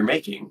want what you're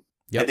making,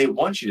 and they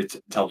want you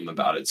to tell them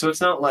about it. So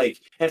it's not like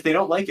if they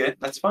don't like it,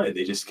 that's fine.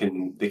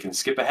 They can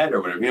skip ahead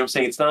or whatever. You know what I'm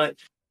saying? It's not.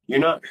 You're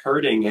not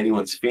hurting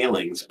anyone's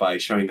feelings by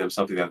showing them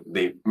something that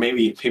they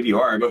maybe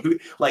you are, but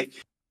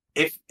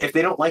if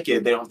they don't like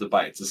it, they don't have to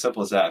buy it. It's as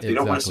simple as that. If they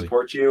don't want to Exactly.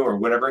 support you or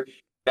whatever,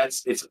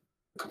 it's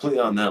completely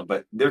on them.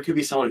 But there could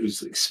be someone who's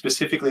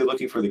specifically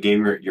looking for the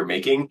game you're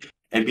making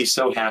and be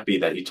so happy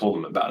that you told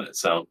them about it.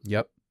 So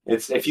Yep.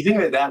 it's, if you think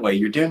of it that way,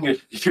 you're doing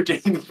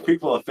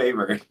people a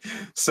favor.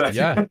 So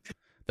Yeah.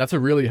 That's a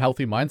really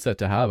healthy mindset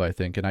to have, I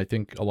think. And I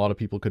think a lot of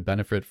people could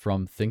benefit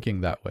from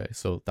thinking that way.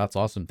 So that's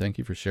awesome. Thank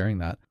you for sharing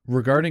that.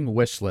 Regarding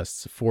wish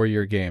lists for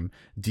your game,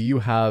 do you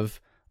have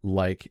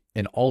like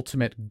an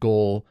ultimate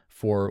goal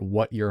for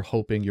what you're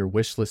hoping your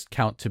wish list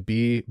count to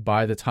be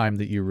by the time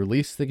that you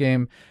release the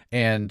game?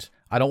 And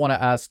I don't want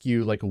to ask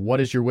you like, what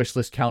is your wish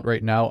list count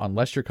right now,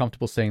 unless you're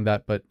comfortable saying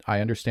that, but I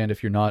understand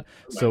if you're not.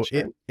 So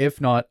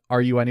if not,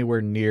 are you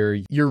anywhere near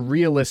your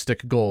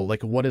realistic goal?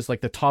 Like what is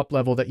like the top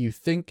level that you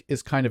think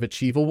is kind of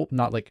achievable?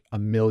 Not like a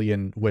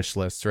million wish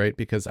lists, right?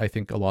 Because I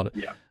think a lot of,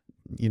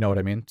 you know what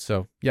I mean?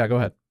 So yeah, go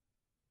ahead.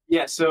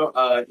 Yeah, so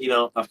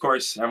of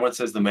course, everyone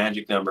says the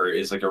magic number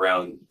is like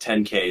around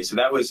 10K. So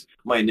that was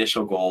my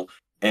initial goal,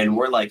 and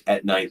we're like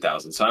at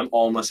 9,000. So I'm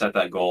almost at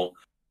that goal,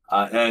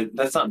 and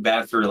that's not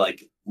bad for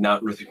like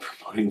not really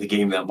promoting the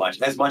game that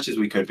much as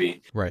we could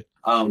be. Right.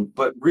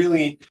 But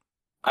really,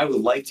 I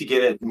would like to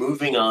get it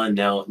moving on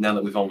now. Now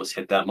that we've almost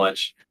hit that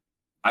much,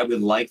 I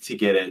would like to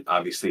get it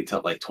obviously to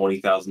like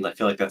 20,000. I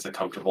feel like that's a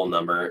comfortable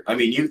number. I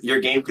mean,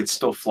 your game could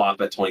still flop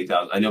at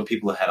 20,000. I know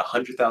people that had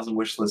 100,000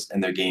 wish lists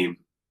and their game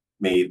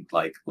made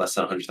like less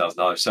than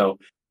 $100,000. So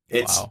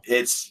it's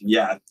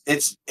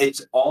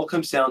all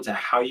comes down to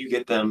how you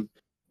get them.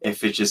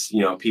 If it's just,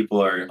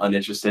 people are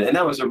uninterested, and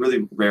that was a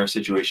really rare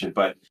situation,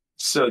 but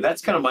so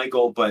that's kind of my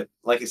goal. But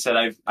like I said,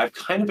 I've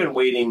kind of been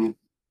waiting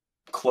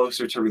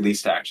closer to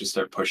release to actually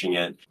start pushing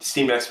it.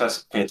 Steam Next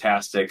Fest,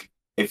 fantastic.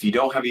 If you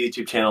don't have a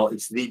YouTube channel,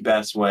 it's the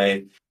best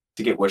way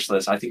to get wish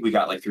lists. I think we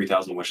got like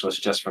 3,000 wish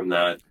lists just from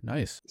that.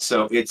 Nice.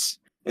 So it's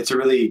a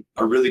really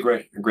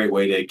great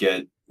way to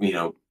get,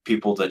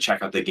 people to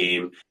check out the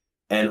game.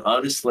 And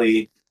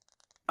honestly,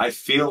 I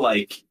feel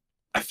like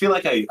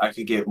I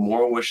could get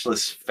more wish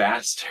lists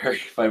faster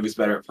if I was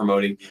better at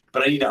promoting,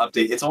 but I need to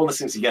update. It's all the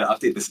things you got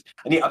to update this.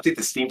 I need to update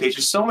the Steam page.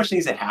 There's so much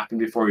needs to happen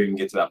before we even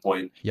get to that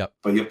point. Yep.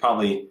 But you'll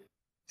probably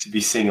be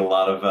seeing a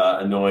lot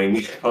of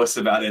annoying posts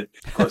about it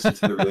closer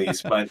to the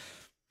release. But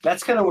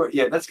that's kind of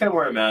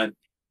where I'm at.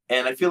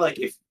 And I feel like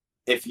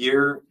if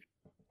you're,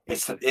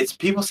 it's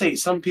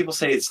some people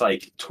say it's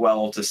like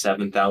 12 to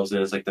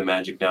 7,000 is like the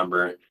magic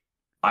number.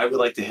 I would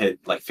like to hit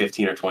like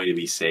 15 or 20 to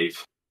be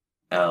safe.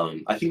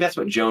 I think that's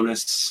what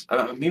Jonas,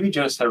 maybe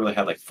Jonas really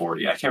had like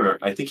 40. I can't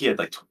remember. I think he had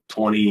like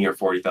 20 or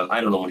 40,000.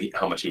 I don't know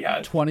how much he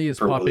had. 20 is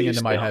popping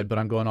into my head, but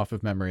I'm going off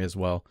of memory as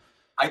well.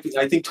 I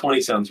think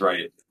 20 sounds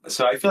right.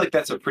 So I feel like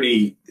that's a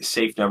pretty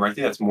safe number. I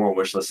think that's more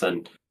wish list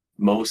than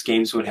most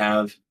games would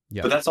have.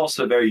 Yeah. But that's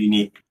also very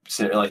unique.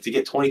 Like to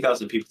get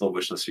 20,000 people to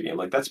wish list your game,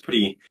 like that's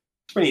pretty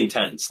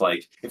intense.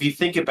 Like if you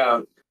think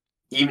about,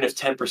 even if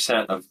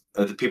 10% of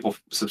the people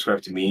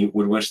subscribe to me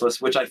would wish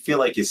list, which I feel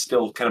like is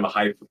still kind of a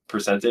high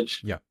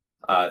percentage. Yeah.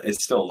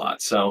 It's still a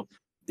lot. So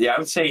yeah, I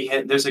would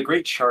say there's a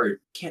great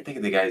chart. Can't think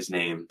of the guy's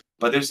name,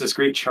 but there's this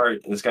great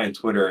chart, this guy on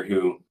Twitter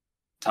who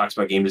talks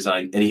about game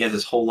design, and he has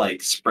this whole like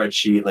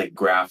spreadsheet, like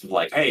graph of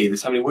like, hey, this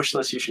is how many wish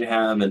lists you should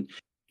have, and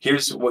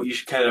here's what you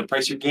should kind of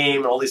price your game,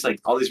 and all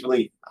these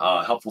really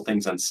helpful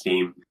things on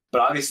Steam.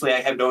 But obviously,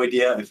 I have no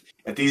idea if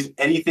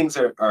any things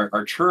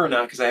are true or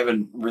not, because I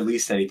haven't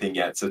released anything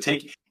yet. So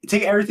take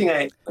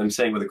everything I'm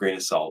saying with a grain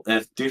of salt. And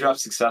if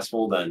Dewdrop's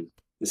successful, then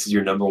this is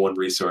your number one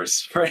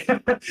resource for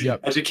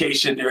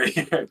education right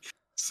here.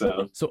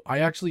 So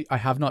I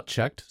have not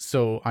checked.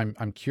 So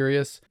I'm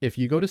curious, if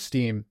you go to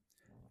Steam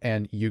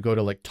and you go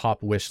to like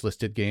top wish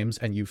listed games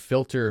and you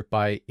filter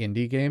by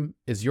indie game,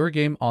 is your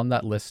game on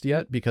that list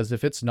yet? Because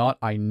if it's not,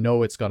 I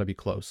know it's got to be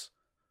close.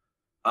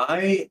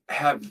 I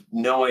have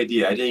no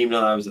idea. I didn't even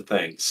know that was a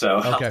thing. So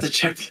I'll have to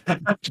check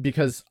that.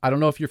 Because I don't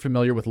know if you're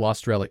familiar with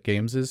Lost Relic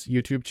Games'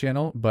 YouTube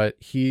channel, but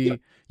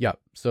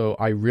so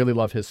I really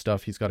love his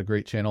stuff. He's got a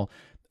great channel.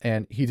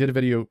 And he did a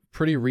video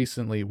pretty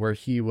recently where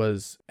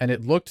and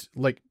it looked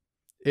like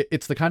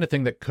it's the kind of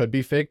thing that could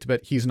be faked,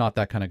 but he's not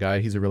that kind of guy.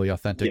 He's a really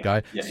authentic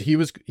guy. Yeah. So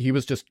he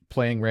was just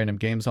playing random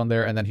games on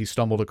there, and then he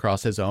stumbled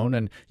across his own,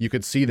 and you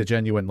could see the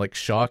genuine like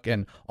shock,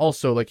 and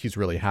also like he's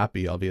really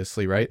happy,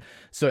 obviously, right?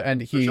 So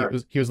and he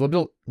was a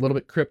little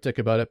bit cryptic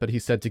about it, but he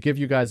said, to give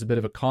you guys a bit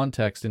of a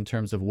context in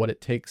terms of what it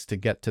takes to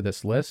get to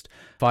this list,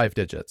 5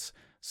 digits.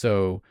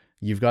 So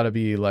you've got to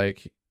be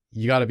like,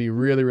 you got to be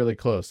really, really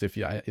close.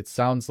 It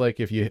sounds like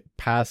if you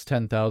pass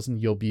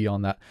 10,000, you'll be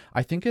on that.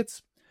 I think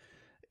it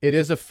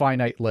is a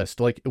finite list.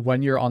 Like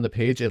when you're on the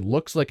page, it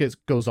looks like it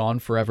goes on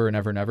forever and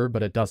ever and ever,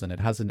 but it doesn't. It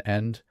has an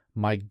end.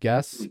 My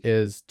guess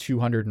is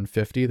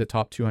 250, the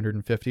top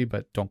 250,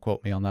 but don't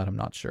quote me on that. I'm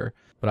not sure,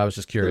 but I was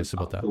just curious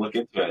about that. Look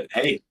into it.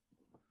 Hey,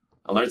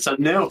 I learned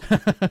something new.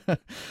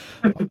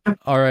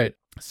 All right.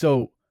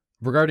 So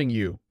regarding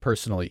you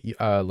personally,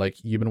 like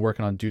you've been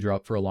working on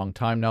Dewdrop for a long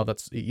time now.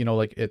 That's,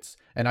 like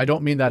and I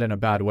don't mean that in a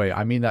bad way.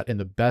 I mean that in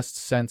the best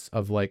sense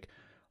of like,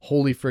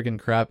 holy friggin'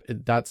 crap,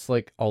 that's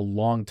like a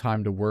long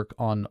time to work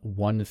on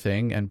one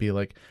thing and be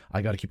like,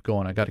 I gotta keep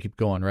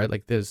going, right?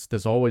 Like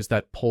there's always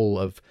that pull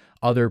of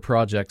other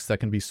projects that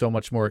can be so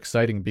much more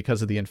exciting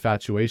because of the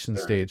infatuation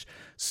stage.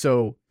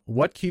 So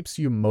what keeps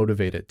you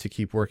motivated to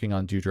keep working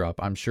on Dewdrop?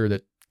 I'm sure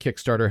that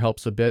Kickstarter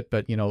helps a bit,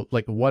 but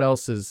like what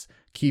else is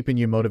keeping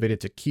you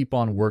motivated to keep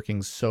on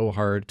working so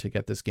hard to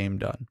get this game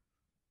done?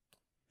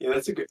 Yeah,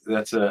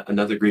 that's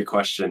another great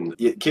question.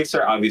 Yeah,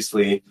 Kickstarter,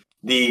 obviously,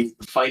 the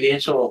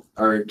financial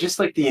or just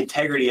like the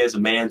integrity as a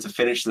man to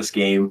finish this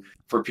game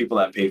for people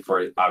that paid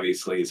for it,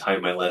 obviously, is high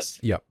on my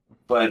list. Yep.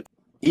 But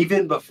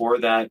even before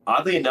that,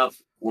 oddly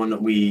enough,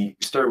 when we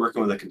started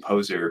working with a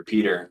composer,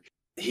 Peter,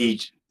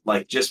 he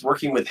like just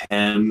working with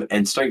him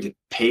and starting to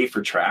pay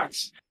for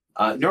tracks.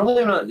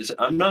 Normally,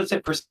 I'm not a type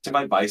of person. If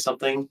I buy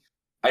something,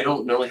 I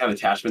don't normally have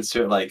attachments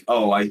to it. Like,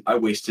 oh, I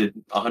wasted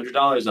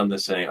 $100 on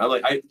this thing.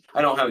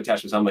 I don't have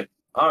attachments. I'm like,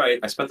 all right,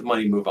 I spent the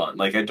money, move on.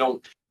 Like, I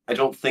don't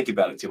think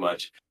about it too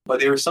much. But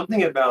there was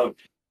something about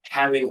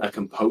having a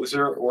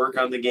composer work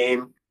on the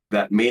game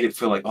that made it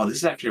feel like, oh, this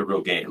is actually a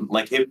real game.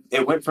 Like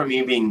it went from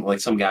me being like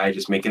some guy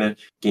just making a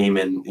game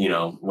and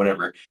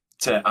whatever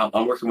to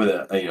I'm working with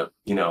a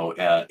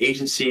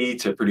agency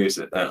to produce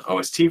an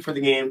OST for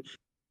the game.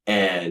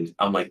 And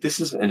I'm like, this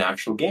is an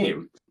actual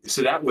game.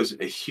 So that was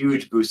a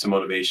huge boost of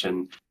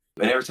motivation.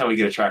 And every time we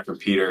get a track from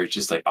Peter, it's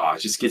just like, oh, it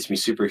just gets me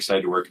super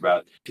excited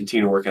to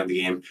continue to work on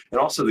the game. And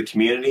also the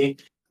community,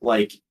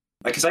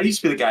 because I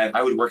used to be the guy,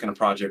 I would work on a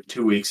project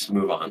 2 weeks,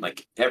 move on.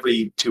 Like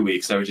every 2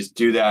 weeks, I would just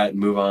do that and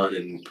move on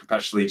and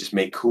perpetually just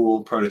make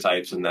cool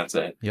prototypes and that's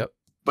it. Yep.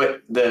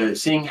 But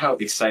seeing how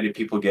excited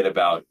people get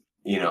about,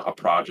 a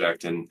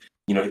project and,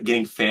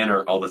 getting fan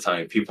art all the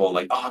time. People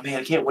like, oh man,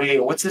 I can't wait.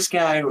 What's this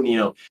guy?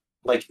 And,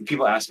 like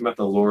people ask about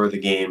the lore of the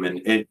game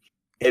and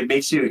it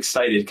makes you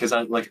excited because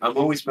I've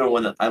always been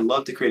one that I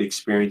love to create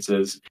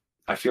experiences.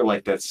 I feel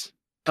like that's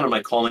kind of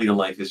my calling in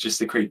life is just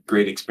to create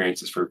great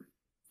experiences for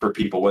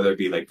people, whether it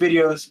be like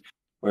videos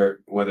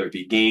or whether it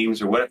be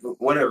games or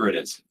whatever it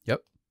is.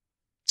 Yep.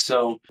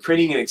 So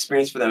creating an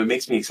experience for them, it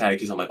makes me excited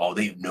because I'm like, oh,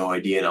 they have no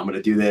idea and I'm going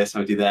to do this,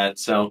 I'm going to do that.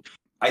 So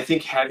I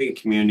think having a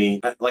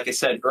community, like I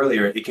said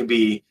earlier, it can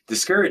be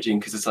discouraging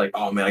because it's like,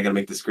 oh man, I got to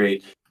make this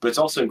great. But it's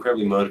also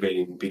incredibly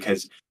motivating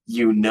because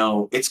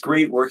it's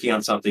great working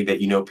on something that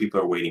people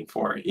are waiting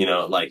for,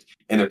 and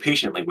they're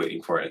patiently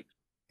waiting for it.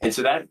 And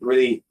so that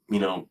really,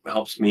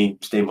 helps me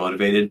stay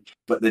motivated.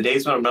 But the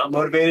days when I'm not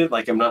motivated,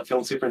 like I'm not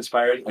feeling super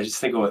inspired, I just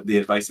think of what the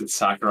advice that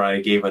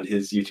Sakurai gave on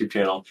his YouTube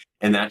channel,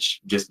 and that's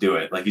just do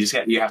it. Like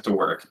you have to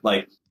work.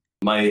 Like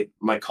my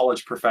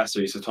college professor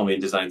used to tell me in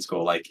design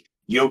school, like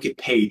you don't get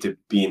paid to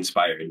be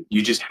inspired.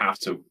 You just have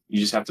to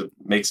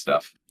make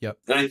stuff. Yep.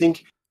 And I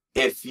think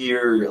if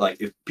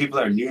people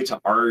are new to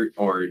art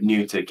or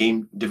new to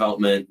game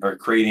development or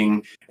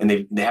creating and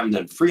they haven't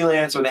done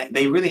freelance or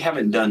they really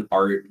haven't done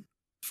art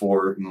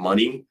for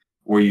money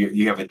where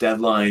you have a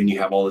deadline, you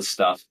have all this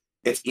stuff,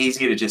 it's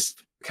easy to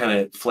just kind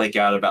of flake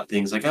out about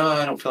things like, oh,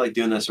 I don't feel like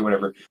doing this or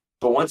whatever.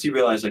 But once you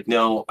realize like,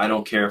 no, I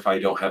don't care if I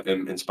don't have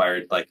them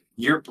inspired, like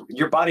your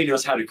body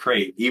knows how to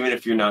create, even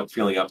if you're not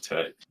feeling up to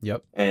it.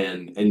 Yep.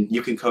 And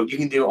you can code, you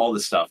can do all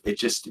this stuff. It's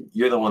just,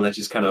 you're the one that's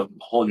just kind of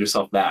holding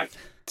yourself back.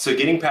 So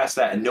getting past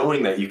that and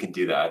knowing that you can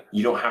do that,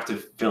 you don't have to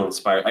feel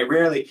inspired.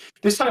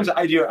 There's times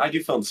I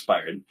do feel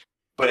inspired,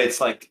 but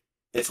it's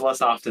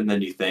less often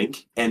than you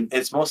think. And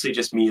it's mostly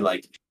just me,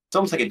 like, it's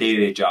almost like a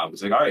day-to-day job.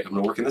 It's like, all right, I'm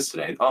going to work in this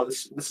today. Oh,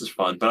 this is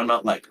fun. But I'm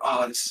not like,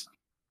 oh, this is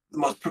the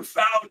most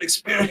profound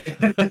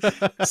experience.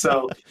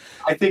 So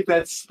I think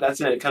that's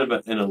kind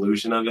of an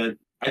illusion of it.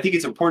 I think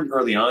it's important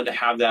early on to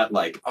have that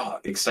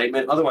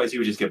excitement. Otherwise, you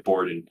would just get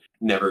bored and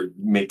never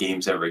make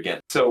games ever again.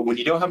 So when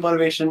you don't have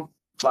motivation,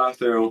 plow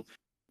through.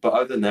 But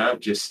other than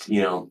that, just,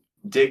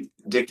 dig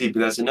deep.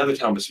 That's another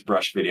Thomas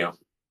Brush video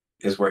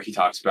is where he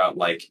talks about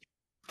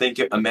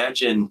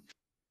imagine,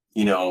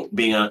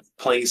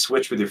 playing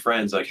Switch with your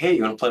friends, like, hey,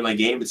 you want to play my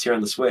game? It's here on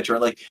the Switch. Or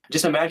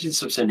just imagine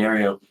some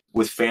scenario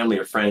with family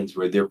or friends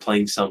where they're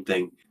playing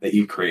something that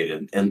you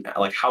created and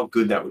how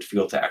good that would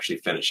feel to actually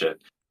finish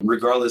it,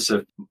 regardless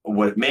of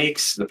what it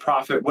makes, the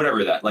profit,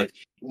 whatever that,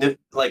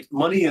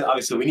 money,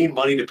 obviously we need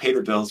money to pay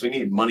the bills. We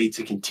need money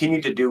to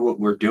continue to do what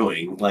we're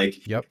doing.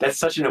 Yep. That's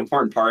such an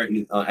important part.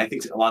 And I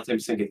think a lot of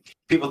times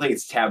people think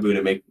it's taboo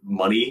to make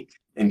money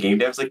in game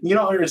devs. Like, you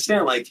don't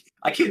understand,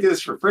 I can't do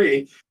this for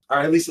free. Or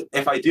at least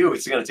if I do,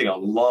 it's going to take a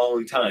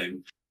long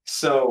time.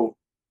 So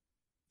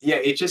yeah,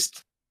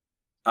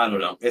 I don't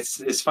know.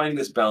 It's finding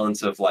this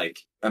balance of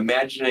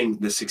imagining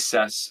the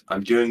success.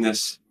 I'm doing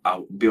this.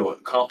 I'll be able to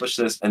accomplish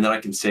this. And then I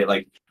can say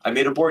I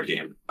made a board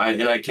game.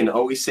 And I can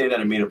always say that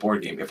I made a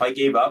board game. If I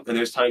gave up, and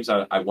there's times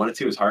I wanted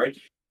to, it was hard.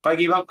 If I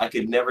gave up, I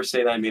could never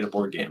say that I made a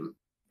board game.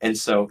 And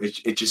so it's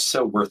just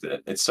so worth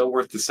it. It's so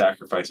worth the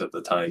sacrifice at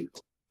the time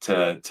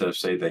to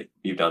say that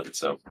you've done it.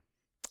 So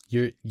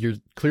you're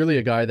clearly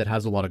a guy that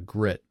has a lot of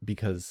grit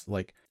because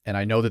and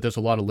I know that there's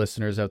a lot of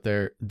listeners out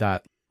there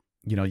that,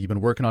 you've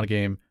been working on a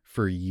game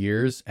for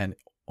years and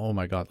oh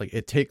my God,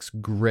 it takes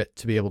grit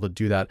to be able to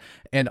do that.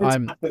 And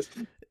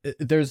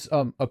there's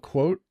a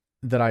quote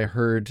that I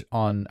heard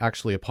on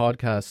actually a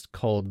podcast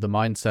called The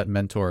Mindset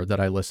Mentor that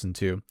I listened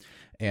to.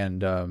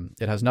 And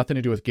it has nothing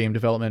to do with game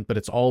development, but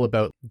it's all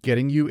about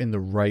getting you in the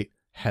right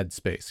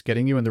headspace,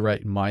 getting you in the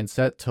right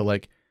mindset to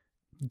like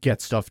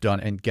get stuff done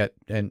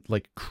and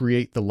like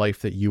create the life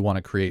that you want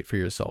to create for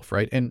yourself,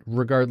 right? And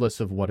regardless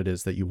of what it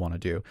is that you want to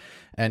do.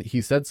 And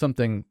he said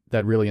something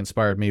that really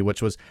inspired me,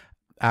 which was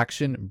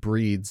action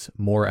breeds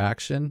more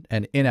action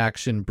and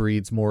inaction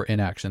breeds more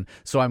inaction.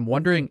 So I'm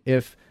wondering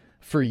if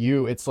for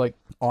you, it's like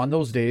on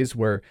those days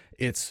where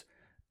it's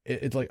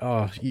like,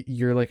 oh,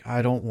 you're like,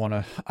 I don't want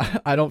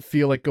to, I don't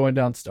feel like going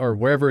down or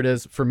wherever it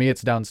is. For me,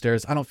 it's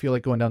downstairs. I don't feel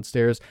like going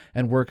downstairs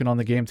and working on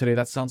the game today.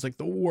 That sounds like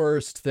the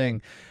worst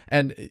thing.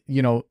 And,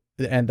 you know,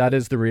 and that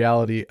is the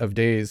reality of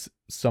days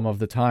some of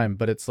the time.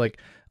 But it's like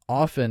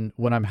often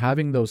when I'm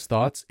having those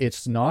thoughts,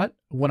 it's not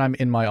when I'm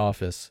in my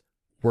office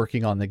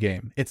working on the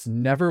game. It's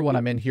never when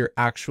I'm in here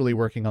actually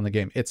working on the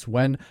game. It's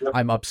when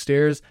I'm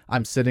upstairs,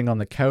 I'm sitting on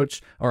the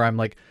couch, or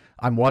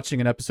I'm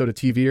watching an episode of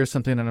TV or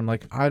something, and I'm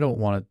like, I don't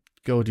want to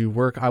go do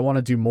work. I want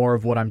to do more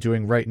of what I'm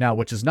doing right now,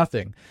 which is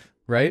nothing,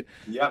 right?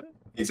 Yeah,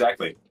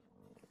 exactly.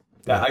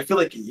 Yeah, I feel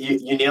like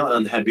you nail it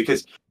on the head,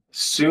 because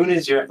soon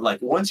as you're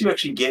like, once you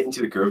actually get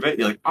into the groove of it,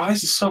 you're like, oh,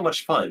 this is so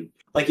much fun.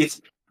 Like, it's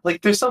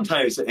like, there's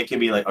sometimes it can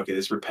be like, okay,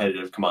 this is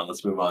repetitive. Come on,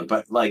 let's move on.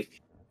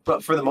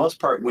 But for the most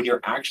part, when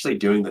you're actually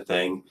doing the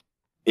thing,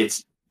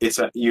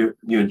 you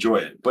enjoy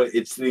it. But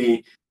it's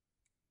the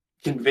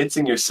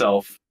convincing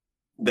yourself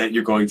that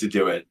you're going to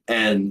do it.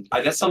 And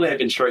that's something I've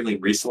been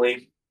struggling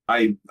recently.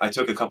 I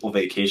took a couple of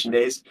vacation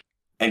days,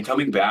 and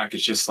coming back,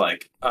 it's just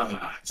like,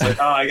 it's like,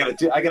 oh, I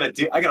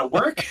gotta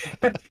work.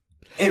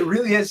 It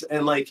really is.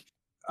 And like,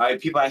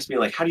 people ask me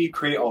like, how do you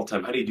create all the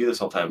time? How do you do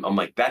this all the time? I'm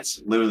like, that's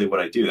literally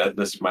what I do.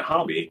 That's my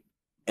hobby.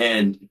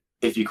 And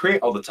if you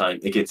create all the time,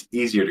 it gets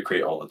easier to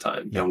create all the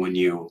time. Yeah. And when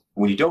you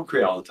don't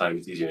create all the time,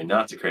 it's easier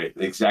not to create.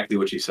 Exactly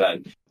what you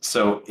said.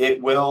 So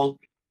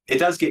it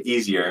does get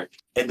easier.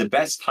 And the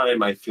best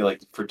time I feel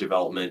like for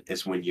development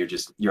is when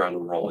you're on a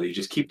roll. You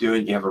just keep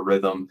doing, you have a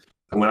rhythm.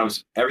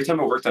 And every time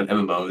I worked on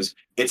MMOs,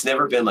 it's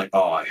never been like,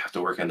 oh, I have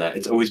to work on that.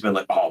 It's always been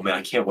like, oh man,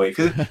 I can't wait.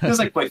 Because it's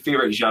like my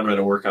favorite genre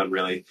to work on,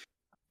 really.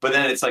 But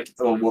then it's like,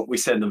 oh, what we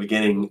said in the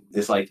beginning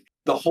is like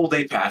the whole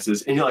day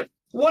passes and you're like,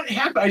 what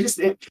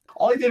happened?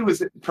 All I did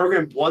was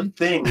program one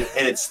thing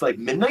and it's like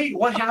midnight.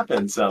 What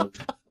happened? So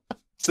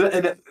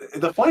and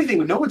the funny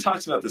thing, no one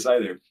talks about this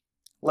either.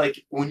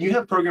 Like when you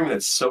have programming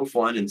that's so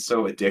fun and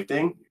so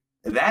addicting,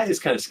 that is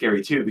kind of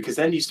scary too, because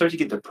then you start to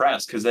get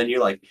depressed because then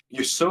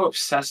you're so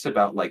obsessed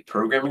about like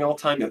programming all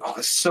the time. That, oh,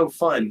 it's so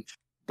fun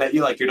that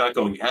you're not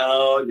going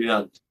out, you're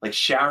not like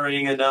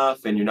showering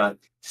enough, and you're not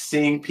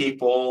seeing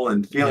people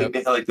and feeling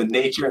like the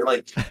nature,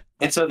 like,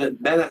 and so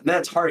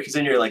that's hard because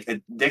then you're like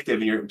addictive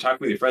and you're talking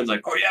with your friends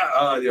like, oh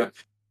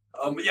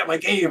yeah, my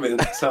game,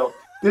 and so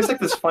there's like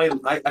this fine.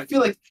 I feel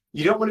like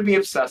you don't want to be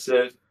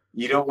obsessive,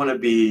 you don't want to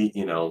be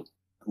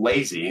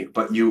lazy,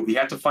 but you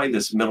have to find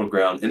this middle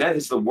ground, and that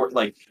is the work.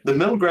 Like the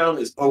middle ground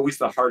is always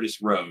the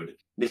hardest road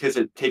because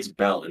it takes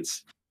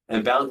balance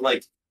and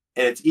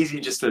and it's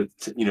easy just to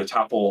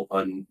topple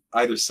on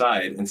either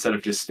side instead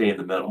of just stay in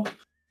the middle.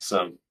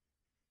 So,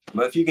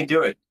 but if you can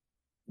do it,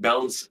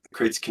 balance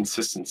creates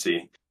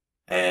consistency,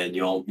 and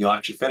you'll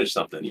actually finish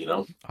something.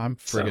 I'm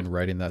friggin'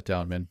 writing that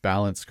down, man.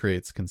 Balance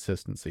creates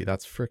consistency.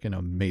 That's freaking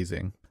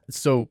amazing.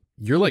 So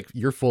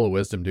you're full of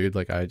wisdom, dude.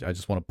 Like I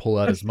just want to pull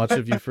out as much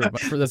of you for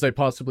as I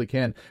possibly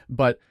can.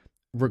 But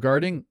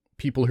regarding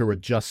people who are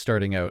just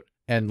starting out,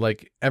 and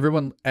like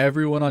everyone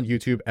on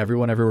YouTube,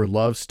 everyone everywhere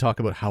loves to talk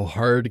about how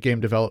hard game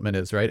development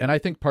is, right? And I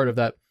think part of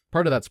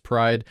that's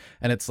pride,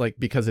 and it's like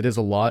because it is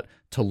a lot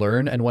to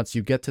learn. And once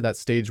you get to that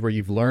stage where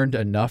you've learned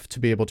enough to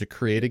be able to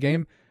create a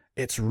game,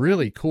 it's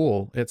really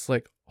cool. It's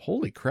like,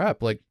 holy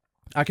crap, like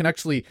I can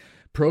actually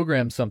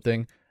program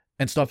something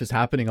and stuff is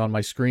happening on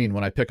my screen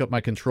when I pick up my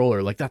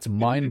controller. Like that's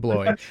mind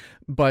blowing.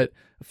 But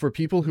for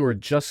people who are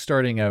just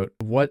starting out,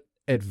 what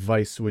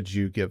advice would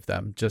you give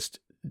them? Just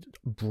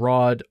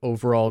broad,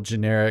 overall,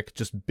 generic,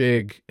 just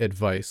big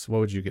advice. What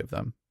would you give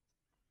them?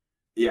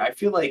 Yeah, I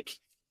feel like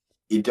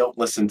you don't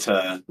listen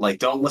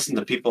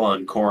to people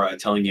on Quora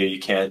telling you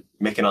can't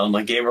make an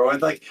online game or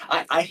what. Like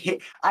I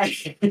hate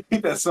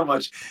that so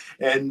much,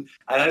 and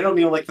I don't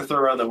even like to throw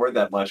around the word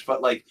that much.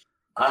 But like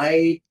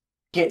I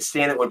can't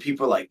stand it when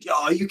people are like,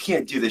 "Oh, you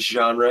can't do this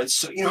genre. It's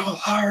so, how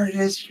hard it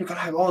is. You're gonna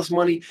have all this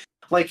money."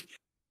 Like,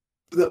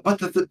 but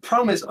the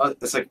problem is,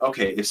 it's like,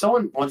 okay, if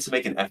someone wants to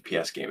make an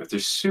FPS game, if they're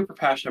super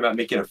passionate about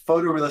making a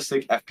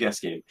photorealistic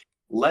FPS game,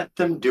 let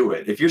them do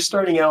it. If you're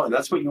starting out and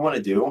that's what you want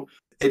to do,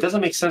 it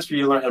doesn't make sense for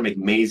you to learn how to make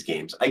maze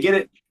games. I get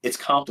it. It's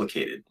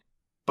complicated,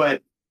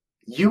 but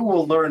you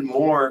will learn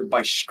more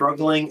by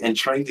struggling and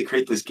trying to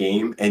create this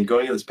game and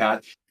going on this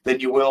path than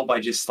you will by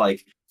just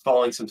like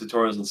following some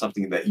tutorials on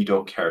something that you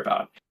don't care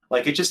about.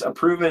 Like it's just a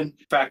proven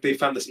fact. They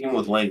found this even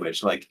with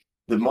language. Like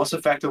the most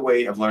effective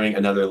way of learning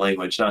another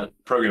language, not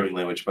programming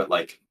language, but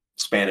like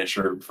Spanish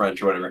or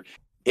French or whatever,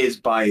 is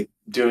by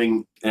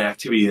doing an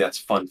activity that's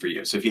fun for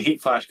you. So if you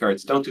hate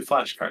flashcards, don't do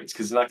flashcards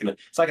because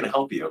it's not gonna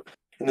help you.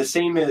 And the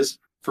same is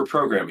for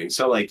programming.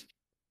 So like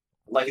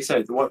I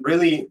said, what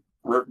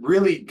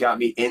really got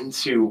me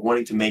into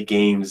wanting to make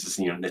games is,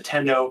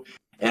 Nintendo,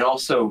 and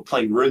also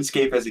playing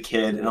RuneScape as a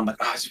kid. And I'm like,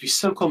 oh, it'd be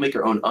so cool to make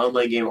your own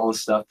online game, all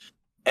this stuff.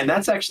 And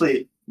that's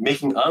actually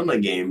making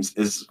online games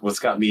is what's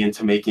got me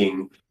into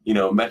making,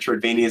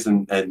 Metroidvanias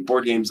and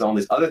board games and all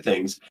these other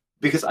things,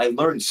 because I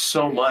learned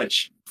so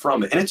much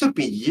from it. And it took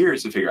me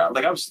years to figure out.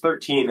 Like, I was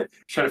 13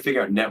 trying to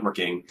figure out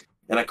networking,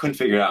 and I couldn't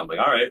figure it out. I'm like,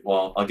 all right,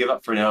 well, I'll give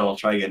up for now, and I'll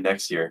try again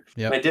next year.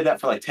 Yep. And I did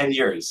that for like 10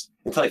 years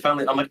until I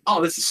finally, I'm like,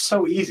 oh, this is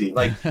so easy.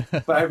 Like,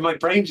 but my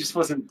brain just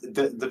wasn't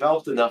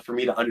developed enough for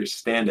me to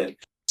understand it.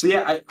 So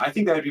yeah, I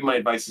think that would be my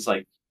advice, is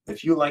like,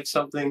 if you like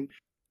something,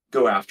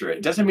 go after it.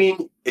 It doesn't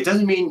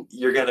mean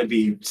you're going to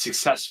be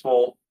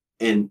successful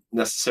in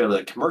necessarily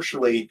like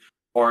commercially,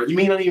 or you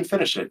may not even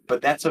finish it,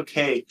 but that's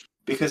okay,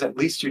 because at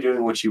least you're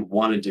doing what you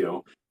want to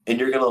do, and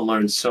you're going to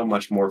learn so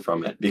much more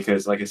from it.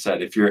 Because like I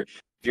said, if you're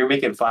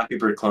making Flappy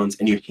Bird clones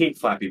and you hate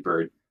Flappy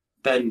Bird,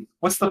 then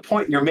what's the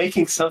point? You're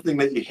making something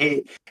that you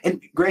hate.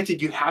 And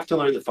granted, you have to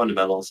learn the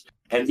fundamentals.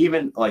 And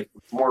even like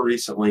more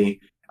recently,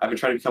 I've been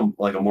trying to become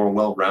like a more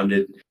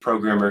well-rounded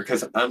programmer,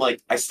 because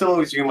I still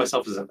always view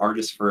myself as an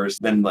artist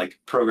first, then like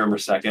programmer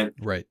second.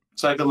 Right.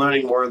 So I've been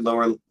learning more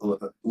lower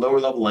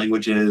level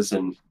languages,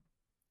 and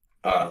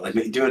like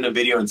doing a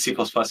video in C++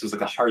 was like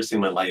the hardest thing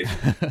in my life.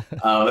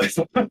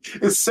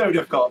 It's so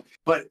difficult.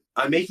 But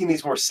I'm making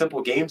these more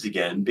simple games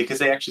again because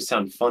they actually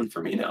sound fun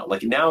for me now.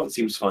 Like, now it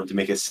seems fun to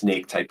make a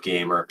Snake type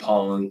game or a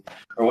Pong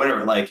or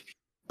whatever. Like,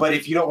 but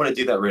if you don't want to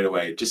do that right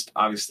away, just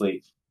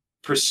obviously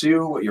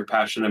pursue what you're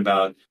passionate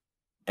about,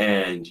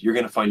 and you're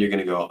going to find you're going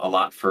to go a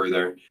lot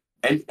further.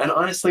 And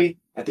honestly,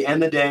 at the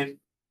end of the day,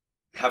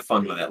 have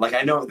fun with it. Like,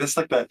 I know this,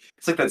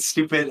 it's like that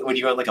stupid when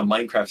you go on like a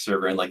Minecraft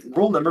server and like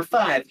rule number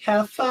 5,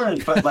 have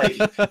fun. But like,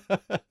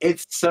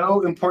 it's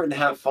so important to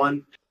have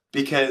fun,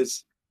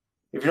 because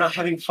if you're not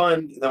having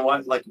fun, then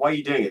why are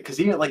you doing it? Because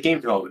even like game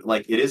development,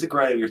 like, it is a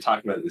grind. You're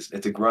talking about this.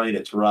 It's a grind.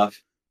 It's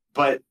rough,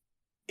 but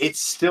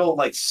it's still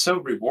like so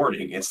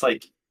rewarding. It's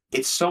like,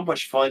 it's so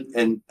much fun.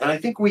 And I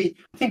think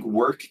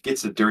work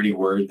gets a dirty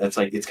word. That's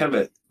like, it's kind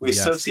of we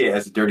associate it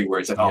as a dirty word.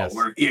 It's like,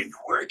 oh, you're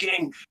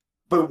working.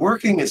 But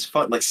working is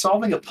fun. Like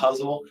solving a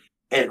puzzle,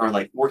 or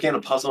like working on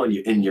a puzzle,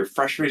 and you're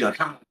frustrated,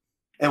 like, ah.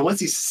 And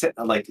once you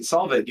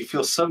solve it, you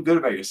feel so good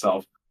about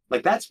yourself.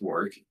 Like, that's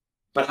work.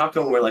 But how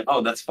come we're like,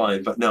 oh, that's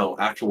fine, but no,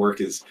 actual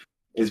work is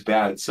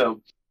bad.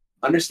 So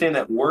understand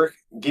that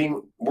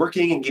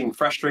working and getting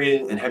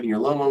frustrated and having your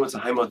low moments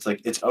and high moments,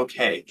 like, it's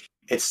okay.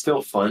 It's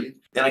still fun.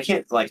 And I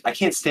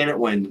can't stand it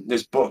when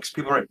there's books.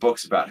 People write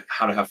books about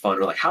how to have fun,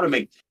 or like how to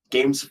make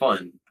games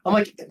fun. I'm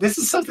like, this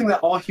is something that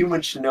all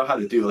humans should know how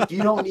to do. Like,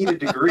 you don't need a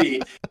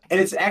degree. And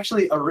it's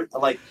actually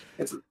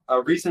it's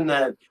a reason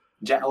that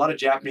a lot of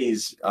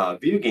Japanese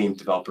video game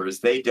developers,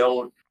 they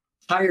don't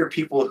hire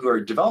people who are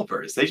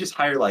developers. They just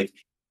hire, like,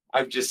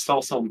 I just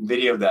saw some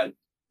video that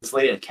this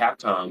lady at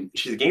Capcom,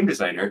 she's a game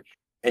designer,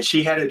 and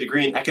she had a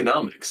degree in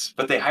economics,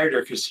 but they hired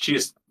her because she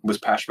just was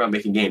passionate about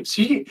making games.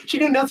 She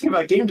knew nothing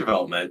about game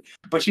development,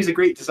 but she's a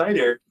great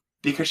designer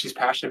because she's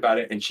passionate about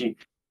it. And she,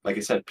 like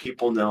I said,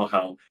 people know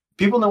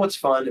what's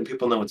fun and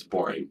people know what's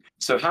boring.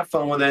 So have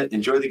fun with it,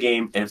 enjoy the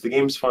game. And if the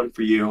game's fun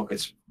for you,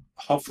 it's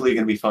hopefully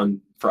going to be fun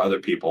for other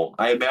people.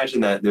 I imagine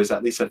that there's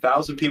at least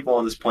 1,000 people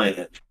on this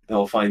planet that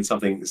will find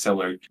something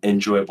similar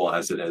enjoyable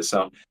as it is.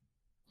 So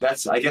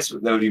I guess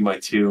that would be my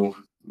two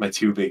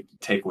big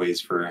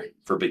takeaways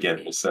for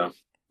beginners. So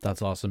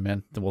that's awesome,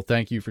 man. Well,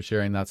 thank you for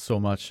sharing that so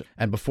much.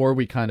 And before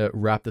we kind of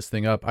wrap this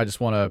thing up, I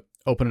just want to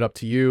open it up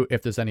to you.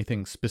 If there's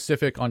anything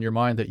specific on your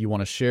mind that you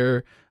want to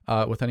share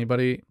with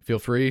anybody, feel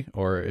free.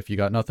 Or if you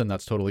got nothing,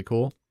 that's totally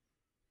cool.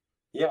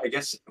 Yeah, I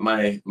guess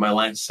my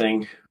last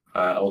thing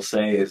I will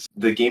say is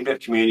the game dev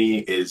community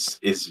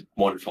is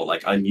wonderful.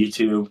 Like, on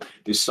YouTube,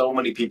 there's so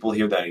many people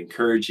here that are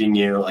encouraging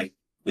you. Like,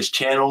 this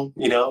channel,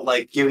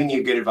 like, giving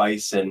you good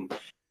advice,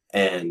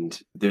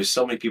 and there's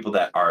so many people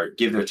that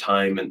give their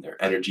time and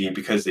their energy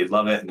because they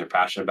love it and they're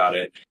passionate about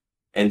it.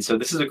 And so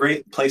this is a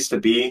great place to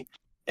be.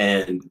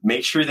 And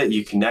make sure that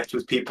you connect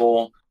with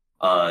people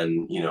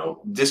on,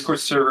 Discord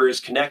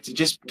servers,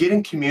 just get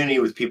in community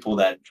with people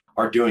that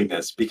are doing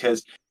this,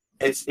 because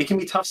it can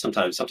be tough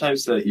sometimes.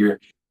 Sometimes the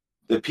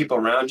people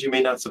around you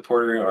may not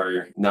support it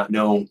or not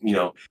know,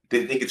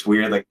 they think it's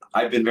weird. Like,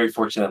 I've been very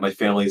fortunate that my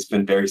family has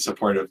been very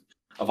supportive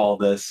of all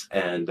this.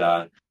 And,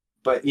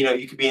 but,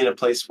 you could be in a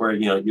place where,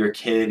 you're a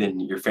kid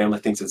and your family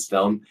thinks it's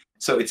dumb.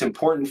 So it's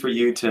important for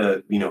you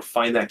to,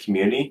 find that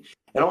community.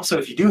 And also,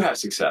 if you do have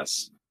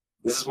success,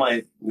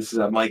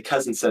 my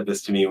cousin said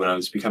this to me when I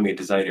was becoming a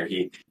designer.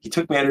 He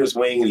took me under his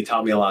wing and he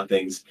taught me a lot of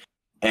things.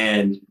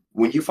 And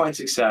when you find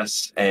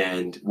success,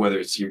 and whether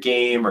it's your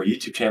game or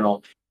YouTube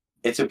channel,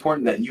 it's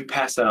important that you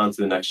pass that on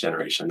to the next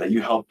generation, that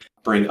you help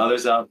bring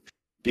others up.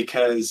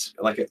 Because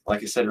like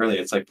I said earlier,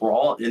 it's like, we're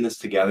all in this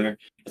together.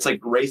 It's like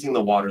raising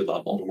the water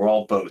level. We're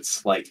all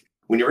boats. Like,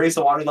 when you raise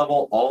the water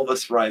level, all of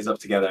us rise up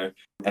together.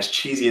 As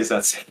cheesy as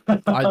that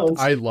sounds.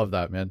 I love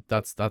that, man.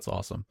 That's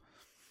awesome.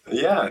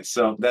 Yeah.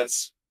 So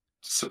that's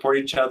support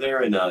each other,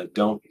 and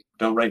don't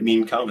don't write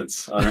mean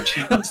comments on our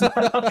channel.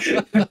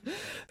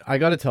 I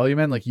gotta tell you,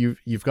 man, like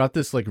you've got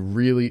this like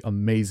really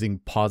amazing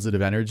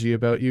positive energy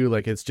about you.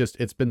 Like it's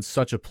been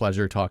such a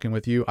pleasure talking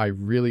with you. I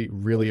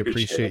really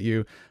appreciate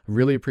you.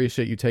 Really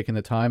appreciate you taking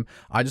the time.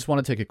 I just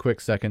want to take a quick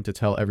second to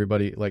tell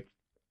everybody, like,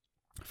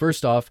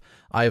 first off,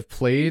 I have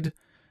played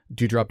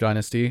Dewdrop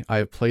Dynasty. I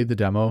have played the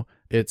demo.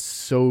 It's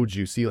so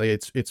juicy. Like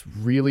it's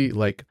really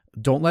like,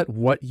 don't let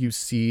what you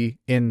see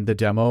in the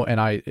demo, and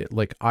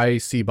I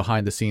see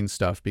behind the scenes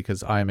stuff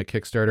because I am a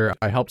Kickstarter.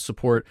 I help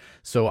support,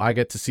 so I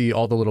get to see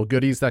all the little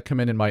goodies that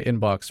come in my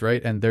inbox,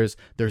 right? And there's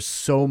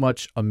so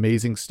much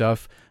amazing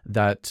stuff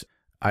that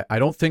I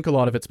don't think a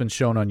lot of it's been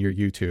shown on your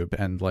YouTube,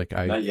 and like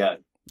not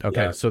yet.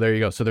 Okay, yeah. So there you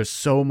go. So there's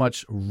so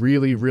much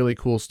really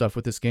cool stuff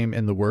with this game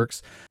in the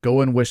works. Go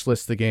and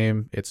wishlist the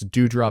game. It's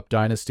Dewdrop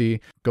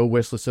Dynasty. Go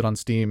wishlist it on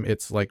Steam.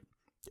 It's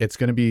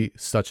going to be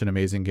such an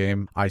amazing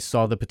game. I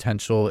saw the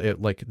potential.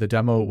 The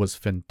demo was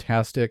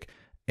fantastic.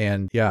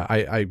 And yeah,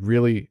 I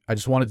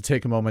just wanted to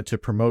take a moment to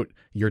promote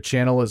your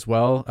channel as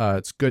well.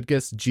 It's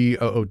Goodgis,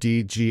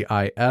 Goodgis.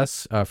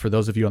 For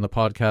those of you on the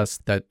podcast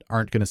that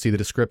aren't going to see the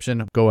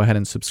description, go ahead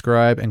and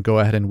subscribe and go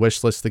ahead and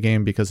wishlist the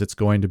game because it's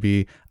going to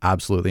be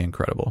absolutely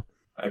incredible.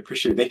 I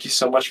appreciate it. Thank you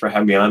so much for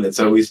having me on. It's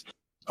always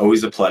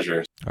a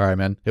pleasure. All right,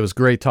 man. It was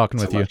great talking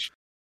with you.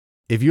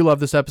 If you love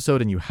this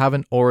episode and you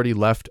haven't already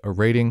left a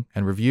rating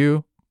and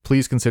review,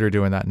 please consider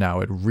doing that now.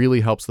 It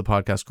really helps the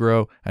podcast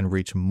grow and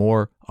reach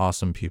more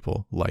awesome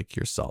people like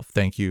yourself.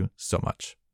 Thank you so much.